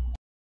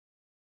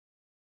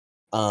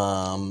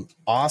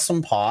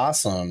 Awesome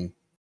possum.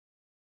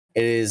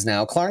 It is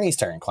now Clarny's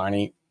turn.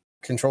 Clarny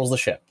controls the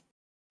ship.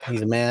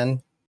 He's a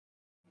man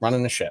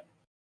running the ship.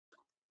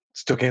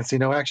 Still can't see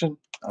no action.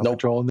 I'm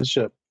controlling the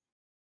ship.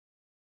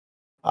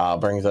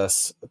 Brings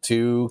us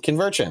to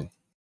Conversion.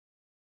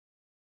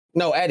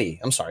 No, Eddie.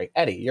 I'm sorry.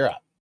 Eddie, you're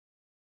up.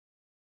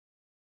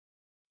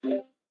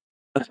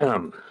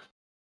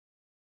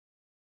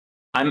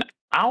 I'm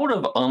out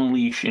of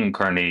Unleash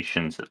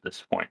Incarnations at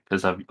this point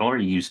because I've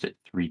already used it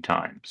 3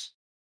 times.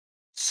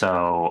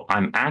 So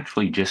I'm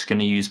actually just going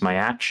to use my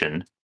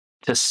action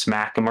to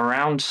smack him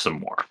around some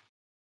more.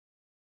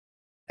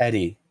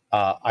 Eddie,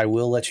 I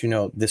will let you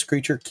know this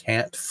creature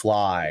can't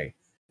fly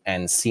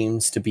and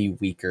seems to be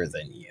weaker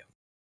than you.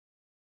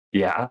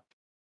 Yeah?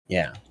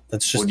 Yeah.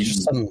 That's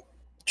just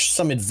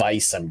some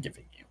advice I'm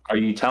giving you. Are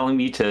you telling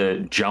me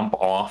to jump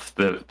off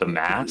the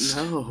mast?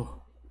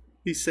 No.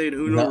 He's saying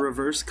Uno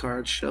reverse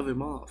card, shove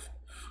him off.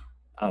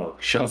 Oh,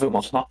 shove him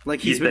off? Like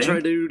he's been trying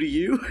to do to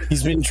you?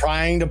 He's been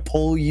trying to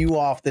pull you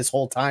off this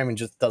whole time and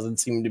just doesn't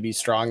seem to be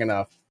strong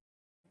enough.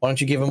 Why don't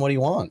you give him what he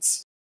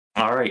wants?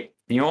 All right.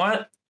 You know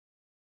what?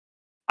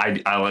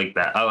 I like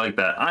that. I like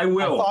that. I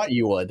will. I thought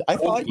you would. I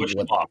thought you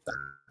would.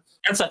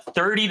 That's a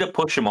 30 to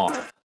push him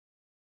off.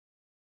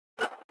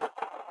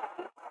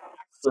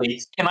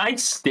 Can I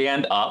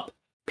stand up,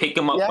 pick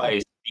him up by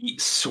his feet,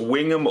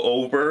 swing him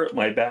over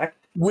my back?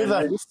 With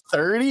a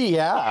 30,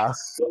 yeah.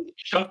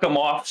 Chuck him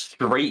off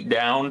straight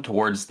down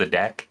towards the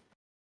deck.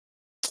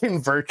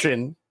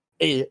 Conversion,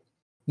 a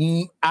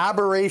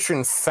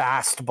aberration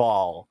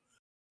fastball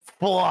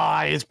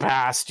flies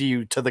past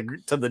you to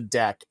the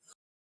deck.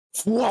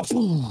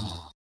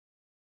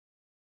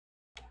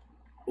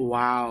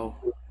 Wow.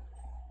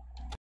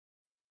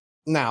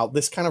 Now,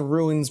 this kind of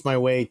ruins my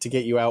way to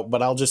get you out,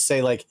 but I'll just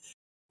say, like,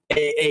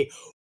 a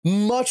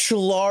much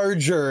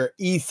larger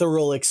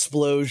ethereal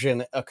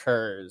explosion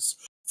occurs.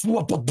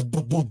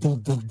 That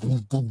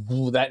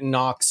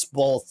knocks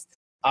both,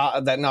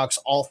 that knocks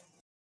all,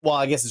 well,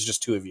 I guess it's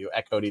just two of you.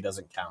 Cody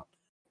doesn't count.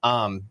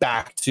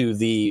 Back to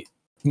the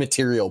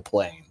material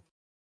plane.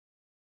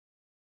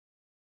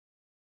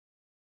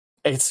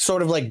 It's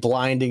sort of like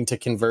blinding to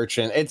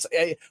conversion.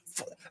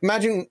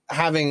 Imagine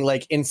having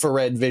like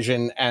infrared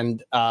vision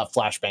and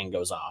flashbang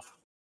goes off.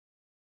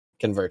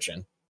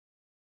 Conversion.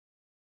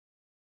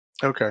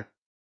 Okay.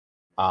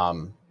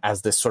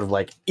 As this sort of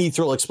like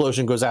ethereal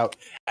explosion goes out,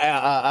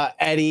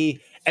 Cody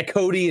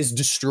is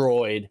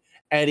destroyed.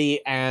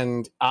 Eddie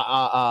and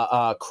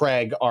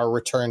Craig are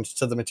returned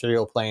to the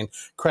material plane.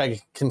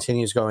 Craig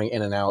continues going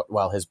in and out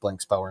while his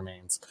blink spell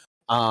remains.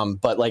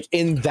 But like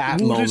in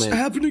that moment, what is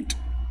happening to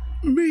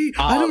me?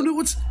 I don't know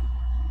what's.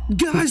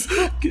 Guys,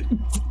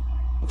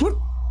 what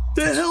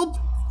the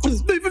hell?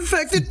 They've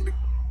infected me.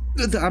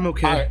 I'm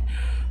okay. Right.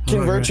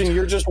 Conversion,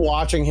 you're just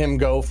watching him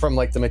go from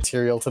like the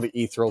material to the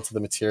ethereal to the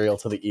material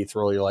to the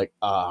ethereal. You're like,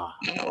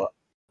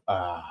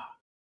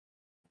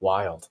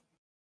 wild.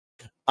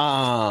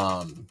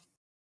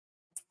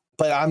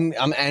 But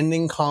I'm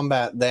ending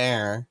combat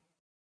there.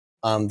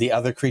 The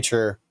other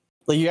creature,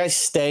 like you guys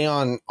stay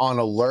on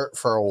alert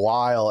for a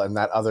while, and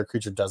that other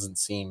creature doesn't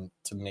seem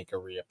to make a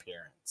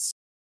reappearance.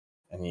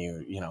 And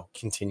you know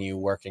continue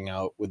working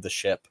out with the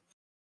ship.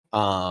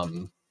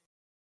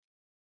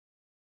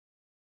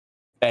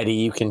 Eddie,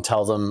 you can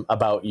tell them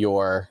about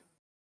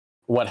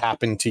what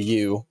happened to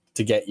you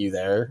to get you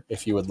there,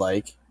 if you would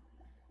like.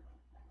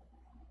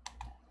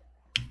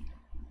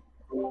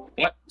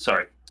 What?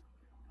 Sorry.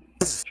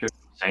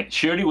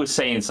 Shirley was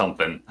saying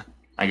something.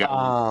 I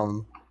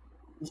got.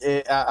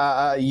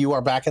 You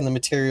are back in the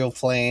material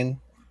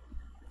plane,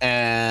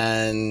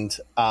 and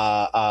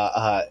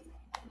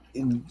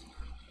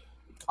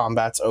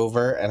combat's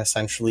over, and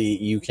essentially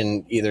you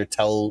can either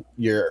tell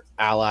your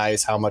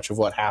allies how much of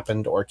what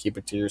happened or keep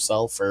it to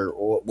yourself, or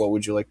what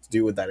would you like to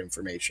do with that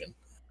information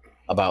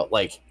about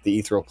like the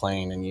ethereal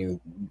plane and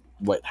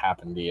what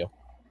happened to you?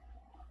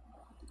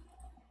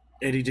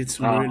 Eddie did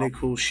some really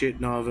cool shit,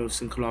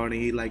 Narvos and Killarney.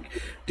 He like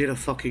did a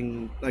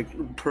fucking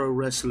like pro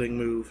wrestling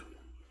move.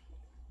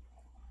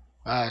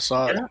 I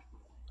saw it.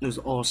 It was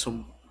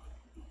awesome.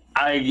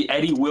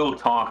 Eddie will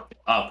talk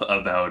up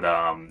about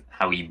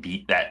how he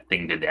beat that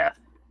thing to death.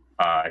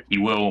 He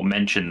will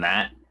mention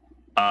that.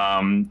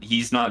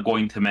 He's not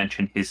going to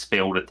mention his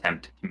failed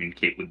attempt to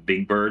communicate with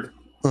Big Bird.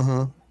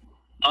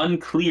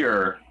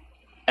 Unclear.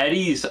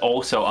 Eddie's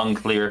also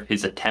unclear if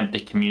his attempt to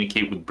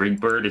communicate with Big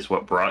Bird is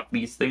what brought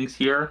these things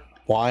here.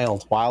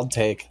 Wild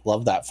take.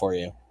 Love that for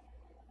you.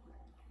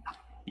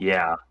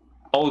 Yeah.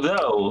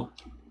 Although,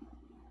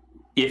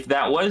 if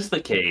that was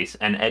the case,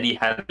 and Eddie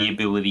had the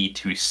ability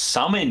to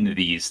summon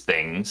these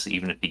things,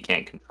 even if he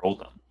can't control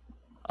them,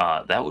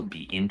 that would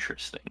be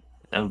interesting.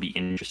 That would be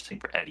interesting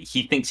for Eddie.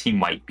 He thinks he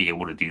might be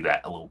able to do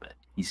that a little bit.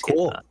 He's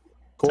cool.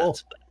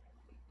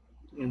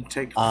 And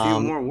take a few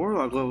more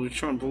warlock levels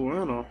trying to pull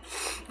that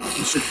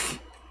off.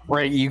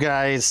 Right, you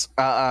guys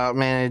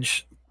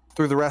manage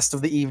through the rest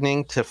of the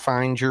evening to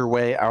find your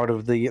way out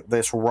of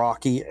this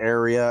rocky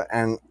area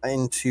and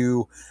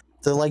into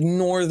the like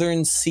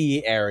northern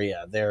sea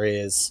area. There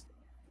is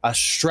a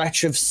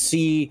stretch of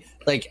sea,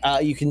 like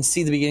you can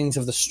see the beginnings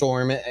of the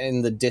storm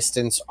in the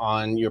distance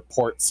on your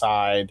port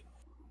side.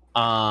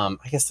 I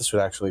guess this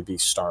would actually be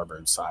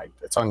starboard side.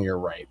 It's on your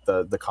right.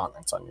 The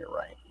continent's on your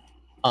right.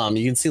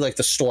 You can see like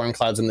the storm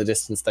clouds in the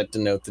distance that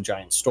denote the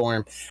giant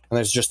storm, and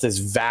there's just this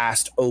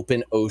vast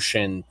open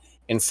ocean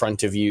in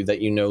front of you that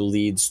you know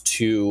leads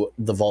to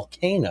the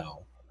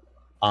volcano.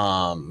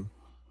 And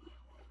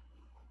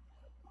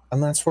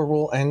that's where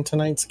we'll end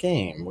tonight's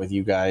game, with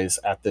you guys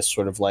at this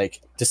sort of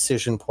like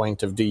decision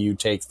point of, do you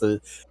take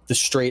the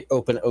straight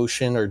open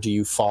ocean or do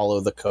you follow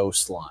the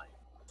coastline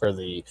for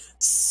the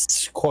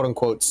quote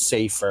unquote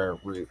safer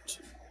route?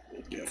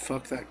 Yeah,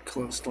 fuck that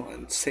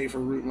coastline. Safer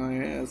route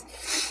my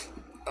ass.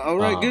 All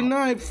right, good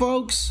night,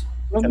 folks.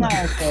 Good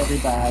night,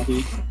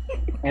 everybody.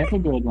 Have a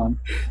good one.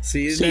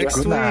 See you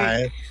next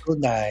week. Good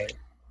night.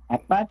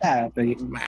 Bye-bye.